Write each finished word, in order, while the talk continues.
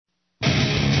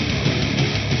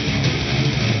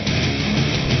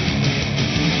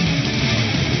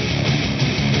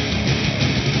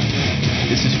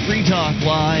Talk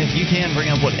Live. You can bring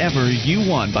up whatever you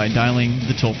want by dialing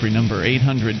the toll-free number,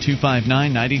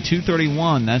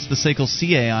 800-259-9231. That's the SACL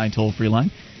CAI toll-free line,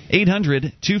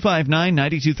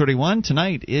 800-259-9231.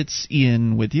 Tonight, it's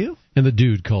Ian with you. And the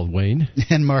dude called Wayne.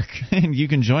 And Mark. And you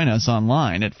can join us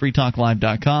online at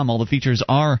freetalklive.com. All the features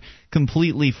are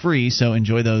completely free, so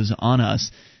enjoy those on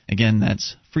us. Again,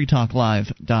 that's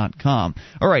freetalklive.com.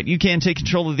 All right, you can take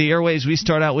control of the airways. We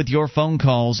start out with your phone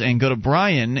calls and go to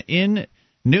Brian in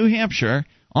New Hampshire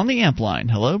on the amp line.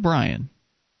 Hello, Brian.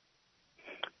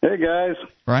 Hey, guys.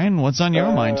 Brian, what's on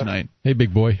your mind tonight? Hey,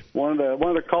 big boy. Wanted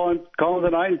to call in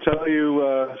tonight and tell you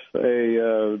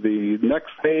the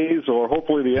next phase, or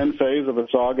hopefully the end phase of a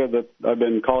saga that I've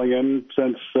been calling in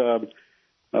since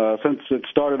it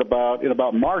started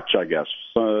about March, I guess,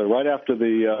 right after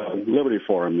the Liberty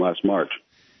Forum last March.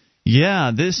 Yeah,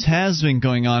 this has been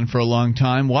going on for a long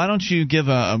time. Why don't you give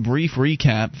a brief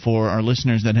recap for our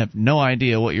listeners that have no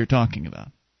idea what you're talking about?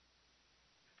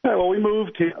 Yeah, well, we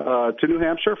moved to New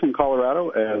Hampshire from Colorado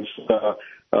as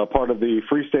part of the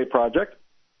Free State Project.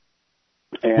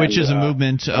 And, which is a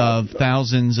movement of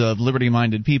thousands of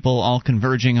liberty-minded people all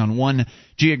converging on one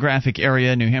geographic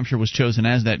area. New Hampshire was chosen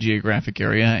as that geographic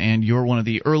area, and you're one of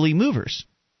the early movers.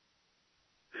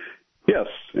 Yes,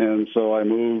 and so I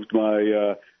moved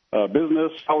my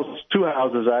business, two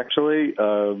houses actually,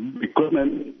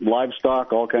 equipment,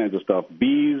 livestock, all kinds of stuff,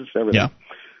 bees, everything. Yeah.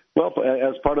 Well,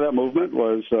 as part of that movement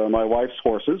was my wife's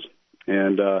horses,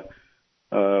 and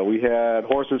we had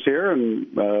horses here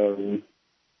and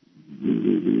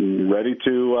ready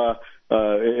to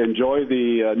enjoy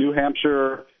the New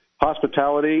Hampshire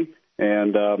hospitality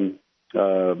and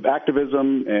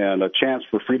activism and a chance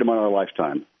for freedom in our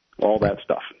lifetime, all that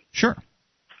stuff. Sure.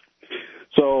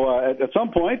 So at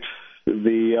some point,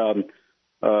 we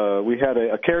had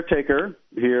a caretaker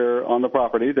here on the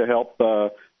property to help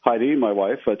Heidi, my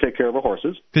wife, take care of her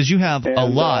horses. Because you have a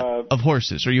lot of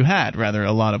horses, or you had, rather,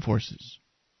 a lot of horses.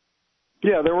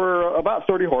 Yeah, there were about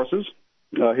 30 horses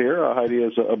here. Heidi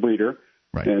is a breeder,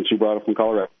 right, and she brought them from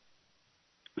Colorado.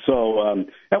 So, and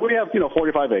we have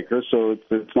 45 acres, so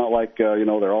it's not like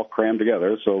they're all crammed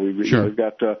together. So we've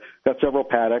got several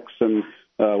paddocks, and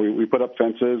we put up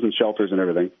fences and shelters and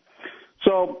everything.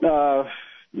 So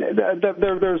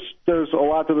there's a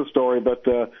lot to the story, but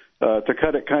to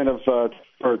cut it kind of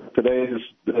for today's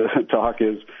talk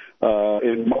is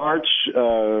in March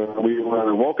we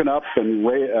were woken up and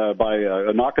by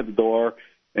a knock at the door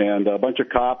and a bunch of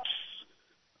cops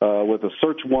with a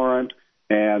search warrant,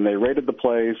 and they raided the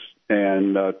place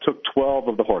and took 12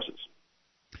 of the horses.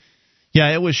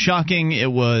 Yeah, it was shocking.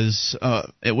 It was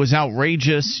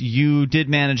outrageous. You did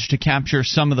manage to capture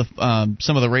some of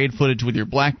the raid footage with your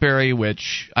BlackBerry,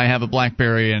 which I have a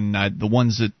BlackBerry, and the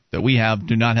ones that we have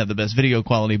do not have the best video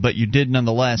quality, but you did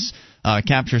nonetheless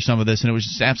capture some of this, and it was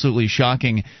just absolutely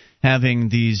shocking having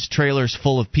these trailers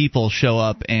full of people show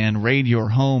up and raid your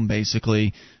home,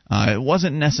 basically. It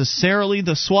wasn't necessarily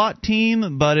the SWAT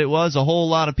team, but it was a whole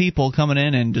lot of people coming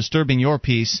in and disturbing your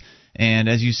peace. And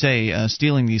as you say,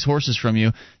 stealing these horses from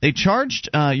you. They charged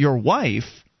your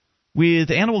wife with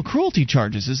animal cruelty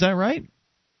charges. Is that right?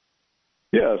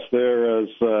 Yes, there is,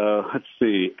 9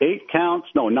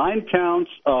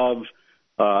 counts of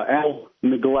animal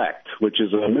neglect, which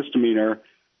is a misdemeanor.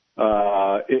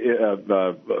 A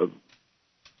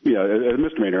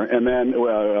misdemeanor, and then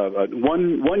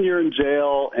 1 year in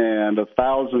jail and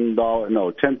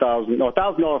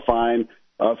 $1,000 fine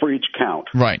for each count.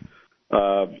 Right.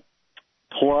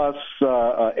 Plus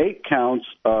 8 counts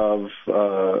of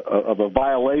a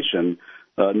violation.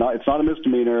 It's not a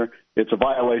misdemeanor; it's a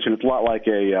violation. It's a lot like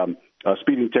a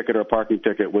speeding ticket or a parking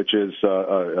ticket, which is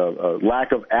a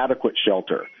lack of adequate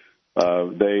shelter.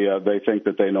 They think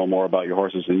that they know more about your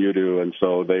horses than you do, and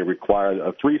so they require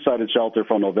a 3-sided shelter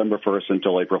from November 1st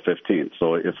until April 15th.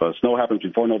 So if snow happens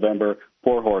before November,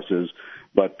 poor horses.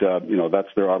 But, that's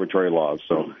their arbitrary laws.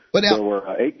 So there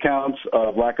were 8 counts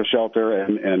of lack of shelter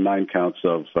and 9 counts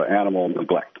of animal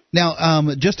neglect. Now,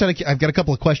 I've got a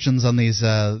couple of questions on these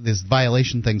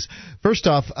violation things. First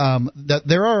off,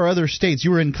 there are other states.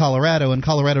 You were in Colorado, and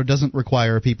Colorado doesn't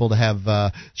require people to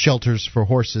have shelters for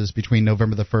horses between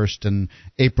November the 1st and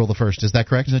April the 1st. Is that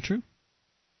correct? Is that true?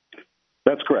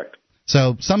 That's correct.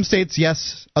 So some states,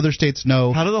 yes. Other states,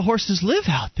 no. How do the horses live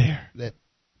out there?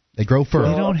 They grow fur,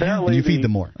 and you feed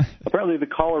them more. Apparently the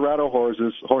Colorado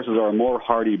horses are a more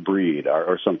hardy breed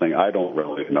or something. I don't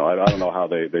really know. I don't know how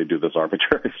they do this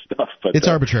arbitrary stuff. But it's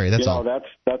arbitrary, that's all. That's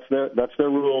their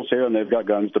rules here, and they've got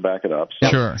guns to back it up. So.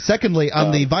 Sure. Secondly,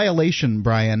 on the violation,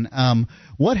 Brian,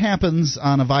 what happens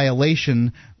on a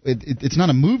violation it's not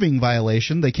a moving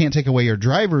violation. They can't take away your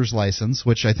driver's license,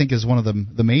 which I think is one of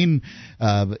the main,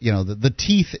 the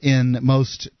teeth in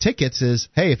most tickets is,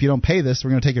 hey, if you don't pay this,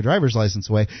 we're going to take your driver's license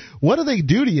away. What do they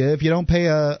do to you if you don't pay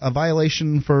a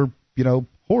violation for,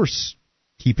 horse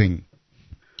keeping?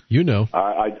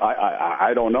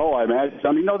 I don't know. I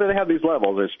mean, they have these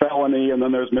levels. There's felony, and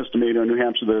then there's misdemeanor. In New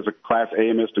Hampshire, there's a Class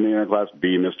A misdemeanor and Class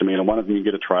B misdemeanor. One of them you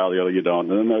get a trial, the other you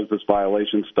don't. And then there's this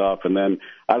violation stuff, and then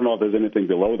I don't know if there's anything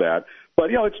below that. But,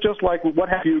 it's just like what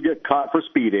have you get caught for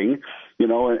speeding,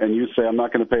 and you say, I'm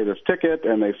not going to pay this ticket,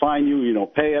 and they fine you, you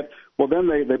don't pay it. Well, then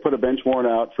they put a bench warrant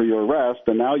out for your arrest,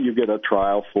 and now you get a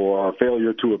trial for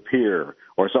failure to appear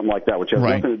or something like that, which has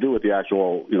nothing to do with the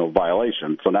actual,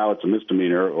 violation. So now it's a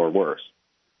misdemeanor or worse.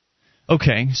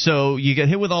 Okay, so you get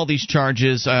hit with all these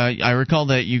charges. I recall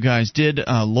that you guys did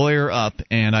lawyer up,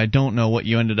 and I don't know what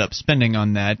you ended up spending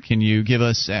on that. Can you give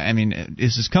us,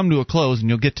 this has come to a close, and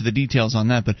you'll get to the details on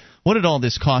that, but what did all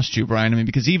this cost you, Brian?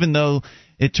 Because even though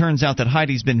it turns out that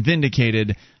Heidi's been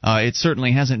vindicated, it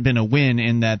certainly hasn't been a win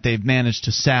in that they've managed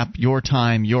to sap your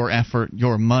time, your effort,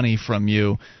 your money from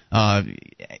you,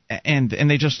 and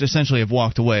they just essentially have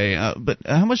walked away. But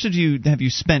how much have you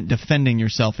spent defending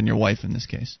yourself and your wife in this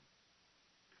case?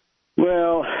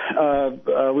 Well,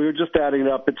 we were just adding it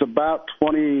up. It's about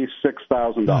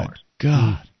 $26,000.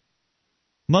 God.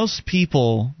 Most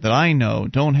people that I know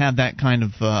don't have that kind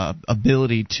of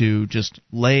ability to just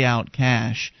lay out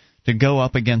cash to go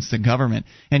up against the government.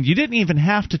 And you didn't even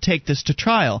have to take this to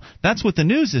trial. That's what the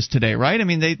news is today, right?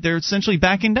 They're essentially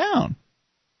backing down.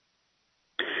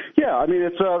 Yeah,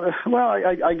 it's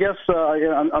I guess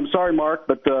I'm sorry, Mark,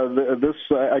 but this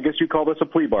I guess you call this a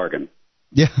plea bargain.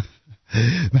 Yeah.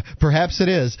 Perhaps it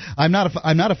is. I'm not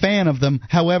a fan of them.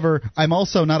 However, I'm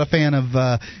also not a fan of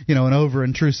an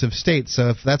over-intrusive state. So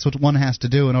if that's what one has to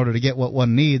do in order to get what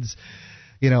one needs,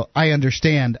 I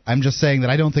understand. I'm just saying that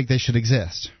I don't think they should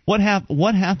exist. What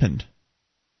happened?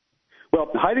 Well,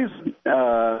 Heidi's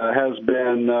has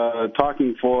been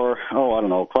talking for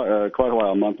quite a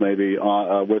while, a month maybe,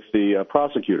 with the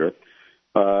prosecutor,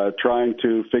 trying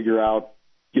to figure out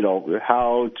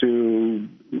how to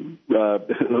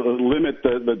limit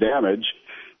the damage.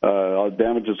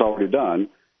 Damage is already done.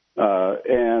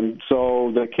 And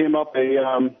so they came up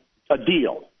a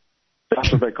deal. That's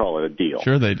what they call it, a deal.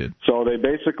 Sure they did. So they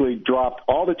basically dropped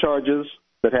all the charges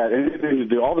that had anything to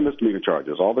do, all the misdemeanor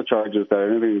charges, all the charges that had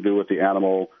anything to do with the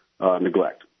animal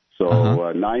neglect.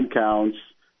 So 9 counts,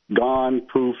 gone,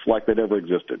 poof, like they never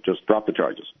existed. Just drop the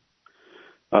charges.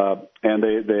 And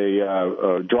they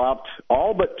dropped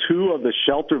all but 2 of the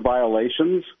shelter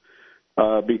violations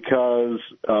because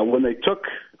when they took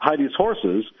Heidi's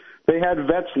horses, they had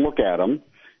vets look at them,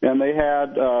 and they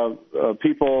had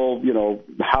people,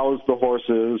 house the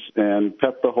horses and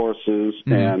pet the horses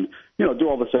and, do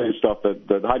all the same stuff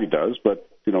that Heidi does. But,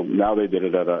 now they did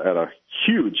it at a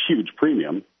huge, huge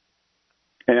premium.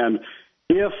 And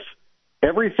if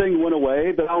everything went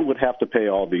away, the town would have to pay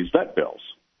all these vet bills.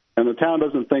 And the town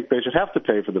doesn't think they should have to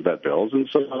pay for the vet bills, and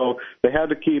so they had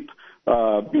to keep,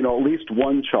 at least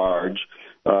one charge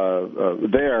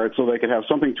there, so they could have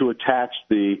something to attach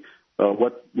the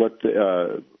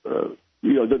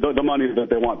money that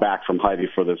they want back from Heidi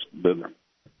for this business.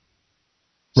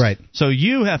 Right. So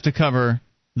you have to cover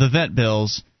the vet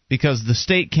bills because the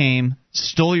state came,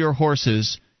 stole your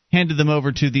horses, handed them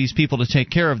over to these people to take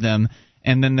care of them,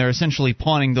 and then they're essentially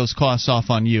pawning those costs off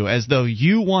on you, as though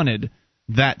you wanted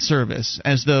that service,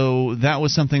 as though that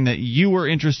was something that you were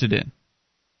interested in.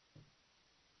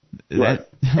 Right.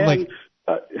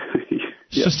 It's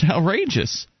just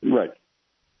outrageous. Right.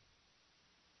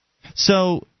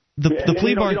 So the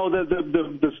plea bargain.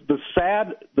 The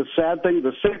sad thing,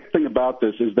 the sick thing about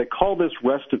this is they call this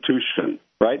restitution.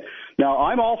 Right. Now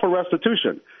I'm all for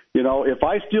restitution. If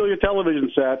I steal your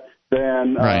television set,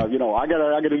 then I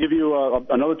gotta give you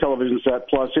another television set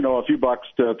plus a few bucks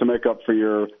to make up for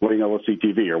your let's see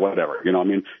TV or whatever.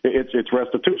 It's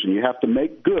restitution. You have to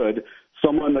make good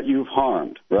someone that you've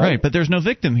harmed. Right, but there's no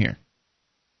victim here.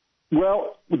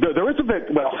 Well, there is a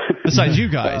victim. Well, besides you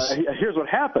guys. Here's what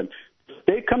happened. The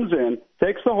state comes in,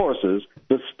 takes the horses.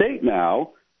 The state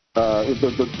now, the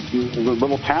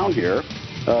little town here.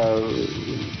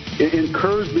 It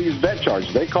incurs these vet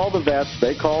charges. They call the vets,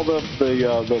 they call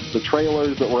the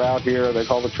trailers that were out here, they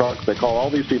call the trucks, they call all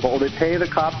these people. They pay the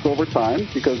cops overtime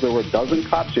because there were a dozen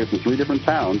cops here from 3 different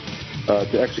towns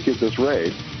to execute this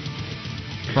raid.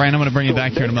 Brian, I'm going to bring you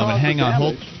back here in a moment. Hang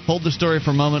on, hold the story for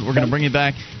a moment. We're going to bring you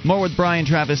back. More with Brian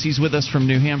Travis. He's with us from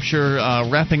New Hampshire,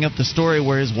 wrapping up the story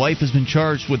where his wife has been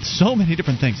charged with so many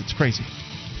different things. It's crazy.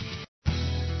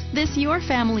 This Your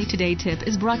Family Today tip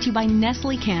is brought to you by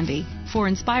Nestle Candy. For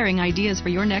inspiring ideas for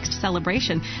your next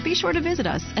celebration, be sure to visit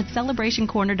us at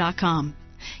celebrationcorner.com.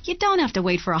 You don't have to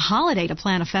wait for a holiday to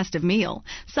plan a festive meal.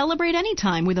 Celebrate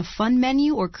anytime with a fun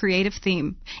menu or creative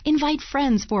theme. Invite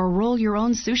friends for a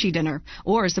roll-your-own sushi dinner,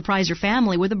 or surprise your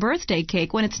family with a birthday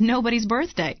cake when it's nobody's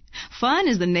birthday. Fun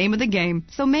is the name of the game,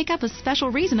 so make up a special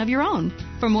reason of your own.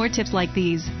 For more tips like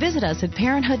these, visit us at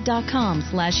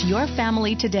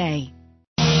parenthood.com/yourfamilytoday.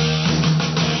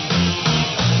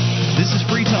 This is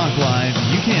Free Talk Live.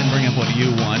 You can bring up what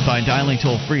you want by dialing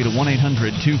toll-free to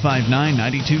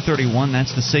 1-800-259-9231.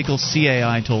 That's the SACL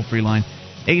CAI toll-free line.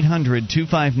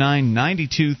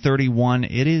 800-259-9231.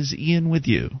 It is Ian with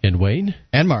you. And Wayne.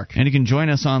 And Mark. And you can join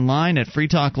us online at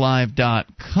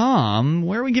freetalklive.com,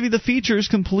 where we give you the features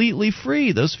completely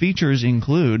free. Those features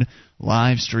include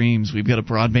live streams. We've got a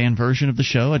broadband version of the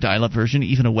show, a dial-up version,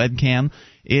 even a webcam.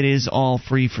 It is all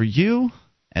free for you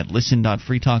at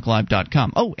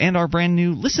listen.freetalklive.com. Oh, and our brand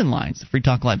new listen lines, the Free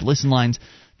Talk Live listen lines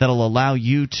that'll allow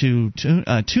you to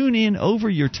tune in over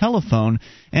your telephone.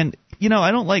 And, you know,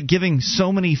 I don't like giving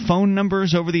so many phone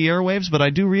numbers over the airwaves, but I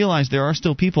do realize there are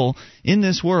still people in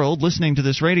this world listening to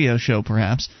this radio show,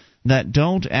 perhaps, that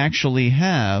don't actually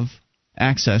have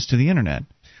access to the Internet.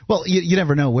 Well, you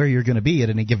never know where you're going to be at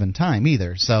any given time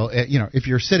either. So, if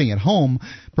you're sitting at home,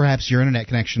 perhaps your Internet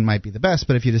connection might be the best.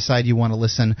 But if you decide you want to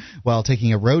listen while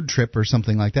taking a road trip or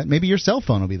something like that, maybe your cell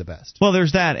phone will be the best. Well,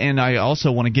 there's that. And I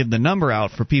also want to give the number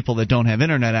out for people that don't have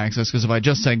Internet access, because if I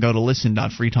just say go to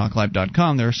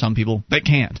listen.freetalklive.com, there are some people that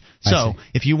can't. So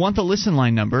if you want the listen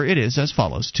line number, it is as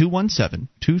follows,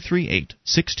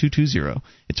 217-238-6220.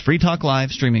 It's Free Talk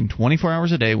Live, streaming 24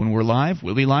 hours a day. When we're live,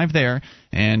 we'll be live there.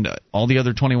 And all the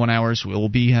other 21 hours, we'll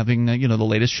be having the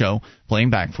latest show playing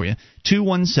back for you.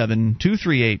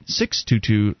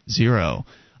 217-238-6220.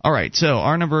 All right, so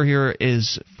our number here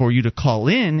is for you to call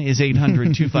in is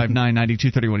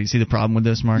 800-259-9231. You see the problem with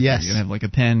this, Mark? Yes. You're going to have like a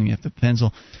pen, you have to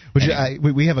pencil.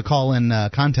 We have a call-in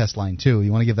contest line, too.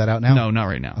 You want to give that out now? No, not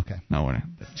right now. Okay. No,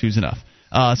 two's enough.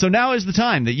 So now is the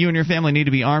time that you and your family need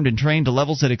to be armed and trained to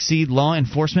levels that exceed law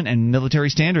enforcement and military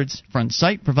standards. Front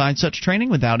Sight provides such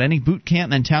training without any boot camp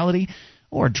mentality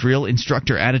or drill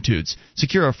instructor attitudes.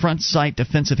 Secure a Front Sight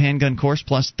defensive handgun course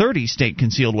plus 30 state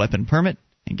concealed weapon permit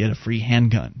and get a free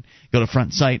handgun. Go to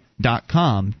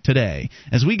frontsight.com today.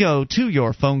 As we go to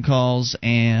your phone calls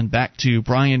and back to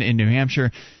Brian in New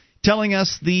Hampshire, telling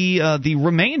us the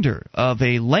remainder of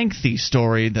a lengthy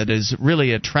story that is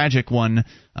really a tragic one,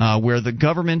 where the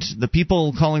government, the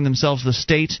people calling themselves the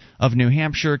state of New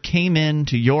Hampshire, came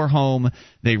into your home,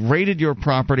 they raided your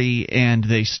property, and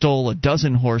they stole a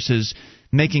dozen horses,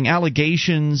 making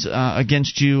allegations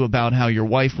against you about how your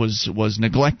wife was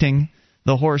neglecting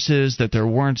the horses, that there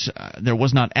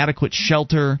was not adequate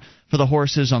shelter for the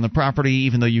horses on the property,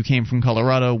 even though you came from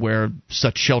Colorado where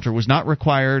such shelter was not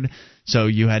required. So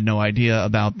you had no idea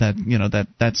about that,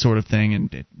 that sort of thing,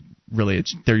 and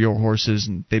they're your horses,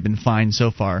 and they've been fine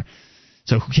so far.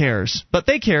 So who cares? But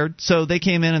they cared, so they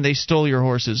came in and they stole your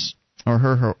horses, or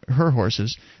her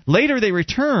horses. Later, they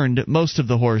returned most of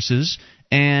the horses,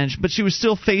 but she was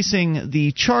still facing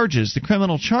the charges, the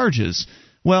criminal charges.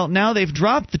 Well, now they've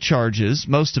dropped the charges,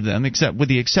 most of them, except with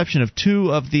the exception of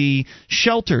 2 of the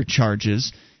shelter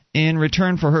charges, in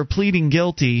return for her pleading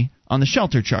guilty on the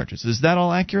shelter charges. Is that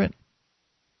all accurate?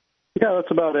 Yeah,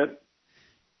 that's about it.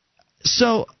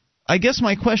 So I guess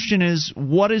my question is,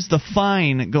 what is the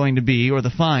fine going to be, or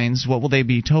the fines, what will they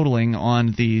be totaling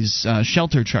on these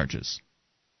shelter charges?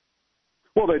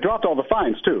 Well, they dropped all the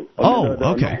fines, too.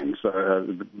 Okay.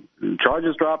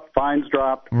 Charges dropped, fines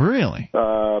dropped. Really?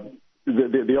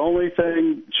 The only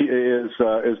thing is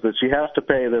that she has to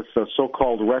pay this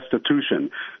so-called restitution.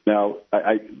 Now,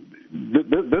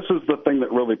 this is the thing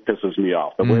that really pisses me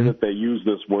off, the way that they use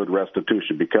this word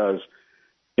restitution, because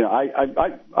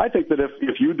I think that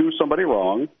if you do somebody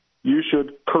wrong, you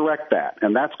should correct that,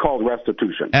 and that's called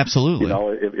restitution. Absolutely.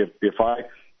 If I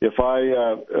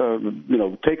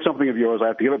take something of yours, I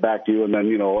have to give it back to you, and then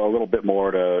a little bit more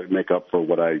to make up for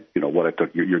what I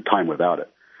took your time without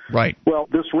it. Right. Well,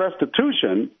 this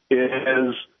restitution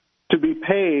is to be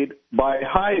paid by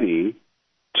Heidi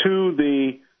to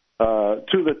the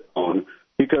town,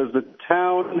 because the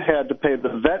town had to pay the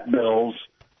vet bills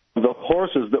of the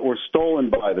horses that were stolen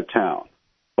by the town,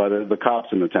 by the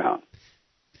cops in the town.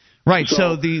 Right.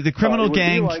 So the criminal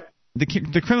gang.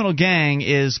 The criminal gang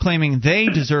is claiming they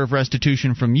deserve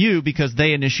restitution from you because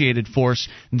they initiated force,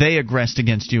 they aggressed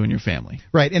against you and your family.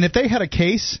 Right, and if they had a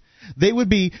case, they would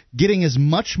be getting as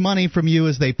much money from you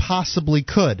as they possibly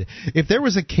could. If there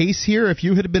was a case here, if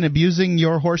you had been abusing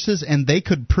your horses and they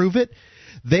could prove it,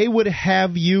 they would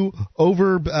have you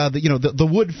over the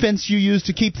wood fence you use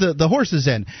to keep the horses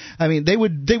in. I mean, they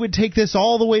would take this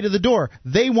all the way to the door.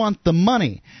 They want the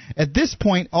money. At this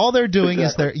point, all they're doing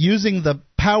is they're using the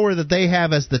power that they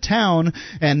have as the town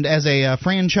and as a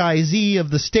franchisee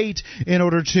of the state in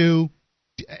order to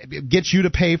get you to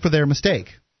pay for their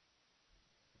mistake.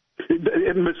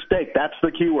 Mistake. That's the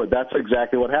key word. That's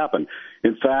exactly what happened.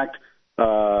 In fact,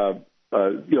 the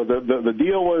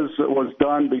deal was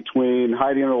done between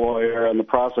Heidi and her lawyer and the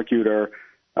prosecutor,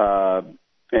 and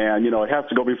it has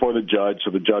to go before the judge,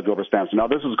 so the judge overstamps. Now,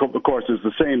 this is, of course, is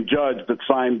the same judge that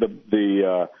signed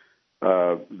the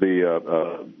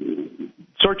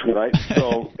search warrant, right?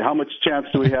 So how much chance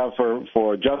do we have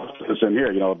for justice in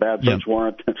here? A bad search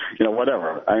warrant,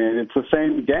 whatever. I mean, it's the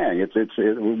same gang.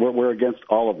 We're against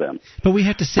all of them. But we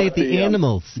have to save the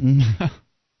animals.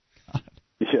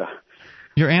 Yeah.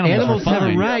 Your animals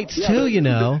have rights too,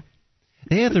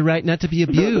 They have the right not to be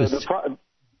abused. The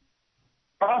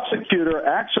prosecutor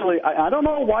actually, I don't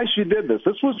know why she did this.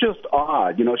 This was just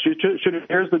odd. She should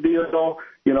here's the deal.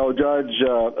 Judge,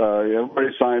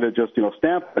 everybody signed it, just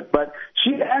stamp it. But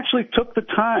she actually took the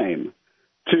time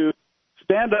to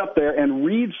stand up there and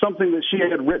read something that she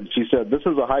had written. She said, "This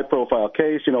is a high-profile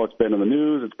case. It's been in the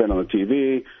news. It's been on the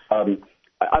TV." I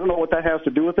don't know what that has to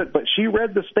do with it, but she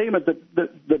read the statement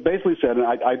that basically said, and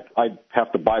I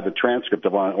have to buy the transcript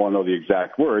if I want to know the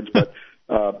exact words, but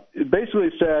it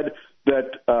basically said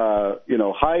that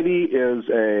Heidi is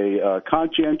a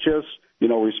conscientious,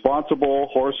 responsible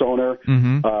horse owner.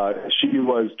 Mm-hmm. She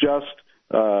was just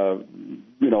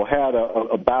had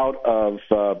a bout of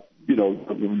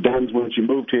dens when she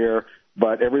moved here,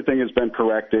 but everything has been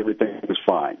corrected. Everything is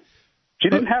fine. She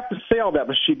didn't have to say all that,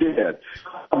 but she did.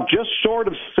 Just short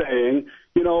of saying,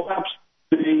 perhaps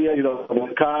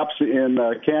the cops in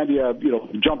Candia,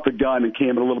 jumped the gun and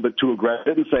came in a little bit too aggressive.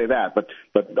 Didn't say that, but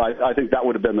I think that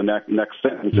would have been the next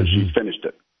sentence if she finished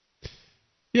it.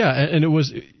 Yeah, and it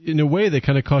was, in a way, they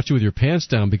kind of caught you with your pants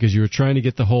down because you were trying to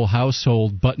get the whole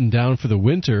household buttoned down for the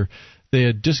winter. They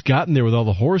had just gotten there with all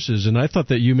the horses, and I thought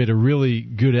that you made a really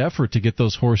good effort to get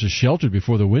those horses sheltered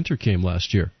before the winter came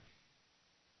last year.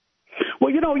 Well,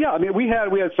 I mean, we had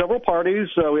several parties.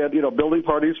 We had, building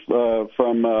parties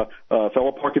from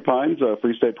fellow porcupines,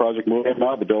 Free State Project movement.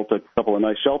 They built a couple of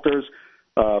nice shelters.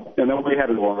 And then we had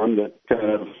a storm that kind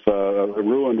of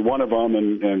ruined one of them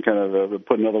and kind of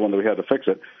put another one that we had to fix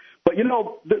it. But,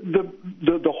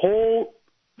 the whole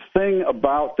thing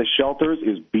about the shelters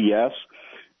is BS,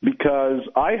 because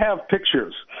I have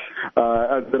pictures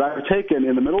that I've taken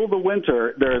in the middle of the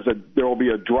winter. There will be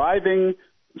a driving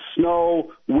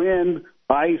snow, wind,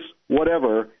 ice,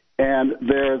 whatever, and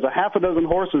there's a half a dozen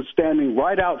horses standing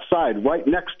right outside, right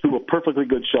next to a perfectly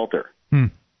good shelter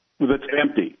that's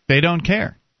empty. They don't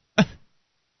care.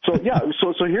 So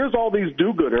here's all these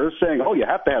do-gooders saying, "Oh, you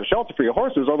have to have shelter for your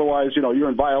horses, otherwise, you're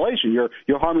in violation.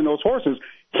 You're harming those horses."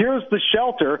 Here's the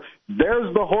shelter.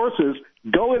 There's the horses.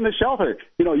 Go in the shelter.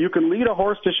 You can lead a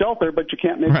horse to shelter, but you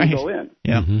can't make them go in.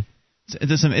 Yeah. Mm-hmm.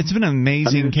 It's been an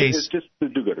amazing case. It's just the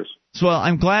do-gooders. So, well,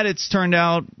 I'm glad it's turned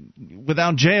out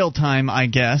without jail time, I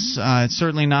guess. It's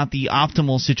certainly not the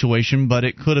optimal situation, but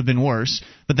it could have been worse.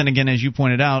 But then again, as you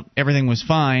pointed out, everything was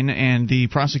fine, and the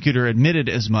prosecutor admitted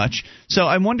as much. So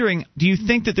I'm wondering, do you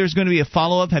think that there's going to be a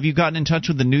follow-up? Have you gotten in touch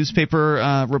with the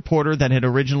newspaper reporter that had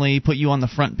originally put you on the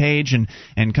front page and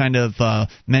kind of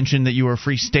mentioned that you were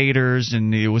Free Staters,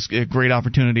 and it was a great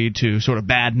opportunity to sort of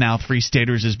badmouth Free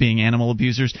Staters as being animal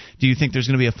abusers? Do you think there's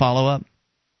going to be a follow-up?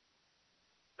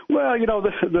 Well,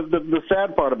 the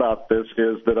sad part about this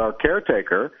is that our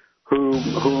caretaker,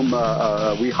 whom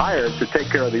we hired to take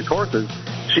care of these horses,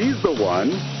 she's the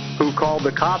one who called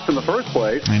the cops in the first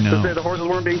place to say the horses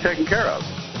weren't being taken care of.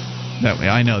 That way,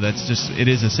 I know that's just it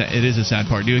is a sad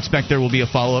part. Do you expect there will be a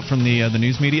follow-up from the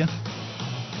news media?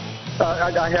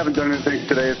 I haven't done anything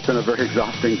today. It's been a very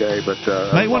exhausting day, but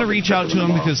might want to reach out to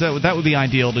him because that would be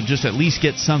ideal to just at least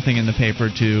get something in the paper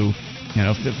to.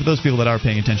 For those people that are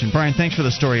paying attention. Brian, thanks for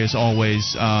the story as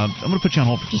always. I'm going to put you on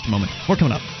hold for just a moment. More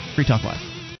coming up. Free Talk Live.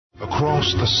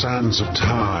 Across the sands of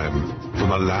time, from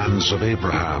the lands of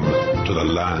Abraham to the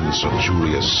lands of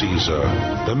Julius Caesar,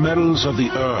 the metals of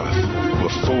the earth were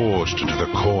forged into the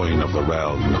coin of the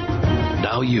realm.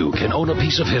 Now you can own a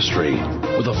piece of history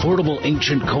with affordable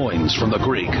ancient coins from the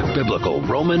Greek, Biblical,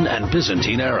 Roman, and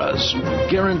Byzantine eras.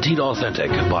 Guaranteed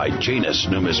authentic by Janus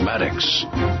Numismatics.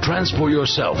 Transport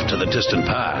yourself to the distant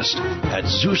past at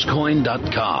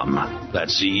ZeusCoin.com.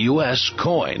 That's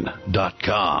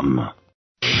ZeusCoin.com.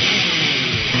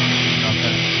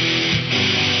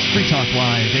 Free Talk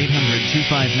Live,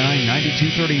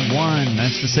 800-259-9231.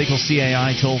 That's the SACL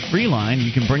CAI toll-free line.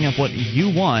 You can bring up what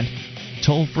you want.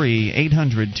 Toll-free,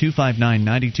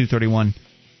 800-259-9231.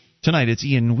 Tonight, it's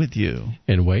Ian with you.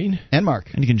 And Wayne. And Mark.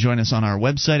 And you can join us on our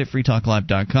website at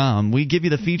freetalklive.com. We give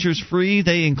you the features free.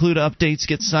 They include updates.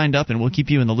 Get signed up, and we'll keep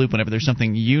you in the loop whenever there's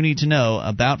something you need to know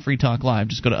about Free Talk Live.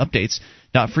 Just go to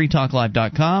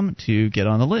updates.freetalklive.com to get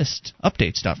on the list.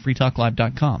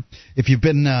 Updates.freetalklive.com. If you've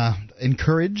been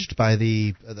encouraged by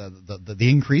the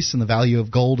increase in the value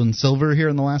of gold and silver here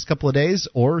in the last couple of days,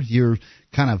 or you're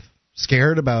kind of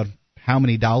scared about how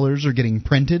many dollars are getting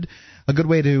printed, a good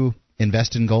way to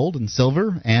invest in gold and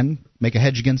silver and make a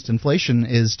hedge against inflation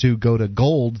is to go to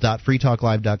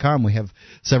gold.freetalklive.com. We have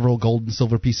several gold and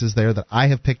silver pieces there that I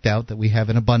have picked out that we have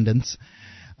in abundance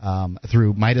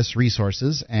through Midas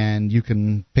Resources, and you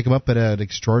can pick them up at an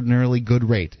extraordinarily good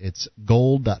rate. It's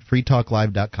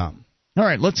gold.freetalklive.com. All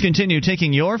right, let's continue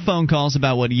taking your phone calls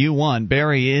about what you want.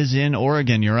 Barry is in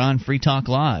Oregon. You're on Free Talk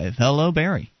Live. Hello,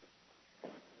 Barry.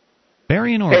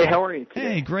 Barry in Oregon. Hey, how are you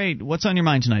today? Hey, great. What's on your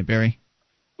mind tonight, Barry?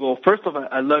 Well, first off,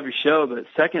 I love your show, but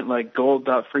second, like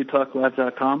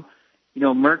gold.freetalklive.com,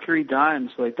 Mercury dimes,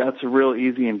 like that's a real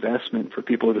easy investment for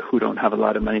people who don't have a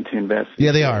lot of money to invest.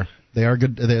 Yeah, they are. They are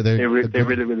good. They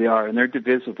really are, and they're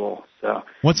divisible. So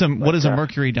what is a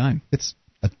Mercury dime? It's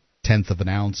a tenth of an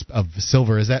ounce of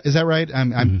silver. Is that right?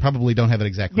 I probably don't have it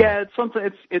exactly. Yeah, it's something.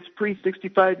 It's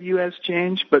pre-65 U.S.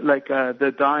 change, but like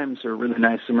the dimes are really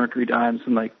nice. The Mercury dimes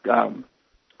and like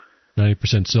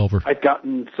 90% silver. I've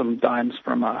gotten some dimes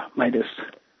from Midas.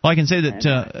 Well, I can say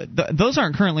that those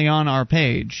aren't currently on our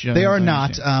page. They are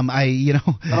not. Oh,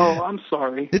 I'm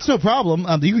sorry. It's no problem.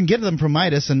 You can get them from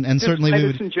Midas, and certainly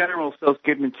Midas in general sells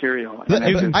good material.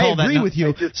 I agree with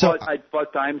you. I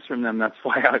bought dimes from them. That's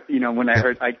why when I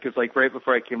heard, because like right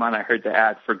before I came on, I heard the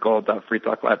ad for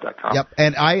gold.freetalklive.com. Yep,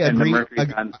 and I agree. And the Mercury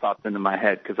dimes popped into my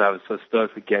head because I was so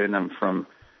stoked with getting them from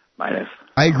Midas.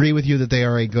 I agree with you that they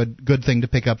are a good thing to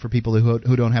pick up for people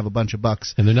who don't have a bunch of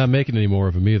bucks. And they're not making any more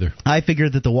of them either. I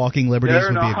figured that the Walking Liberties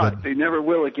would be a good. They never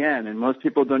will again, and most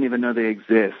people don't even know they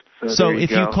exist. So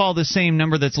if you call the same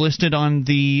number that's listed on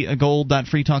the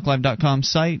gold.freetalklive.com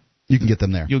site, you can get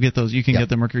them there. You'll get those. You can get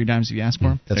the Mercury dimes if you ask for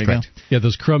them. That's correct. Yeah,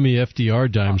 those crummy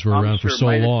FDR dimes were around for so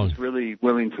long. Midas is really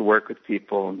willing to work with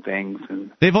people and things,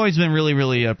 and they've always been really,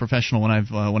 really professional when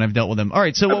I've dealt with them. All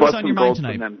right, so what was on your mind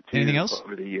tonight? Anything else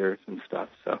over the years and stuff?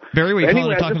 So Barry, were you calling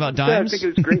to talk about dimes? I think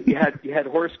it was great. You had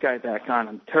Horse Guy back on.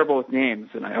 I'm terrible with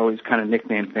names, and I always kind of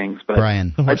nickname things, but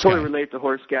Brian, I totally relate to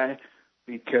Horse Guy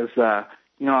because I've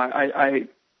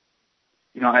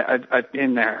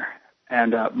been there,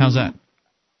 and how's that?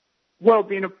 Well,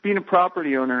 being a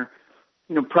property owner,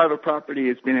 private property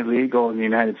has been illegal in the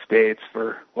United States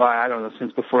for, I don't know,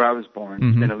 since before I was born.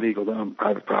 It's been illegal to own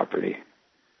private property.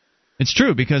 It's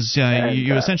true because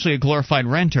you're essentially a glorified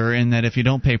renter in that if you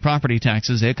don't pay property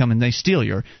taxes, they come and they steal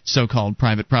your so-called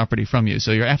private property from you. So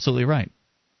you're absolutely right.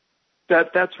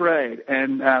 That's right.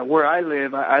 And where I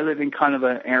live in kind of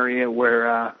an area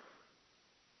where,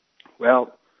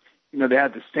 they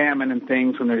have the salmon and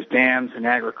things when there's dams and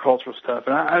agricultural stuff.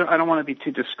 And I don't want to be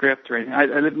too descriptive or anything. I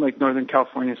live in like Northern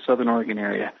California, Southern Oregon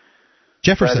area.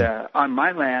 Jefferson. But on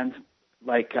my land,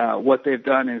 what they've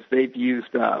done is they've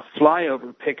used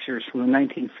flyover pictures from the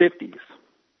 1950s.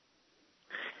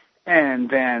 And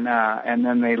then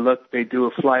they do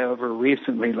a flyover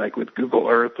recently, like with Google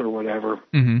Earth or whatever.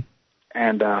 Mm-hmm.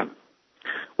 And,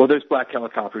 there's black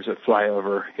helicopters that fly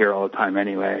over here all the time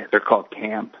anyway. They're called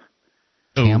camp.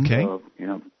 Okay. So,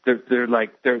 they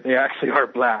actually are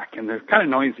black and they're kind of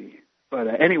noisy. But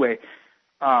anyway,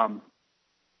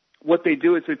 what they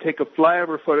do is they take a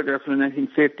flyover photograph from the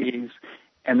 1950s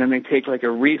and then they take like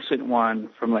a recent one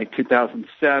from like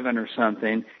 2007 or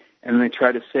something, and they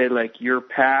try to say like your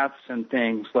paths and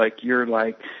things, like you're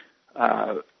like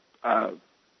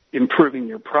improving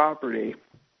your property,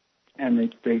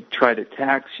 and they try to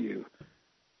tax you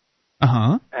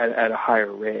at a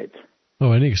higher rate.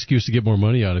 Oh, any excuse to get more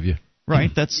money out of you. Right,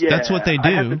 that's what they do.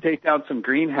 I have to take down some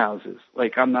greenhouses.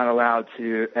 Like, I'm not allowed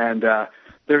to. And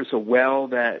there's a well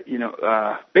that,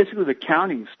 basically the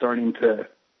county's starting to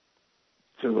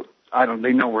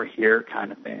they know we're here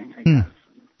kind of thing, I guess.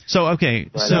 So,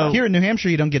 so here in New Hampshire,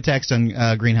 you don't get taxed on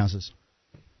greenhouses.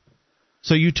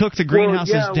 So you took the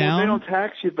greenhouses down? Well, they don't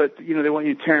tax you, but, they want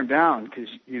you to tear them down because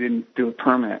you didn't do a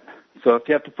permit. So if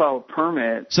you have to file a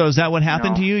permit... So is that what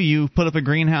happened to you? You put up a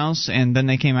greenhouse and then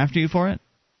they came after you for it?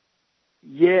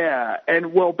 Yeah,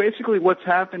 and basically what's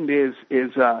happened is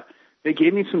they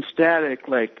gave me some static.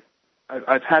 Like,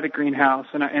 I've had a greenhouse,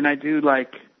 and I do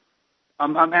like...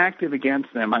 I'm active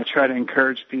against them. I try to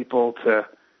encourage people to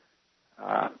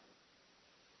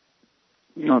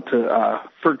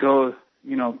forgo,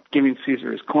 giving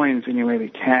Caesar his coins any way they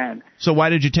can. So why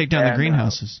did you take down the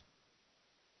greenhouses?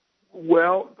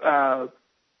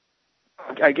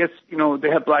 I guess, they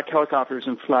have black helicopters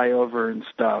and fly over and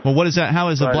stuff. Well, what is that? How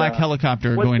is a black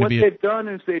helicopter going to be? What they've done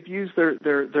is they've used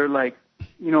their like,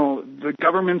 the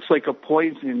government's like a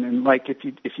poison, and like if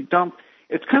you dump,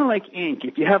 it's kind of like ink.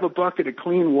 If you have a bucket of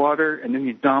clean water and then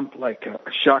you dump like a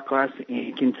shot glass of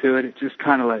ink into it, it just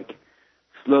kind of like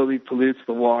slowly pollutes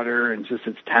the water and just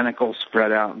its tentacles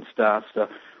spread out and stuff. So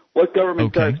what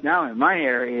government does now in my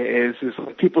area is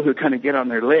like people who kind of get on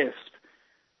their list.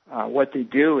 What they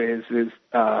do is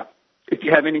if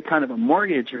you have any kind of a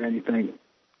mortgage or anything,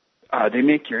 they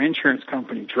make your insurance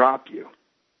company drop you.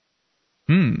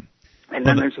 And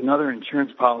then there's another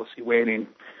insurance policy waiting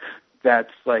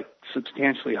that's like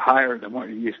substantially higher than what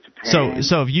you're used to paying.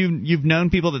 So have you've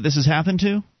known people that this has happened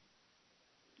to?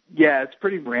 Yeah, it's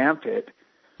pretty rampant.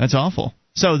 That's awful.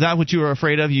 So that what you were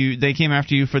afraid of? They came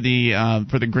after you for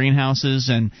the greenhouses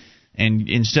and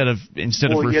instead of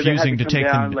refusing to take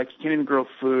them, like you can't even grow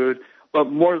food. But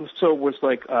more so was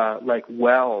like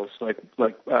wells, like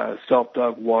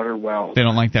self-dug water wells. They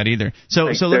don't like that either. So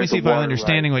let me see if I'm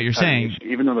understanding what you're saying.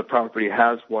 Even though the property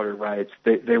has water rights,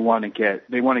 they want to get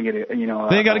it. They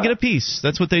got to get a piece.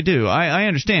 That's what they do. I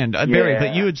understand, Barry.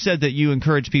 But you had said that you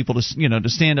encourage people to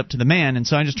stand up to the man, and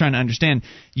so I'm just trying to understand.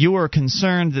 You were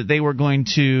concerned that they were going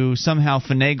to somehow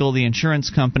finagle the insurance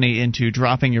company into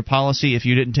dropping your policy if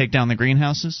you didn't take down the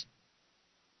greenhouses.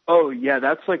 Oh, yeah,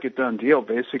 that's like a done deal,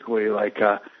 basically. Like,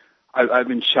 I've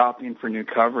been shopping for new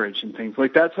coverage and things.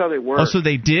 Like, that's how they work. Oh, so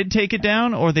they did take it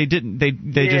down, or they didn't? They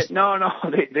just... No,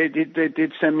 they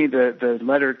did send me the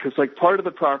letter, because, like, part of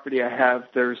the property I have,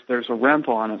 there's a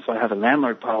rental on it, so I have a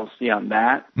landlord policy on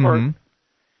that part.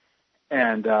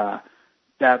 And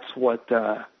that's what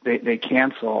they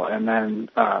cancel, and then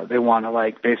they want to,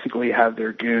 like, basically have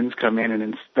their goons come in and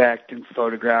inspect and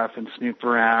photograph and snoop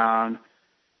around.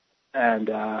 And,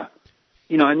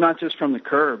 and not just from the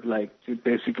curb, like, to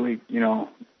basically,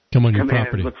 come on your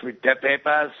property. Look for debt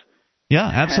papers. Yeah,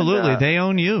 absolutely. And, they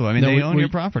own you. I mean, they own your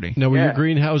property. Now, were your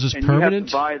greenhouses permanent? You have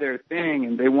to buy their thing,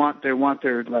 and they want their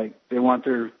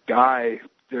guy,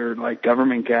 their, like,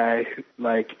 government guy,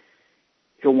 like,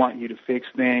 he'll want you to fix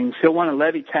things. He'll want to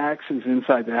levy taxes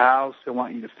inside the house. He'll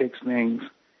want you to fix things.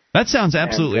 That sounds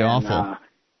absolutely awful.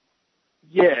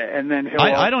 Yeah, and then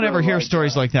I don't ever hear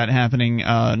stories like that happening,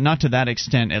 not to that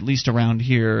extent, at least around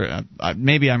here.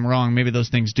 Maybe I'm wrong. Maybe those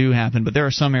things do happen. But there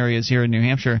are some areas here in New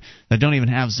Hampshire that don't even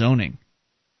have zoning.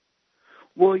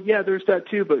 Well, yeah, there's that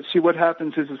too. But see, what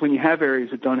happens is when you have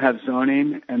areas that don't have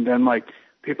zoning, and then, like,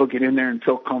 people get in there and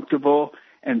feel comfortable,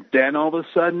 and then all of a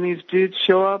sudden these dudes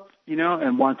show up,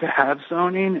 and want to have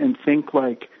zoning and think,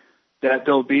 like, that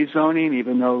there'll be zoning,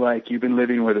 even though, like, you've been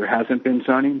living where there hasn't been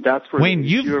zoning. That's where Wayne,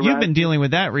 you've been dealing with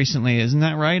that recently, isn't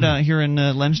that right? Here in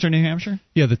Leinster, New Hampshire.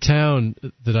 Yeah, the town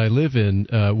that I live in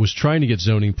was trying to get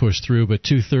zoning pushed through, but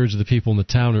 2/3 of the people in the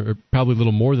town, or probably a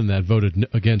little more than that, voted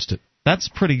against it. That's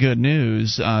pretty good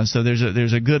news. So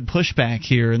there's a good pushback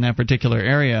here in that particular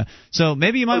area. So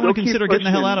maybe you might want to consider getting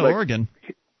the hell out of Oregon.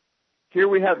 Here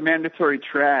we have mandatory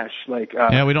trash. Like,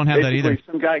 yeah, we don't have that either.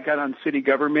 Some guy got on city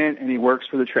government and he works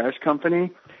for the trash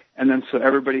company, and then so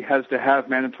everybody has to have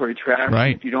mandatory trash.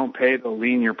 Right. If you don't pay, they'll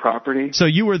lien your property. So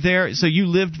you were there. So you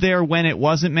lived there when it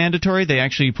wasn't mandatory. They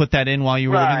actually put that in while you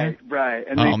were living there. Right.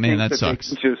 And oh man, that sucks.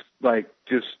 They can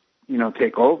just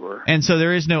take over. And so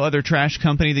there is no other trash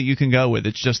company that you can go with.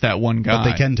 It's just that one guy.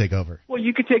 But they can take over. Well,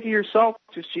 you could take it yourself,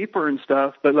 which is cheaper and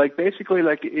stuff. But, like, basically,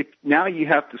 like, now you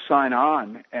have to sign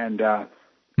on, and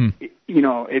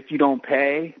if you don't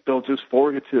pay, they'll just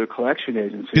forward it to a collection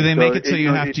agency. Do they make it so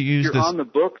you have to use this? If you're on the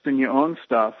books and you own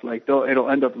stuff, like, it'll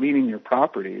end up leaning your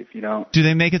property if you don't. Do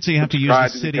they make it so you have to use the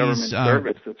city's government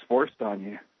service that's forced on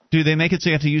you? Do they make it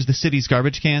so you have to use the city's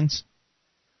garbage cans?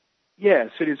 Yeah,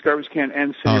 city's garbage can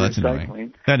and city recycling.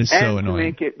 Annoying. That is so annoying. And to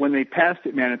make it, when they passed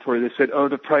it mandatory, they said, "Oh,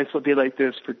 the price will be like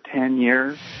this for 10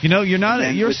 years." You're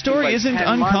not. Your story isn't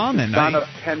uncommon. It's gone up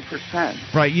 10%.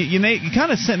 Right. You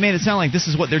kind of made it sound like this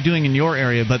is what they're doing in your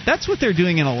area, but that's what they're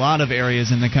doing in a lot of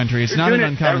areas in the country. It's not an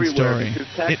uncommon story.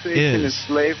 It is.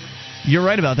 Slavery. You're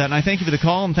right about that, and I thank you for the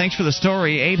call, and thanks for the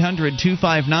story.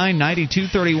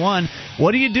 800-259-9231.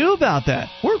 What do you do about that?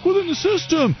 Work within the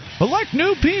system. Elect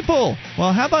new people.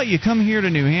 Well, how about you come here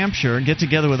to New Hampshire and get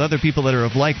together with other people that are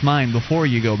of like mind before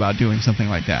you go about doing something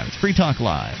like that? It's Free Talk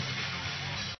Live.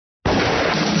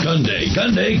 Gun Day,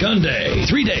 Gun Day, Gun Day.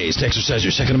 3 days to exercise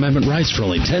your Second Amendment rights for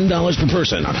only $10 per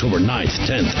person, October 9th,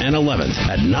 10th, and 11th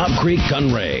at Knob Creek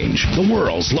Gun Range. The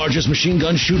world's largest machine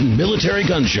gun shooting military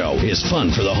gun show is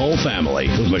fun for the whole family,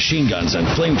 with machine guns and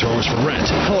flamethrowers for rent,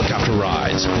 helicopter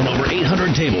rides, and over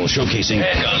 800 tables showcasing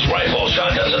handguns, rifles,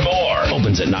 shotguns, and more.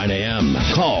 Opens at 9 a.m.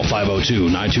 Call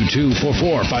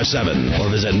 502-922-4457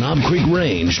 or visit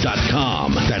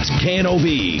knobcreekrange.com. That's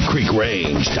KNOB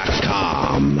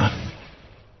creekrange.com.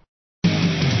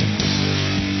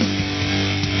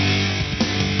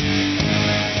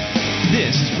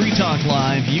 This is Free Talk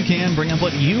Live. You can bring up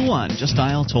what you want. Just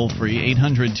dial toll-free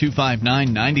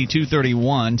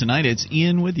 800-259-9231. Tonight it's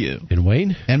Ian with you. And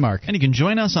Wayne. And Mark. And you can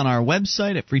join us on our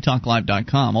website at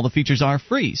freetalklive.com. All the features are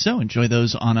free, so enjoy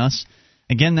those on us.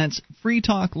 Again, that's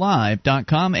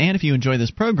freetalklive.com. And if you enjoy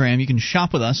this program, you can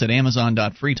shop with us at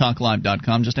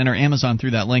amazon.freetalklive.com. Just enter Amazon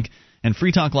through that link, and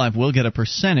Free Talk Live will get a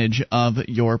percentage of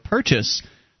your purchase.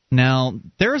 Now,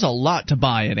 there's a lot to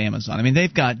buy at Amazon. I mean,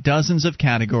 they've got dozens of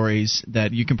categories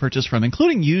that you can purchase from,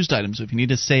 including used items. So if you need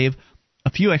to save a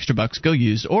few extra bucks, go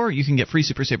used. Or you can get free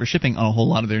Super Saver shipping on a whole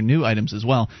lot of their new items as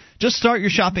well. Just start your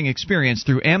shopping experience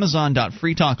through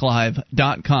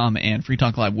amazon.freetalklive.com, and Free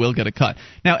Talk Live will get a cut.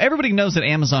 Now, everybody knows that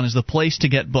Amazon is the place to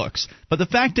get books, but the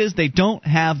fact is they don't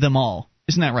have them all.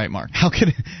 Isn't that right, Mark? How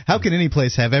can any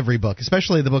place have every book,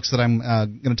 especially the books that I'm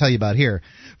going to tell you about here?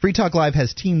 Free Talk Live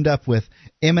has teamed up with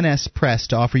M&S Press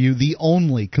to offer you the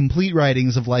only complete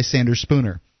writings of Lysander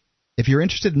Spooner. If you're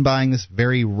interested in buying this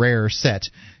very rare set,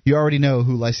 you already know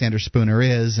who Lysander Spooner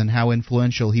is and how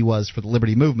influential he was for the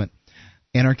Liberty Movement.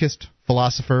 Anarchist,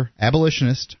 philosopher,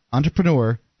 abolitionist,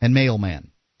 entrepreneur, and mailman.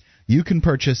 You can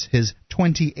purchase his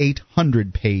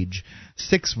 2,800-page,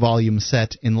 6-volume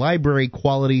set in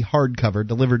library-quality hardcover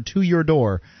delivered to your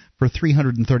door for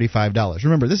 $335.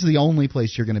 Remember, this is the only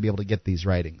place you're going to be able to get these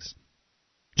writings.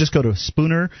 Just go to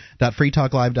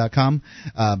spooner.freetalklive.com.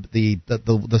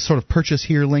 The sort of purchase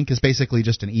here link is basically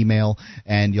just an email,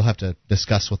 and you'll have to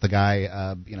discuss with the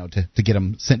guy, to get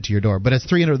them sent to your door. But it's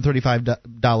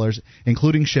 $335,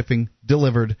 including shipping,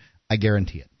 delivered. I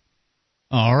guarantee it.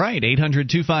 All right,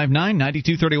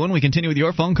 800-259-9231. We continue with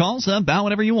your phone calls about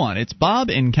whatever you want. It's Bob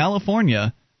in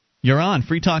California. You're on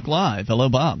Free Talk Live. Hello,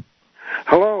 Bob.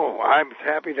 Hello. I'm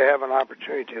happy to have an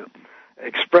opportunity to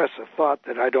express a thought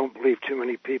that I don't believe too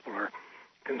many people are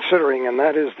considering, and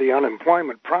that is the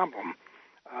unemployment problem.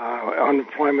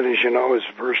 Unemployment, as you know, is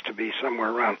versed to be somewhere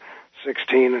around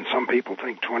 16, and some people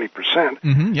think 20%.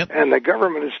 Mm-hmm, yep. And the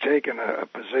government has taken a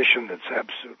position that's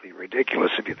absolutely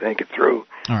ridiculous if you think it through.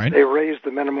 All right. They raised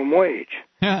the minimum wage.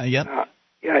 Yeah, yep. Now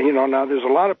there's a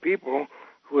lot of people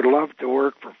who would love to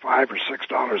work for $5 or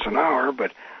 $6 an hour,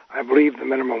 but I believe the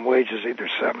minimum wage is either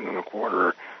 7.25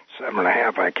 or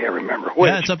 7.5. I can't remember which.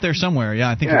 Yeah, it's up there somewhere. Yeah,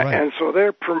 I think you're right. And so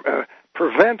they're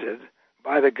prevented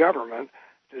by the government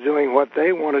to doing what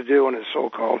they want to do in a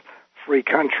so-called free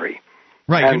country.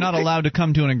 Right, you're not allowed to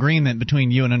come to an agreement between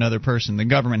you and another person. The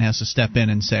government has to step in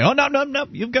and say, "Oh, no,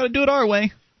 you've got to do it our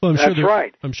way." Well, That's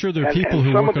right. I'm sure there are people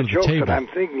who work under the table. Some of the jokes that I'm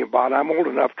thinking about, I'm old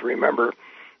enough to remember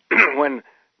when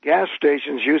gas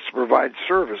stations used to provide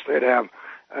service. They'd have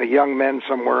young men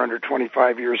somewhere under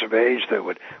 25 years of age that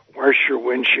would wash your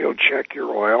windshield, check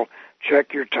your oil,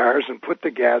 check your tires, and put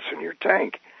the gas in your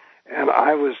tank. And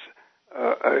I was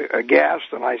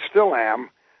aghast, and I still am,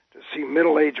 to see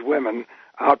middle-aged women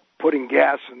out putting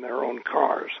gas in their own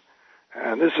cars.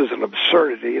 And this is an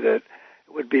absurdity that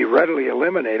would be readily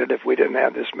eliminated if we didn't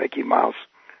have this Mickey Mouse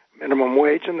minimum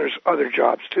wage. And there's other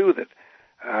jobs, too, that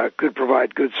could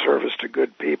provide good service to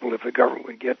good people if the government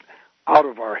would get out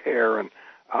of our hair and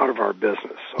out of our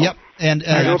business. So yep, and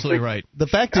absolutely right. The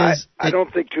fact is, I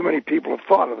don't think too many people have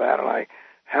thought of that, and I'm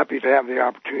happy to have the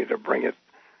opportunity to bring it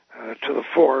to the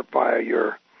fore by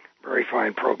your very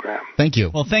fine program. Thank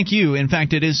you. Well, thank you. In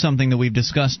fact, it is something that we've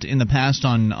discussed in the past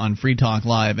on Free Talk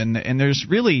Live, and there's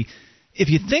really, if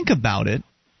you think about it,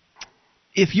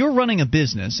 if you're running a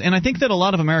business, and I think that a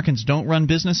lot of Americans don't run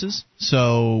businesses,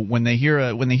 so when they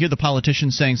hear the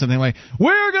politicians saying something like,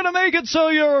 "We're going to make it so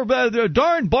your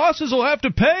darn bosses will have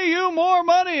to pay you more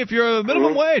money if you're a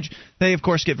minimum wage," they of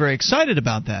course get very excited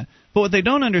about that. But what they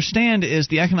don't understand is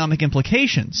the economic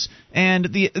implications, and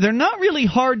they're not really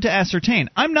hard to ascertain.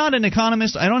 I'm not an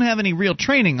economist. I don't have any real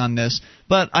training on this,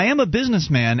 but I am a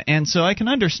businessman, and so I can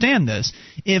understand this.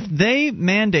 If they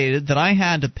mandated that I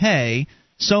had to pay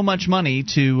so much money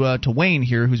to Wayne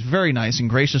here, who's very nice and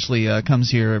graciously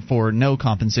comes here for no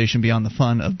compensation beyond the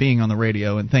fun of being on the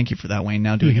radio, and thank you for that, Wayne.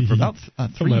 Now doing it for about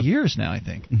 3 years now, I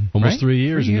think. Almost right? 3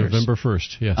 years, 3 years. November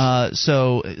 1st, yes.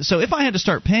 So if I had to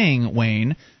start paying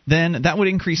Wayne then that would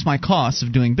increase my costs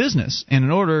of doing business. And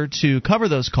in order to cover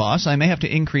those costs, I may have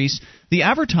to increase the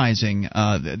advertising,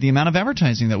 the amount of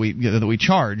advertising that we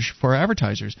charge for our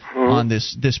advertisers on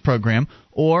this program,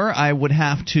 or I would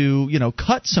have to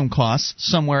cut some costs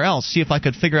somewhere else. See if I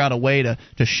could figure out a way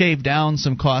to shave down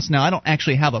some costs. Now, I don't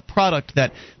actually have a product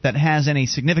that has any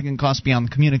significant cost beyond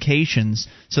communications,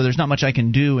 so there's not much I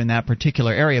can do in that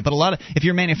particular area. But if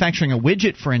you're manufacturing a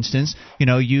widget, for instance,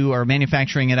 you are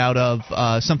manufacturing it out of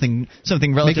something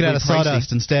relatively make it out of pricey.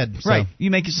 Sawdust instead. So. Right.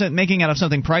 You making out of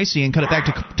something pricey and cut it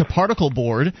back to particle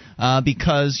board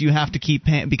because you have to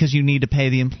because you need to pay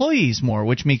the employees more,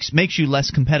 which makes you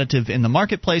less competitive in the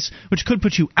marketplace, which could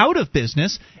put you out of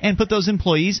business and put those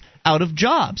employees out of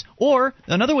jobs. Or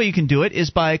another way you can do it is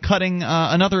by cutting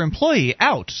another employee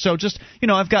out. So just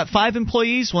I've got 5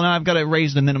 employees. Well, now I've got to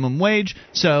raise the minimum wage,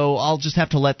 so I'll just have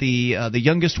to let the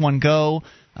youngest one go.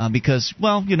 Because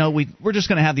we're just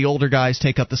going to have the older guys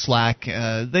take up the slack.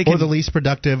 Or the least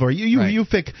productive, or you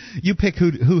pick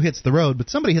who hits the road, but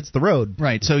somebody hits the road.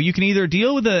 Right. So you can either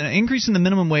deal with an increase in the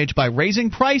minimum wage by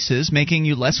raising prices, making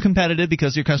you less competitive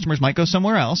because your customers might go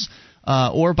somewhere else,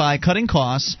 or by cutting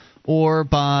costs, or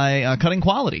by cutting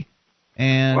quality.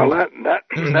 And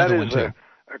that is of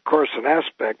course an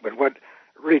aspect, but what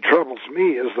really troubles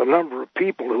me is the number of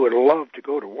people who would love to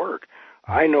go to work.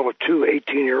 I know of 2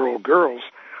 18-year-old girls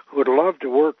who would love to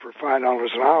work for $5 an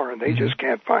hour, and they just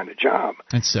can't find a job.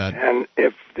 That's sad. And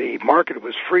if the market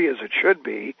was free as it should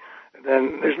be,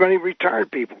 then there's many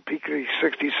retired people, particularly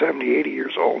 60, 70, 80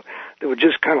 years old, that would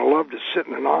just kind of love to sit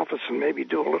in an office and maybe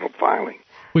do a little filing.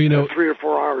 Well, 3 or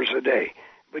 4 hours a day.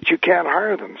 But you can't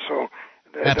hire them. So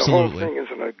the whole thing is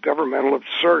a governmental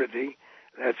absurdity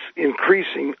that's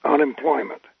increasing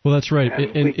unemployment. Well, that's right.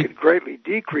 And we could greatly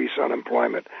decrease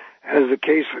unemployment, as the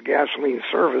case of gasoline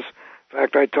service. In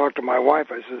fact, I talked to my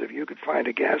wife. I said, if you could find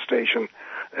a gas station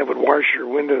that would wash your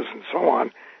windows and so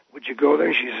on, would you go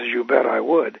there? She says, you bet I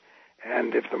would.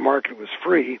 And if the market was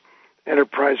free,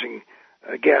 enterprising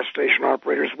gas station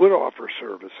operators would offer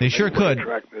service. They sure could.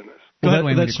 Attract business.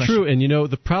 Well, that's true. And,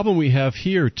 the problem we have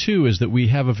here, too, is that we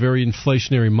have a very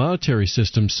inflationary monetary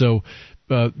system. So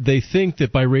they think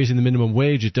that by raising the minimum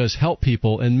wage, it does help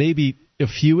people. And maybe a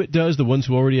few it does, the ones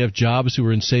who already have jobs who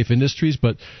are in safe industries.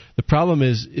 But the problem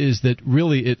is that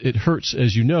really it hurts,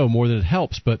 as you know, more than it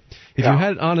helps. But if you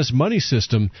had an honest money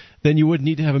system, then you wouldn't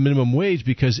need to have a minimum wage,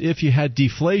 because if you had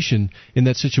deflation in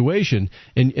that situation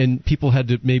and people had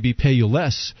to maybe pay you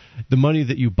less, the money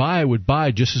that you buy would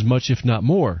buy just as much, if not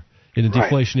more, in a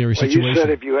deflationary situation. You said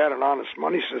if you had an honest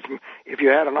money system, if you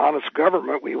had an honest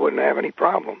government, we wouldn't have any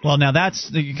problems. Well, now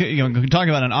that's talking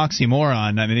about an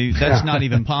oxymoron. I mean, that's not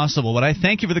even possible. But I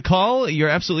thank you for the call. You're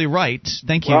absolutely right.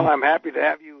 Thank you. Well, I'm happy to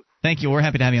have you. Thank you. We're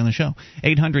happy to have you on the show.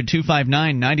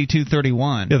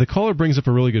 800-259-9231. Yeah, the caller brings up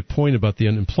a really good point about the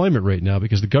unemployment rate now,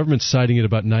 because the government's citing it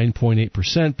about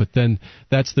 9.8%, but then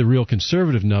that's the real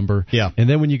conservative number. Yeah. And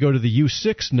then when you go to the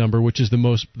U6 number, which is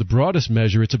the broadest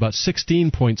measure, it's about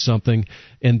 16 point something.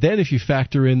 And then if you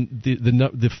factor in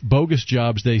the bogus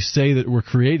jobs they say that were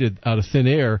created out of thin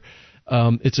air,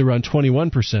 it's around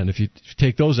 21% if you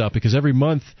take those out, because every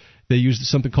month they use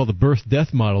something called the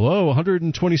birth-death model.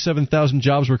 127,000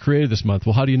 jobs were created this month.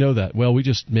 Well, how do you know that? Well, we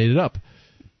just made it up.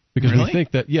 Because really?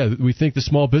 we think the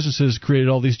small businesses created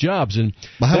all these jobs. And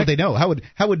well, how would they know? How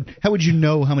would you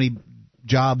know how many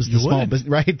jobs the small business?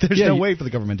 Right? There's no way for the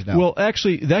government to know. Well,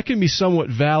 actually, that can be somewhat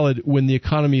valid when the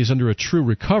economy is under a true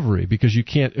recovery, because you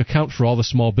can't account for all the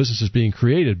small businesses being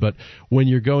created. But when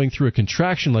you're going through a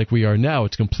contraction like we are now,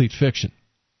 it's complete fiction.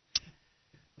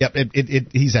 Yep,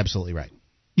 he's absolutely right.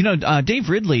 Dave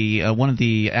Ridley, one of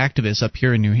the activists up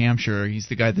here in New Hampshire, he's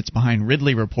the guy that's behind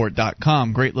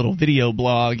RidleyReport.com, great little video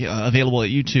blog available at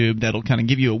YouTube that'll kind of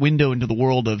give you a window into the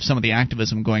world of some of the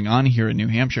activism going on here in New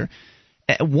Hampshire.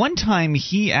 At one time,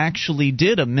 he actually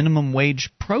did a minimum wage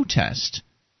protest,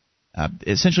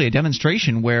 essentially a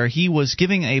demonstration where he was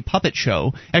giving a puppet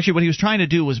show. Actually, what he was trying to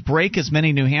do was break as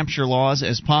many New Hampshire laws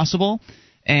as possible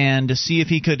and to see if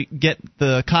he could get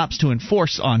the cops to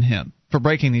enforce on him for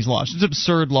breaking these laws. It's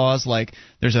absurd laws, like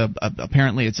there's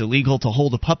apparently it's illegal to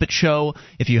hold a puppet show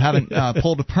if you haven't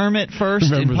pulled a permit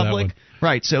first in public.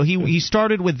 Right, so he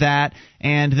started with that,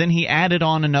 and then he added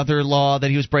on another law that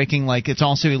he was breaking, like it's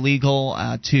also illegal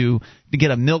to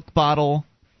get a milk bottle,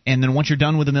 and then once you're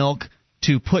done with the milk,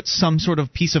 to put some sort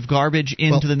of piece of garbage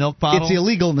into the milk bottle. It's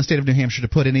illegal in the state of New Hampshire to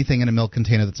put anything in a milk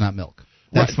container that's not milk.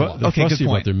 That's they're fussy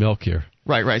about their milk here.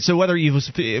 Right. So whether it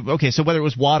was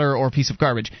water or a piece of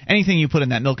garbage, anything you put in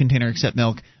that milk container except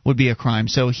milk would be a crime.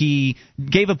 So he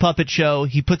gave a puppet show.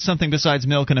 He put something besides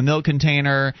milk in a milk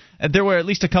container. There were at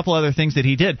least a couple other things that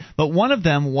he did, but one of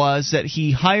them was that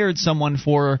he hired someone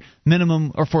for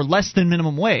less than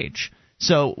minimum wage.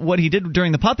 So what he did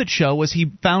during the puppet show was he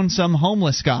found some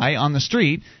homeless guy on the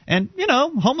street, and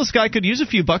homeless guy could use a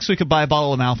few bucks so he could buy a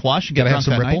bottle of mouthwash and get drunk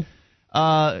that night.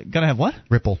 Gotta have what?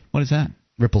 Ripple. What is that?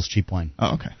 Ripple's cheap wine.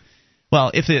 Oh, okay.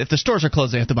 Well, if the stores are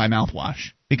closed, they have to buy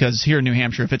mouthwash, because here in New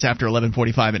Hampshire, if it's after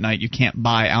 11:45 at night, you can't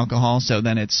buy alcohol, so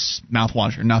then it's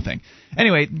mouthwash or nothing.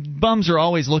 Anyway, bums are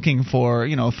always looking for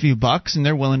a few bucks, and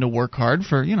they're willing to work hard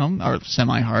for or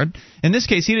semi-hard. In this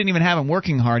case, he didn't even have him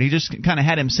working hard. He just kind of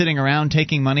had him sitting around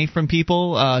taking money from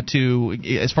people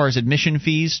as far as admission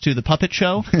fees to the puppet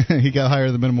show. He got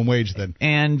higher than minimum wage then.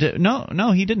 And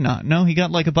no, he did not. No, he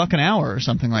got like $1 an hour or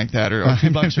something like that, or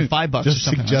 $2 or $5 just or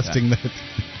something suggesting like that.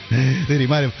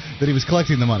 that he was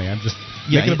collecting the money. I'm just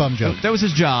making a bum joke. That was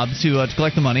his job, to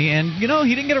collect the money, and he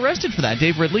didn't get arrested for that.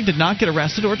 Dave Ridley did not get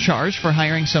arrested or charged for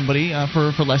hiring somebody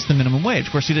for less than minimum wage.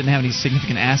 Of course, he didn't have any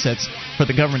significant assets for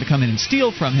the government to come in and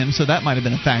steal from him, so that might have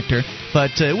been a factor.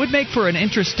 But it would make for an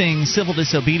interesting civil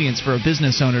disobedience for a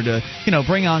business owner to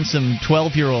bring on some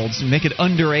 12-year-olds and make it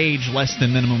underage less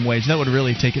than minimum wage. That would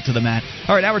really take it to the mat.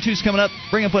 All right, hour 2's coming up.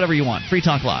 Bring up whatever you want. Free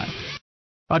Talk Live.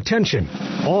 Attention,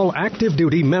 all active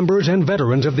duty members and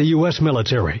veterans of the U.S.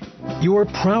 military. Your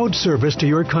proud service to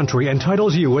your country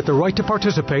entitles you with the right to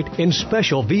participate in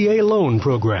special VA loan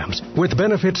programs with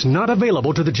benefits not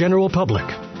available to the general public,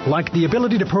 like the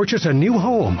ability to purchase a new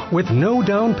home with no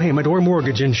down payment or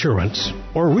mortgage insurance,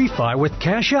 or refi with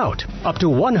cash out, up to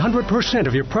 100%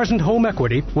 of your present home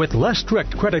equity with less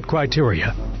strict credit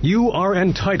criteria. You are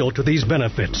entitled to these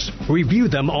benefits. Review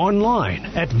them online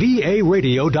at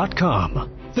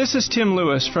varadio.com. This is Tim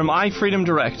Lewis from iFreedom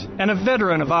Direct and a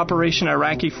veteran of Operation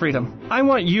Iraqi Freedom. I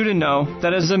want you to know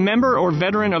that as a member or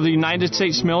veteran of the United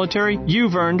States military,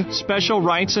 you've earned special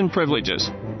rights and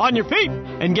privileges. On your feet!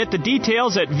 And get the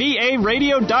details at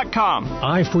varadio.com.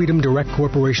 iFreedom Direct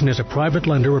Corporation is a private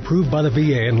lender approved by the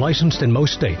VA and licensed in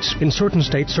most states. In certain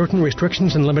states, certain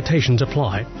restrictions and limitations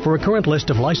apply. For a current list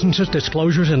of licenses,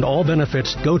 disclosures, and all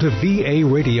benefits, go to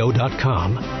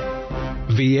varadio.com.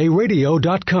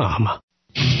 varadio.com.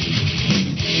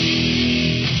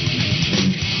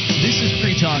 This is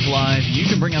Free Talk Live. You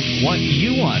can bring up what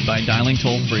you want by dialing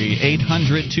toll-free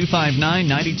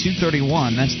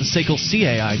 800-259-9231. That's the SACL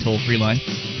CAI toll-free line,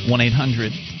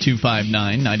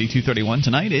 1-800-259-9231.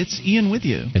 Tonight, it's Ian with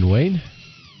you. And Wayne.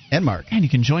 And Mark. And you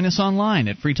can join us online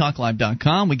at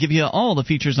freetalklive.com. We give you all the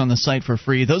features on the site for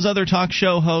free. Those other talk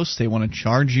show hosts, they want to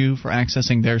charge you for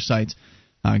accessing their sites.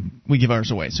 We give ours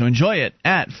away. So enjoy it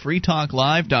at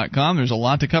freetalklive.com. There's a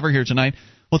lot to cover here tonight.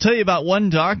 We'll tell you about one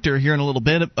doctor here in a little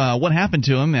bit, what happened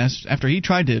to him after he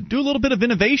tried to do a little bit of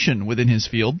innovation within his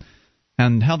field,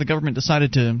 and how the government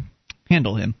decided to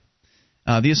handle him.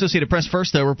 The Associated Press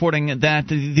first, though, reporting that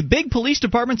the big police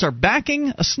departments are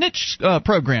backing a snitch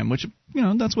program, which,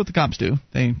 that's what the cops do.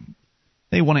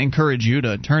 They want to encourage you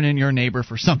to turn in your neighbor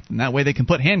for something. That way they can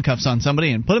put handcuffs on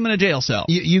somebody and put them in a jail cell.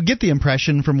 You get the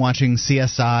impression from watching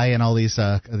CSI and all these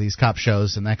cop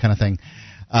shows and that kind of thing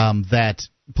that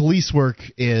police work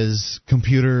is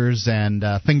computers and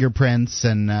fingerprints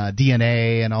and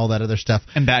DNA and all that other stuff.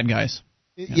 And bad guys.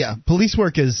 Yeah, police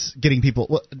work is getting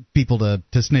people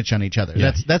to snitch on each other.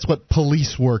 Yeah. That's what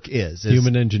police work is.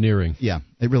 Human engineering. Yeah,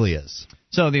 it really is.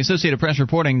 So the Associated Press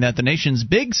reporting that the nation's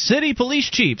big city police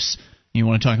chiefs, you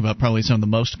want to talk about probably some of the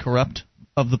most corrupt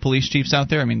of the police chiefs out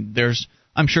there. I mean, there's,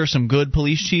 I'm sure, some good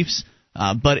police chiefs,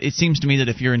 but it seems to me that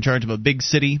if you're in charge of a big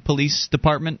city police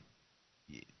department,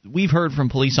 we've heard from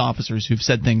police officers who've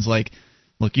said things like,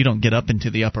 look, you don't get up into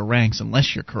the upper ranks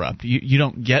unless you're corrupt. You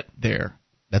don't get there.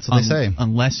 That's what they say.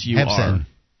 Unless you are.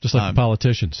 Just like the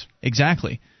politicians.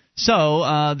 Exactly.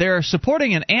 So they're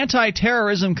supporting an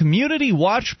anti-terrorism community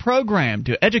watch program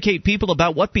to educate people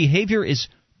about what behavior is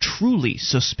truly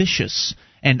suspicious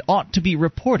and ought to be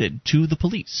reported to the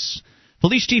police.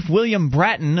 Police Chief William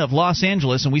Bratton of Los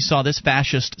Angeles, and we saw this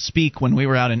fascist speak when we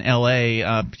were out in L.A.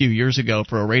 a few years ago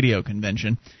for a radio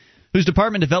convention, whose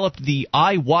department developed the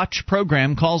iWatch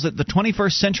program, calls it the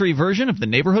 21st century version of the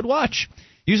Neighborhood Watch.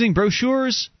 Using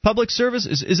brochures, public service,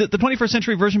 is it the 21st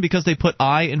century version because they put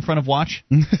I in front of watch?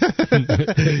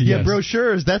 Yeah,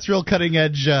 brochures, that's real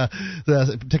cutting-edge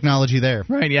technology there.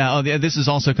 Right, yeah. Oh, this is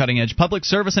also cutting-edge. Public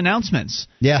service announcements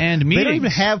and meetings. They don't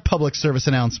even have public service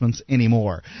announcements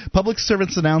anymore. Public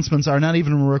service announcements are not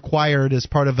even required as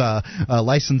part of a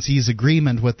licensee's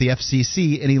agreement with the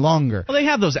FCC any longer. Well, they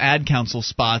have those ad council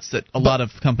spots that a lot of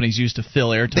companies use to fill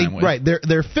airtime with. Right,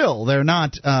 they're fill. They're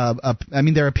not,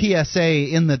 they're a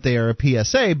PSA in that they are a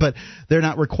PSA, but they're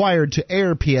not required to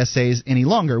air PSAs any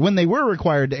longer. When they were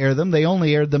required to air them, they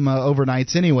only aired them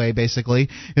overnights anyway, basically,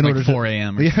 in order 4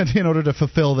 a.m. in order to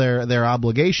fulfill their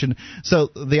obligation. So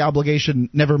the obligation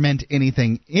never meant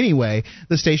anything anyway.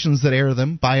 The stations that air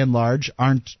them, by and large,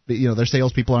 aren't, their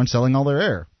salespeople aren't selling all their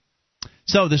air.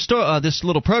 So this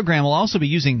little program will also be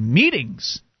using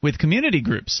meetings with community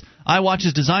groups. iWatch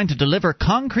is designed to deliver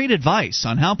concrete advice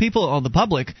on how the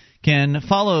public can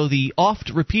follow the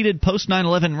oft-repeated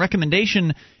post-9/11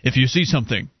 recommendation, if you see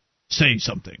something, say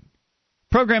something.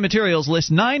 Program materials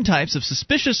list 9 types of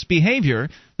suspicious behavior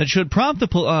that should prompt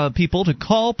the people to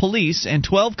call police and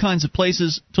 12 kinds of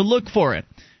places to look for it.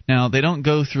 Now, they don't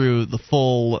go through the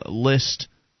full list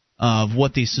of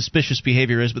what the suspicious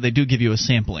behavior is, but they do give you a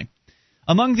sampling.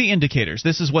 Among the indicators,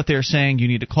 this is what they're saying you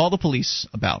need to call the police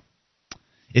about.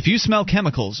 If you smell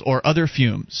chemicals or other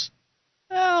fumes,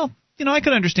 well, I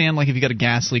could understand, like if you got a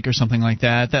gas leak or something like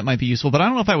that, that might be useful. But I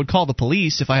don't know if I would call the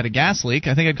police if I had a gas leak.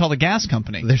 I think I'd call the gas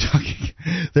company.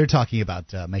 They're talking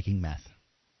about making meth.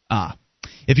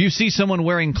 If you see someone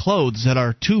wearing clothes that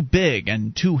are too big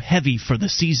and too heavy for the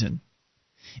season.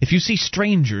 If you see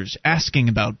strangers asking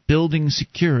about building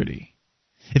security.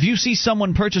 If you see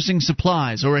someone purchasing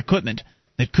supplies or equipment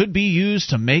that could be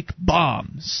used to make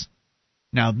bombs.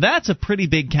 Now, that's a pretty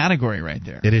big category right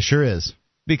there. It sure is.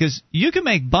 Because you can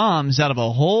make bombs out of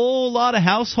a whole lot of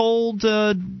household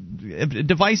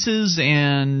devices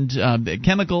and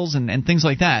chemicals and things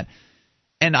like that.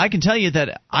 And I can tell you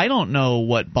that I don't know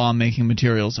what bomb-making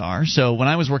materials are. So when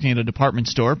I was working at a department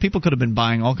store, people could have been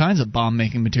buying all kinds of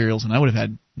bomb-making materials, and I would have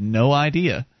had no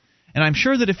idea. And I'm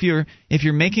sure that if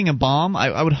you're making a bomb,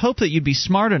 I would hope that you'd be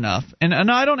smart enough. And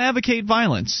I don't advocate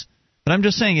violence, but I'm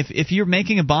just saying if you're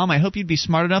making a bomb, I hope you'd be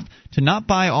smart enough to not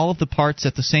buy all of the parts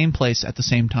at the same place at the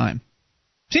same time.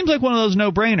 Seems like one of those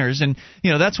no-brainers, and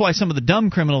that's why some of the dumb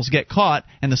criminals get caught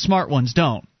and the smart ones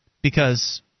don't.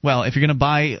 Because, well, if you're going to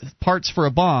buy parts for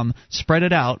a bomb, spread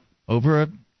it out over a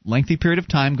lengthy period of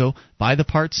time. Go buy the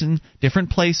parts in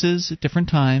different places at different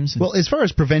times. Well, as far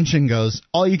as prevention goes,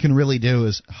 all you can really do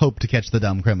is hope to catch the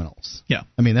dumb criminals. Yeah,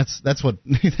 I mean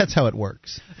that's how it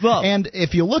works. Well, and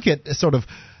if you look at sort of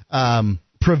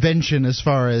prevention as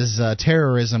far as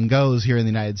terrorism goes here in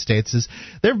the United States,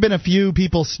 there have been a few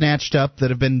people snatched up that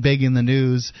have been big in the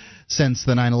news since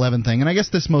the 9/11 thing, and I guess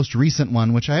this most recent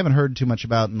one, which I haven't heard too much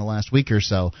about in the last week or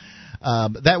so.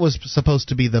 That was supposed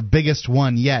to be the biggest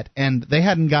one yet, and they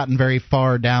hadn't gotten very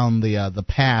far down the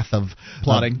path of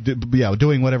plotting,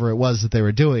 doing whatever it was that they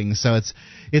were doing. So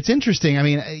it's interesting. I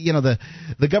mean,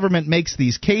 the government makes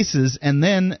these cases, and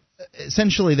then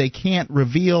essentially they can't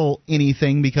reveal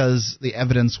anything because the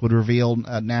evidence would reveal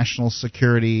national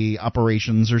security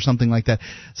operations or something like that.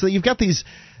 So you've got these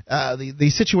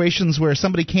situations where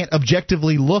somebody can't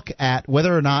objectively look at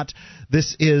whether or not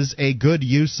this is a good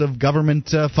use of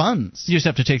government funds. You just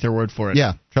have to take their word for it.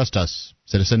 Yeah, trust us,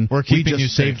 citizen. We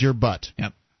just saved your butt.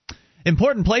 Yep.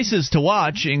 Important places to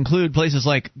watch include places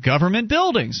like government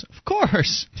buildings. Of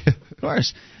course. Of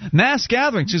course. Mass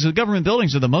gatherings, because government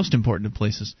buildings are the most important of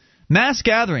places. Mass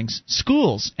gatherings,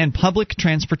 schools, and public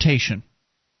transportation.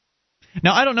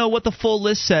 Now, I don't know what the full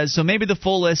list says, so maybe the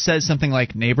full list says something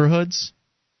like neighborhoods,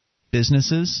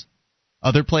 businesses,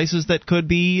 other places that could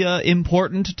be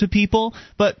important to people.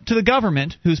 But to the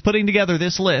government, who's putting together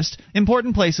this list,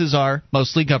 important places are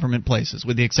mostly government places,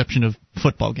 with the exception of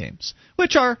football games,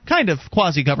 which are kind of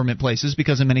quasi-government places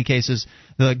because in many cases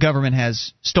the government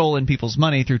has stolen people's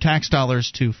money through tax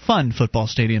dollars to fund football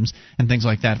stadiums and things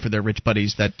like that for their rich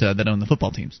buddies that own the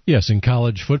football teams. Yes, in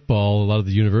college football, a lot of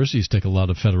the universities take a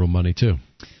lot of federal money too.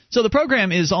 So the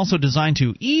program is also designed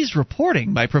to ease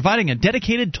reporting by providing a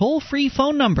dedicated toll-free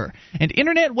phone number and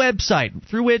internet website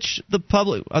through which the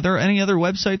public... Are there any other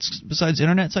websites besides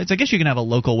internet sites? I guess you can have a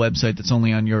local website that's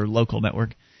only on your local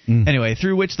network. Anyway,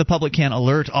 through which the public can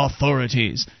alert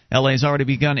authorities. LA has already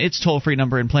begun its toll-free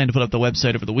number and planned to put up the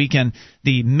website over the weekend.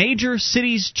 The Major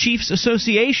Cities Chiefs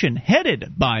Association,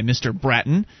 headed by Mr.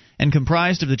 Bratton, and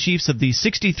comprised of the chiefs of the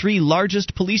 63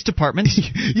 largest police departments.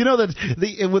 You know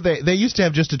that they used to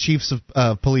have just a chiefs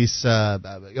of police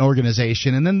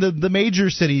organization, and then the major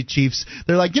city chiefs,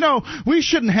 they're like, we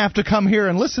shouldn't have to come here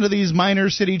and listen to these minor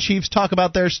city chiefs talk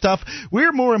about their stuff.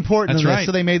 We're more important than this,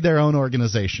 so they made their own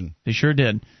organization. They sure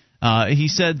did. He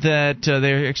said that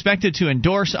they're expected to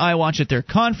endorse iWatch at their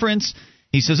conference.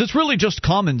 He says it's really just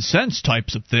common sense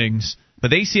types of things. But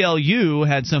the ACLU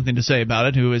had something to say about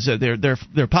it. Who is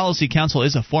their policy counsel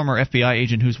is a former FBI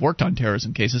agent who's worked on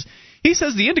terrorism cases. He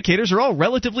says the indicators are all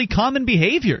relatively common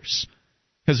behaviors.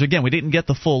 Because, again, we didn't get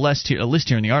the full list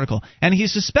here in the article. And he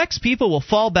suspects people will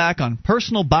fall back on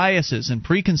personal biases and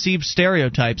preconceived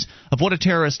stereotypes of what a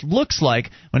terrorist looks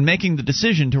like when making the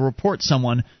decision to report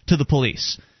someone to the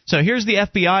police. So here's the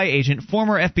FBI agent,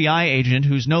 former FBI agent,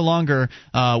 who's no longer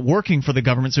working for the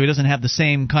government, so he doesn't have the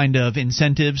same kind of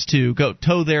incentives to go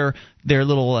toe their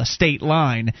little state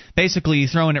line, basically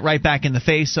throwing it right back in the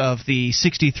face of the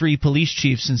 63 police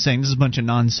chiefs and saying this is a bunch of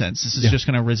nonsense. This is just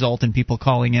going to result in people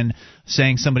calling in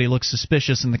saying somebody looks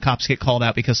suspicious and the cops get called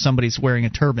out because somebody's wearing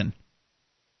a turban.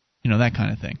 That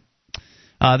kind of thing.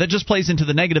 That just plays into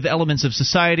the negative elements of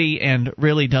society and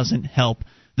really doesn't help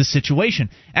the situation.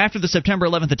 After the September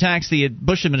 11th attacks, the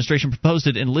Bush administration proposed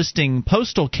enlisting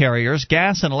postal carriers,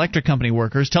 gas and electric company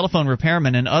workers, telephone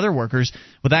repairmen, and other workers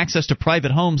with access to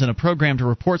private homes in a program to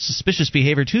report suspicious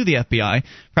behavior to the FBI.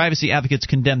 Privacy advocates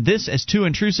condemned this as too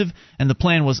intrusive, and the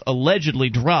plan was allegedly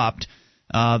dropped.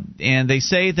 And they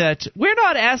say that we're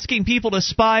not asking people to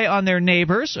spy on their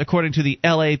neighbors, according to the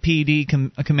LAPD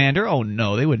commander. Oh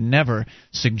no, they would never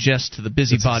suggest to the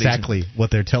busybodies. That's exactly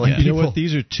what they're telling people. You know what?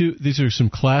 These are some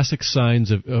classic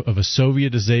signs of a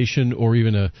Sovietization or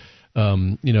even a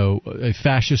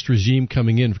fascist regime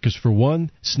coming in. Because for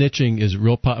one, snitching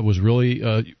was really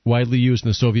widely used in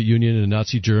the Soviet Union and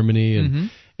Nazi Germany,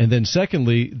 and then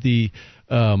secondly, the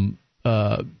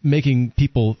making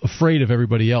people afraid of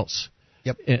everybody else.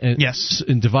 Yep.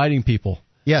 And dividing people.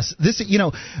 Yes,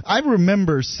 I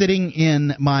remember sitting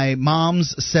in my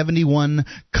mom's 71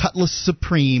 Cutlass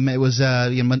Supreme. It was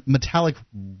metallic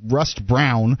rust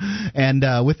brown and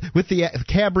with the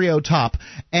cabrio top,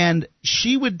 and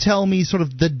she would tell me sort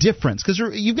of the difference, because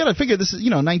you've got to figure this is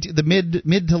the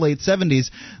mid to late 70s.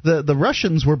 The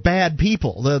Russians were bad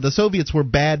people. The Soviets were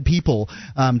bad people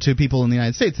to people in the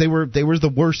United States. They were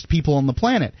the worst people on the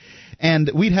planet.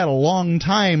 And we'd had a long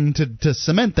time to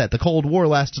cement that. The Cold War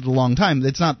lasted a long time.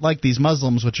 It's not like these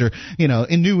Muslims, which are,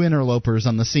 new interlopers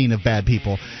on the scene of bad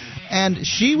people. And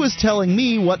she was telling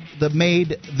me what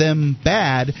made them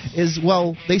bad is,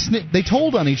 they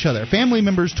told on each other. Family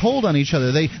members told on each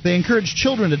other. They encouraged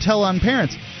children to tell on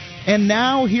parents. And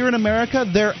now, here in America,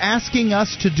 they're asking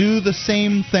us to do the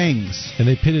same things. And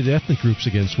they pitted ethnic groups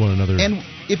against one another. And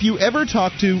if you ever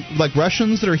talk to,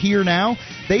 Russians that are here now,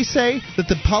 they say that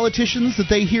the politicians that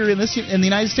they hear in the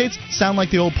United States sound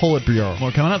like the old Politburo.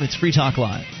 More coming up. It's Free Talk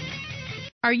Live.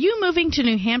 Are you moving to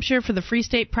New Hampshire for the Free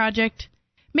State Project?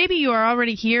 Maybe you are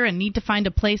already here and need to find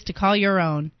a place to call your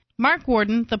own. Mark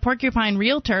Warden, the Porcupine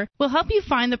Realtor, will help you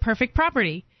find the perfect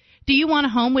property. Do you want a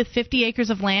home with 50 acres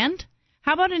of land?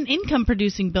 How about an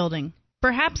income-producing building?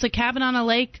 Perhaps a cabin on a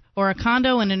lake or a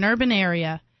condo in an urban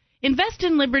area. Invest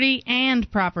in liberty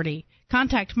and property.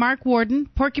 Contact Mark Warden,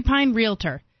 Porcupine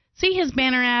Realtor. See his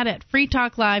banner ad at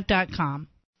freetalklive.com.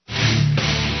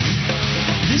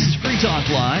 This is Free Talk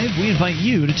Live. We invite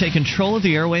you to take control of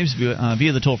the airwaves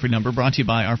via the toll-free number brought to you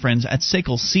by our friends at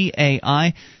SACL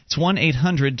CAI. It's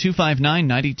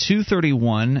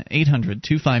 1-800-259-9231,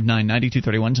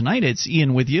 800-259-9231. Tonight it's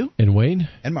Ian with you. And Wayne.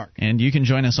 And Mark. And you can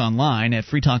join us online at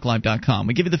freetalklive.com.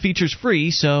 We give you the features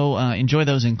free, so enjoy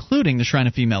those, including the Shrine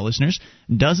of Female Listeners.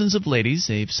 Dozens of ladies,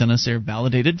 they've sent us their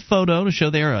validated photo to show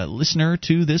they're a listener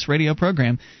to this radio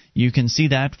program. You can see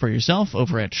that for yourself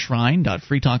over at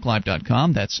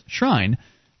shrine.freetalklive.com. That's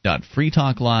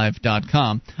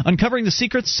shrine.freetalklive.com. Uncovering the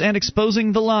secrets and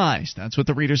exposing the lies. That's what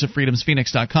the readers of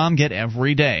freedomsphoenix.com get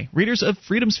every day. Readers of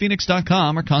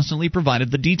freedomsphoenix.com are constantly provided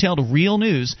the detailed real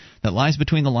news that lies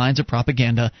between the lines of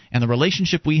propaganda and the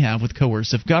relationship we have with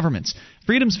coercive governments.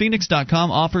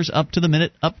 freedomsphoenix.com offers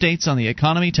up-to-the-minute updates on the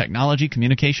economy, technology,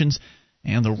 communications,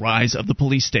 and the rise of the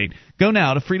police state. Go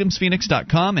now to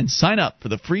freedomsphoenix.com and sign up for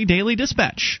the free daily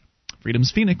dispatch.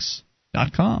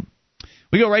 freedomsphoenix.com.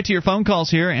 We go right to your phone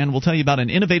calls here, and we'll tell you about an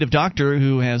innovative doctor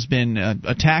who has been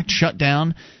attacked, shut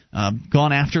down,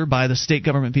 gone after by the state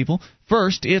government people.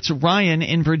 First, it's Ryan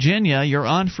in Virginia. You're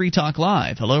on Free Talk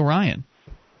Live. Hello, Ryan.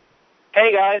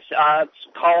 Hey, guys.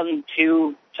 Calling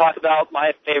to talk about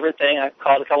my favorite thing. I've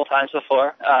called a couple times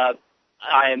before.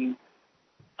 I'm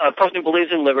a person who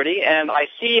believes in liberty, and I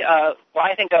see what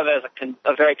I think of as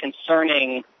a very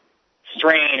concerning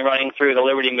strain running through the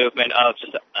liberty movement of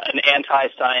just an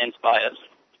anti-science bias.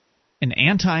 An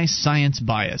anti-science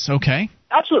bias, okay.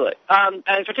 Absolutely.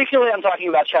 And particularly I'm talking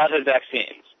about childhood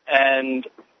vaccines. And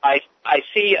I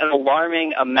see an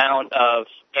alarming amount of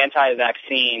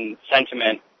anti-vaccine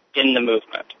sentiment in the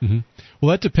movement. Mm-hmm.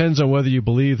 Well, that depends on whether you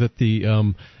believe that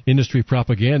the industry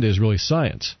propaganda is really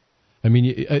science. I mean,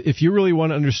 if you really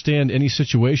want to understand any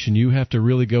situation, you have to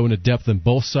really go into depth on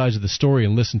both sides of the story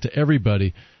and listen to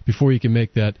everybody before you can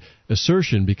make that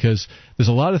assertion, because there's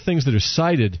a lot of things that are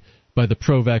cited by the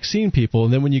pro-vaccine people,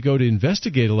 and then when you go to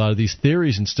investigate a lot of these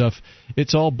theories and stuff,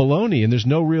 it's all baloney, and there's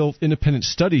no real independent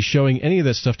study showing any of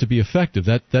that stuff to be effective.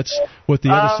 That's what the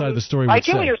other side of the story would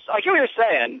say. I get what you're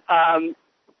saying,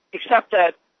 except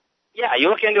that, yeah, you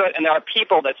look into it, and there are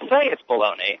people that say it's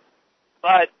baloney,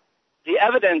 but the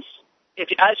evidence,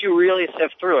 as you really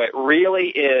sift through it, really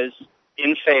is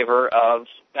in favor of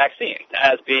vaccines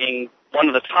as being one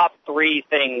of the top 3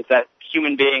 things that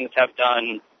human beings have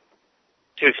done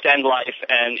to extend life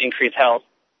and increase health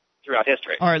throughout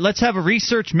history. All right, let's have a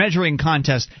research measuring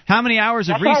contest. How many hours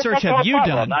of research have you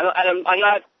done? I'm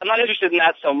not interested in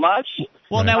that so much.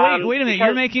 Well, now wait a minute.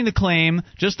 You're making the claim,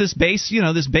 just this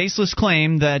baseless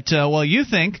claim that you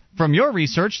think from your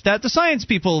research that the science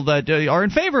people that are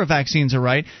in favor of vaccines are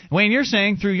right. Wayne, you're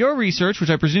saying through your research, which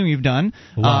I presume you've done,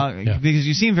 because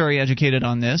you seem very educated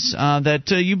on this, that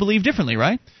you believe differently,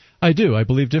 right? I do. I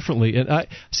believe differently, and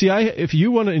if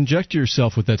you want to inject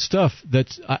yourself with that stuff,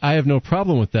 I have no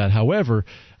problem with that. However,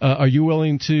 are you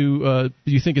willing to?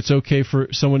 Do you think it's okay for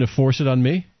someone to force it on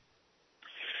me?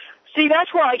 See,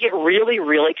 that's where I get really,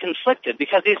 really conflicted,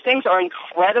 because these things are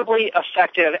incredibly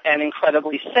effective and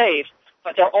incredibly safe,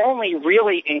 but they're only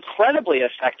really incredibly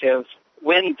effective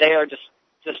when they are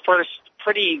dispersed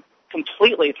pretty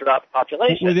completely throughout the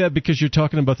population. Well, yeah, because you're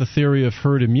talking about the theory of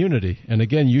herd immunity. And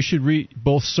again, you should read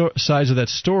both sides of that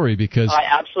story, because I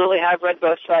absolutely have read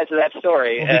both sides of that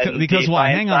story. Well, because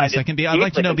why? Hang on a second. I'd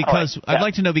like to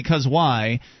know because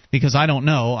why? Because I don't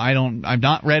know. I've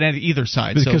not read either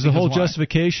side. Because the whole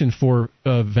justification for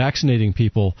vaccinating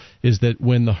people is that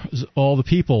when all the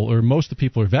people or most of the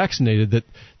people are vaccinated, that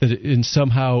it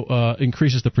somehow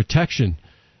increases the protection.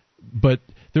 But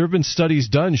there have been studies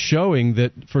done showing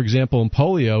that, for example, in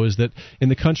polio, is that in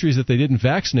the countries that they didn't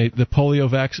vaccinate, the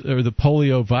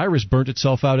polio virus burnt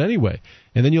itself out anyway.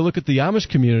 And then you look at the Amish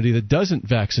community that doesn't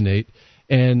vaccinate,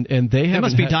 and they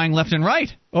must be dying left and right.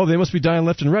 Oh, they must be dying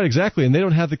left and right, exactly. And they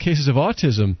don't have the cases of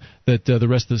autism that the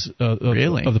rest of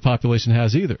the population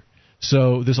has either.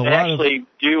 So there's a lot of... They actually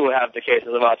do have the cases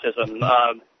of autism.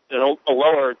 There's a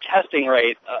lower testing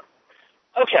rate.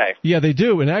 Okay. Yeah, they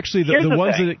do, and actually, the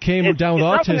ones that came down with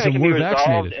autism were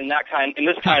vaccinated. In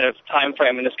this kind of time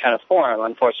frame, in this kind of form,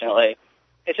 unfortunately,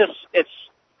 it's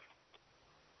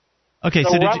okay.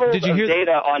 So did you hear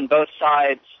data on both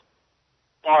sides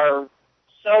are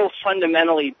so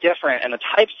fundamentally different, and the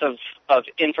types of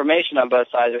information on both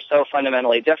sides are so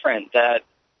fundamentally different that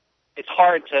it's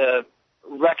hard to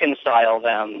reconcile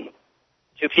them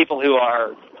to people who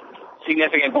are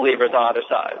significant believers on either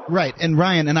side. Right, and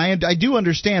Ryan, and I do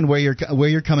understand where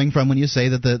you're coming from when you say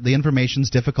that the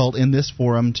information's difficult in this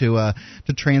forum to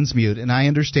transmute, and I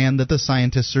understand that the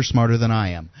scientists are smarter than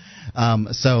I am.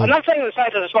 So I'm not saying the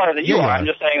scientists are smarter than you are. I'm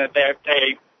just saying that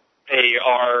they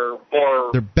are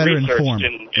more they're better informed,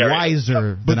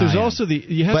 wiser. But there's also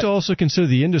you have to also consider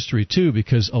the industry too,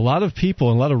 because a lot of people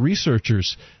and a lot of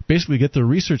researchers basically get their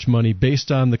research money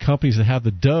based on the companies that have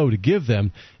the dough to give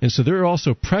them, and so they're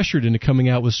also pressured into coming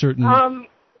out with certain.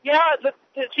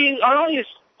 See,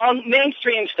 on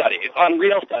mainstream studies, on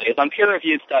real studies, on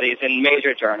peer-reviewed studies in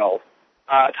major journals,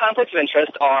 conflicts of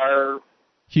interest are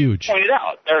huge. Pointed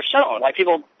out, they're shown. Like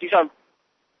people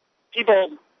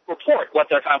report what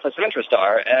their conflicts of interest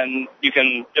are, and you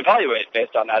can evaluate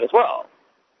based on that as well.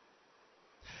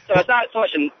 So it's not so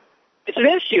much it's an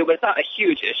issue, but it's not a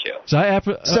huge issue. So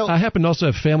I happen to also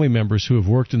have family members who have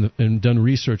worked and done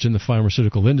research in the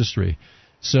pharmaceutical industry.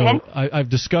 So I've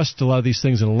discussed a lot of these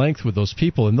things in length with those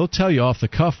people, and they'll tell you off the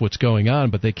cuff what's going on,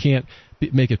 but they can't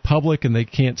make it public, and they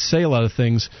can't say a lot of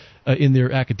things in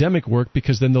their academic work,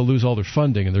 because then they'll lose all their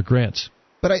funding and their grants.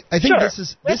 But I think this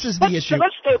is the issue.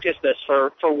 Let's focus this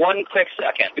for one quick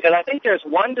second, because I think there's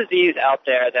one disease out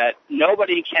there that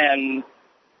nobody can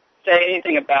say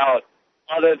anything about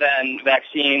other than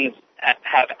vaccines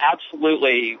have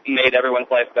absolutely made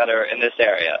everyone's life better in this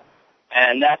area,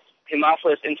 and that's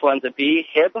Haemophilus influenza B,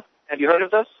 HIB. Have you heard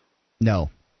of this? No.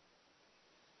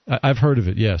 I've heard of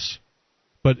it, yes.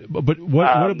 But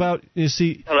what about, you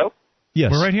see... Hello?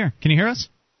 Yes. We're right here. Can you hear us?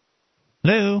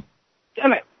 Hello?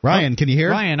 Damn it. Ryan, can you hear?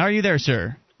 Ryan, are you there,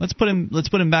 sir? Let's put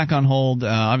him back on hold.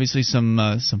 Obviously, some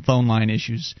phone line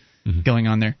issues going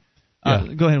on there.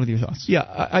 Go ahead with your thoughts. Yeah,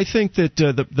 I think that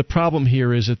the problem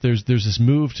here is that there's this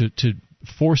move to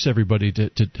force everybody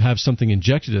to have something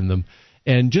injected in them,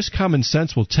 and just common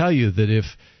sense will tell you that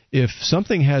if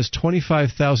something has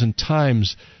 25,000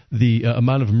 times the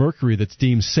amount of mercury that's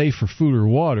deemed safe for food or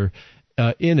water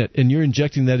in it, and you're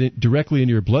injecting that directly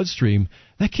into your bloodstream,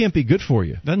 that can't be good for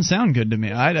you. Doesn't sound good to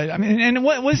me. I mean, and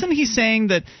wasn't he saying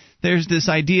that there's this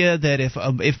idea that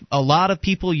if a lot of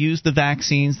people use the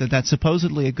vaccines, that's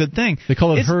supposedly a good thing? They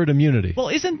call it herd immunity. Well,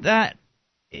 isn't that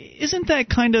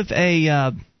kind of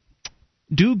a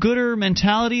do-gooder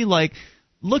mentality? Like,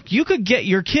 look, you could get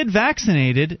your kid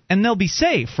vaccinated and they'll be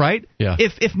safe, right? Yeah.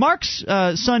 If Mark's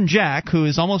son Jack, who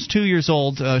is almost 2 years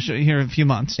old here in a few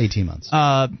months, 18 months,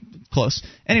 close.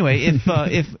 Anyway,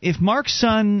 if Mark's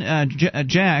son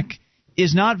Jack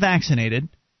is not vaccinated,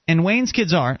 and Wayne's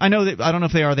kids are, I don't know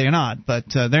if they are or not, but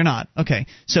they're not. Okay,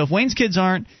 so if Wayne's kids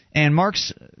aren't, and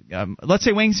Mark's, let's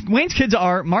say Wayne's kids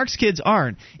are, Mark's kids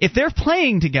aren't, if they're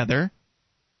playing together,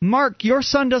 Mark, your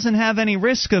son doesn't have any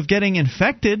risk of getting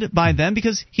infected by them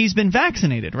because he's been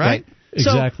vaccinated, right?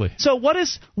 Exactly. So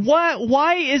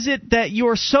why is it that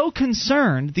you're so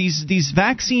concerned, these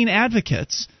vaccine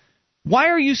advocates? Why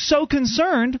are you so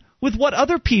concerned with what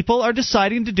other people are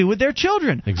deciding to do with their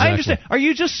children? Exactly. I understand. Are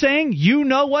you just saying you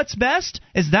know what's best?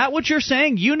 Is that what you're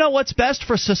saying? You know what's best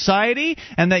for society,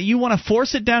 and that you want to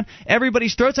force it down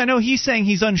everybody's throats? I know he's saying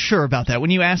he's unsure about that.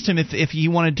 When you asked him if he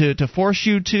wanted to force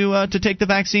you to take the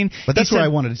vaccine, but that's where I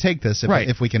wanted to take this.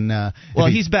 If we can.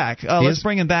 Well, he's back. Let's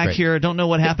bring him back here. Don't know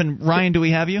what happened. Ryan, do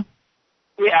we have you?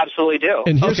 We absolutely do.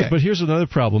 And here's another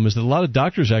problem: is that a lot of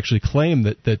doctors actually claim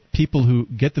that people who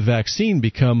get the vaccine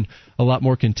become a lot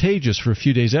more contagious for a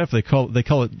few days after. They call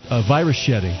it virus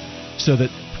shedding, so that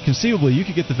conceivably you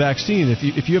could get the vaccine.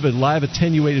 If you have a live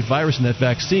attenuated virus in that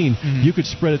vaccine, you could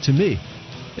spread it to me.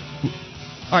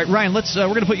 All right, Ryan, we're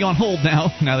going to put you on hold now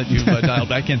that you've dialed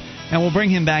back in. And we'll bring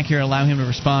him back here and allow him to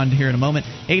respond here in a moment.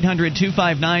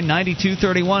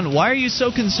 800-259-9231. Why are you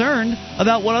so concerned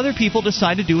about what other people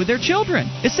decide to do with their children?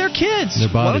 It's their kids. Their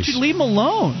bodies. Why don't you leave them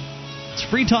alone? It's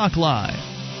Free Talk Live.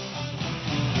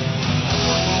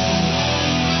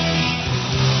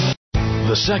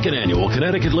 The second annual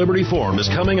Connecticut Liberty Forum is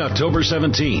coming October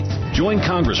 17th. Join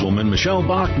Congresswoman Michelle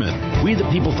Bachmann, We the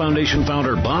People Foundation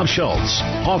founder Bob Schultz,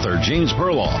 author James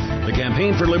Perloff, the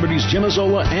Campaign for Liberty's Jim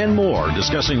Azzola, and more,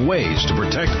 discussing ways to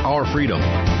protect our freedom.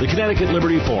 The Connecticut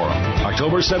Liberty Forum,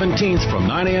 October 17th from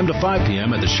 9 a.m. to 5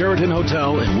 p.m. at the Sheraton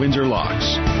Hotel in Windsor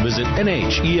Locks. Visit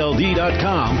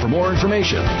NHELD.com for more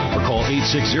information or call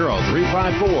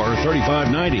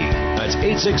 860-354-3590. That's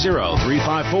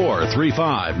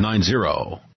 860-354-3590.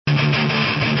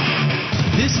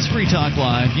 This is Free Talk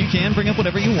Live. You can bring up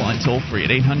whatever you want toll free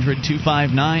at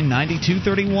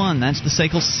 800-259-9231. That's the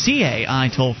SACL CAI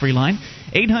toll free line.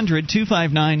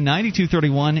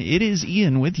 800-259-9231. It is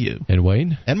Ian with you. And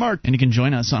Wayne. And Mark. And you can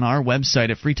join us on our website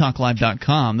at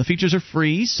freetalklive.com. The features are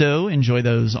free, so enjoy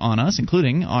those on us,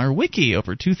 including our wiki,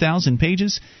 over 2,000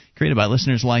 pages created by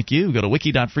listeners like you. Go to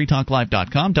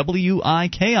wiki.freetalklive.com,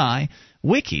 W-I-K-I,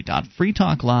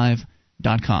 wiki.freetalklive.com.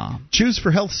 Choose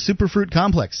for Health Superfruit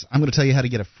Complex. I'm going to tell you how to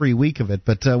get a free week of it.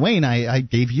 But Wayne, I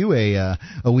gave you a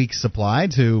week's supply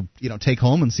to take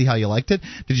home and see how you liked it.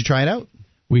 Did you try it out?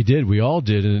 We did. We all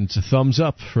did, and it's a thumbs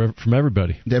up from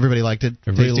everybody. Everybody liked it.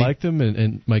 Everybody liked them,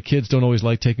 and my kids don't always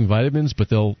like taking vitamins, but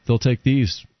they'll take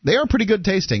these. They are pretty good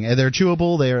tasting. They're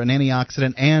chewable. They are an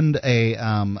antioxidant and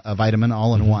a vitamin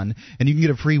all in one. And you can get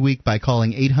a free week by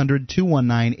calling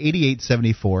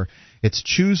 800-219-8874. It's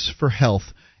Choose for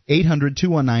Health.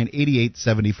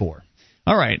 800-219-8874.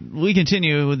 All right, we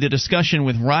continue with the discussion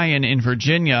with Ryan in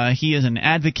Virginia. He is an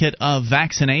advocate of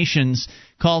vaccinations.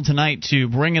 Called tonight to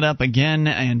bring it up again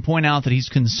and point out that he's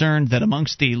concerned that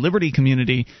amongst the Liberty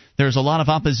community there's a lot of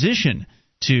opposition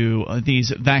to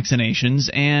these vaccinations,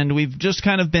 and we've just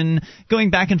kind of been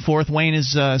going back and forth. Wayne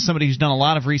is somebody who's done a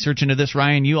lot of research into this.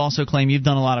 Ryan, you also claim you've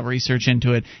done a lot of research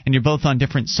into it, and you're both on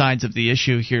different sides of the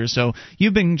issue here. So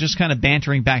you've been just kind of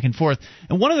bantering back and forth.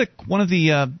 And one of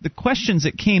the questions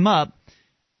that came up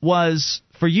was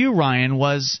for you, Ryan,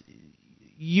 was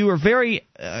you are very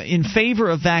in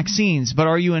favor of vaccines, but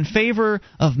are you in favor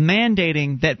of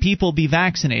mandating that people be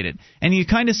vaccinated? And you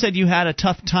kind of said you had a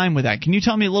tough time with that. Can you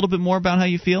tell me a little bit more about how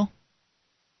you feel?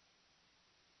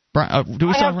 I have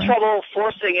trouble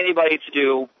forcing anybody to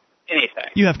do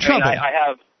anything. You have trouble? I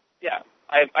have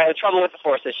trouble with the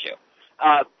force issue.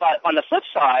 But on the flip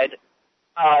side,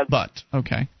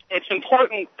 okay, it's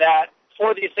important that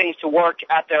for these things to work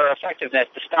at their effectiveness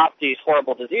to stop these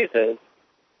horrible diseases,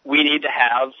 we need to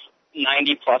have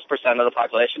 90+% of the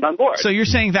population on board. So you're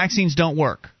saying vaccines don't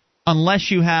work unless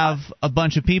you have a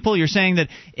bunch of people? You're saying that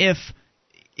if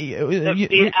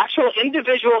the actual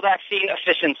individual vaccine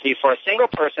efficiency for a single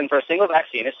person for a single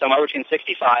vaccine is somewhere between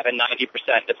 65 and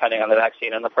 90%, depending on the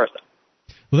vaccine and the person.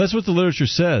 Well, that's what the literature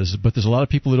says, but there's a lot of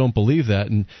people who don't believe that.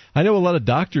 And I know a lot of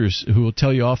doctors who will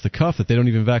tell you off the cuff that they don't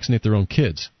even vaccinate their own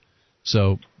kids.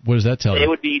 So what does that tell you? They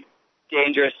would be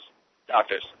dangerous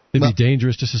doctors. They'd be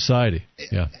dangerous to society.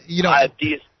 Yeah. There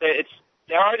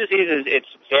are diseases, it's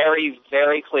very,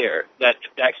 very clear that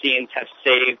vaccines have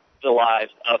saved the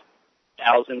lives of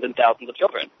thousands and thousands of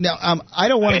children. Now, I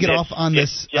don't want to get off on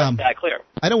this. Just that clear.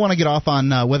 I don't want to get off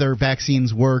on whether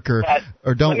vaccines work or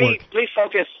don't work. Please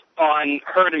focus on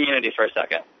herd immunity for a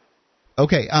second.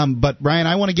 Okay, but Brian,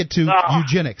 I want to get to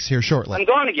eugenics here shortly. I'm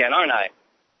gone again, aren't I?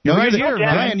 No, you're here,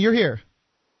 Brian. You're here.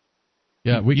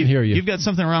 Yeah, we can hear you. You've got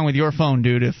something wrong with your phone,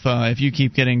 dude. If you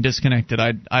keep getting disconnected,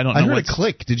 I don't know. I heard a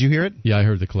click. Did you hear it? Yeah, I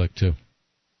heard the click too.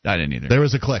 I didn't either. There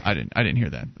was a click. I didn't hear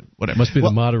that. But whatever. Must be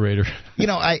the moderator.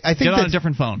 I think get on a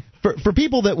different phone. For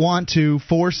people that want to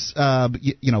force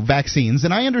vaccines,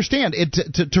 and I understand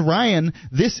it. To Ryan,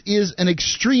 this is an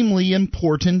extremely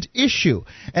important issue,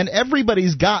 and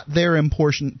everybody's got their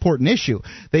important issue.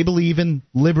 They believe in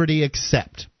liberty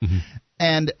except. Mm-hmm.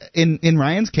 And in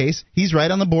Ryan's case, he's right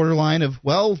on the borderline of,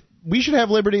 well, we should have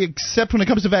liberty except when it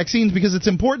comes to vaccines because it's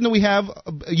important that we have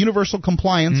universal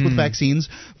compliance with vaccines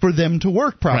for them to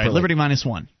work properly. Right, liberty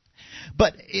 -1.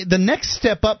 But the next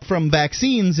step up from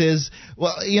vaccines is,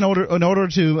 well, in order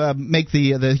to make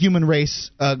the human race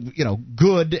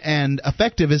good and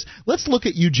effective, is let's look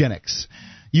at eugenics.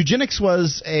 Eugenics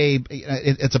was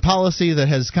it's a policy that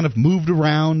has kind of moved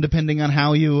around depending on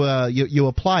how you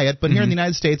apply it. But here in the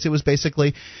United States, it was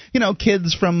basically,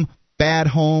 kids from bad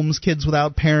homes, kids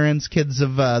without parents, kids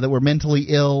that were mentally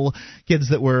ill, kids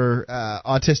that were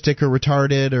autistic or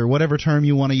retarded or whatever term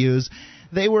you want to use.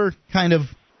 They were kind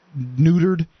of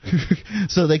neutered,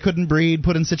 so they couldn't breed,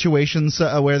 put in situations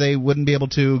where they wouldn't be able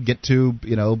to get to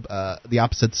the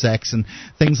opposite sex and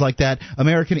things like that.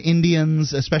 American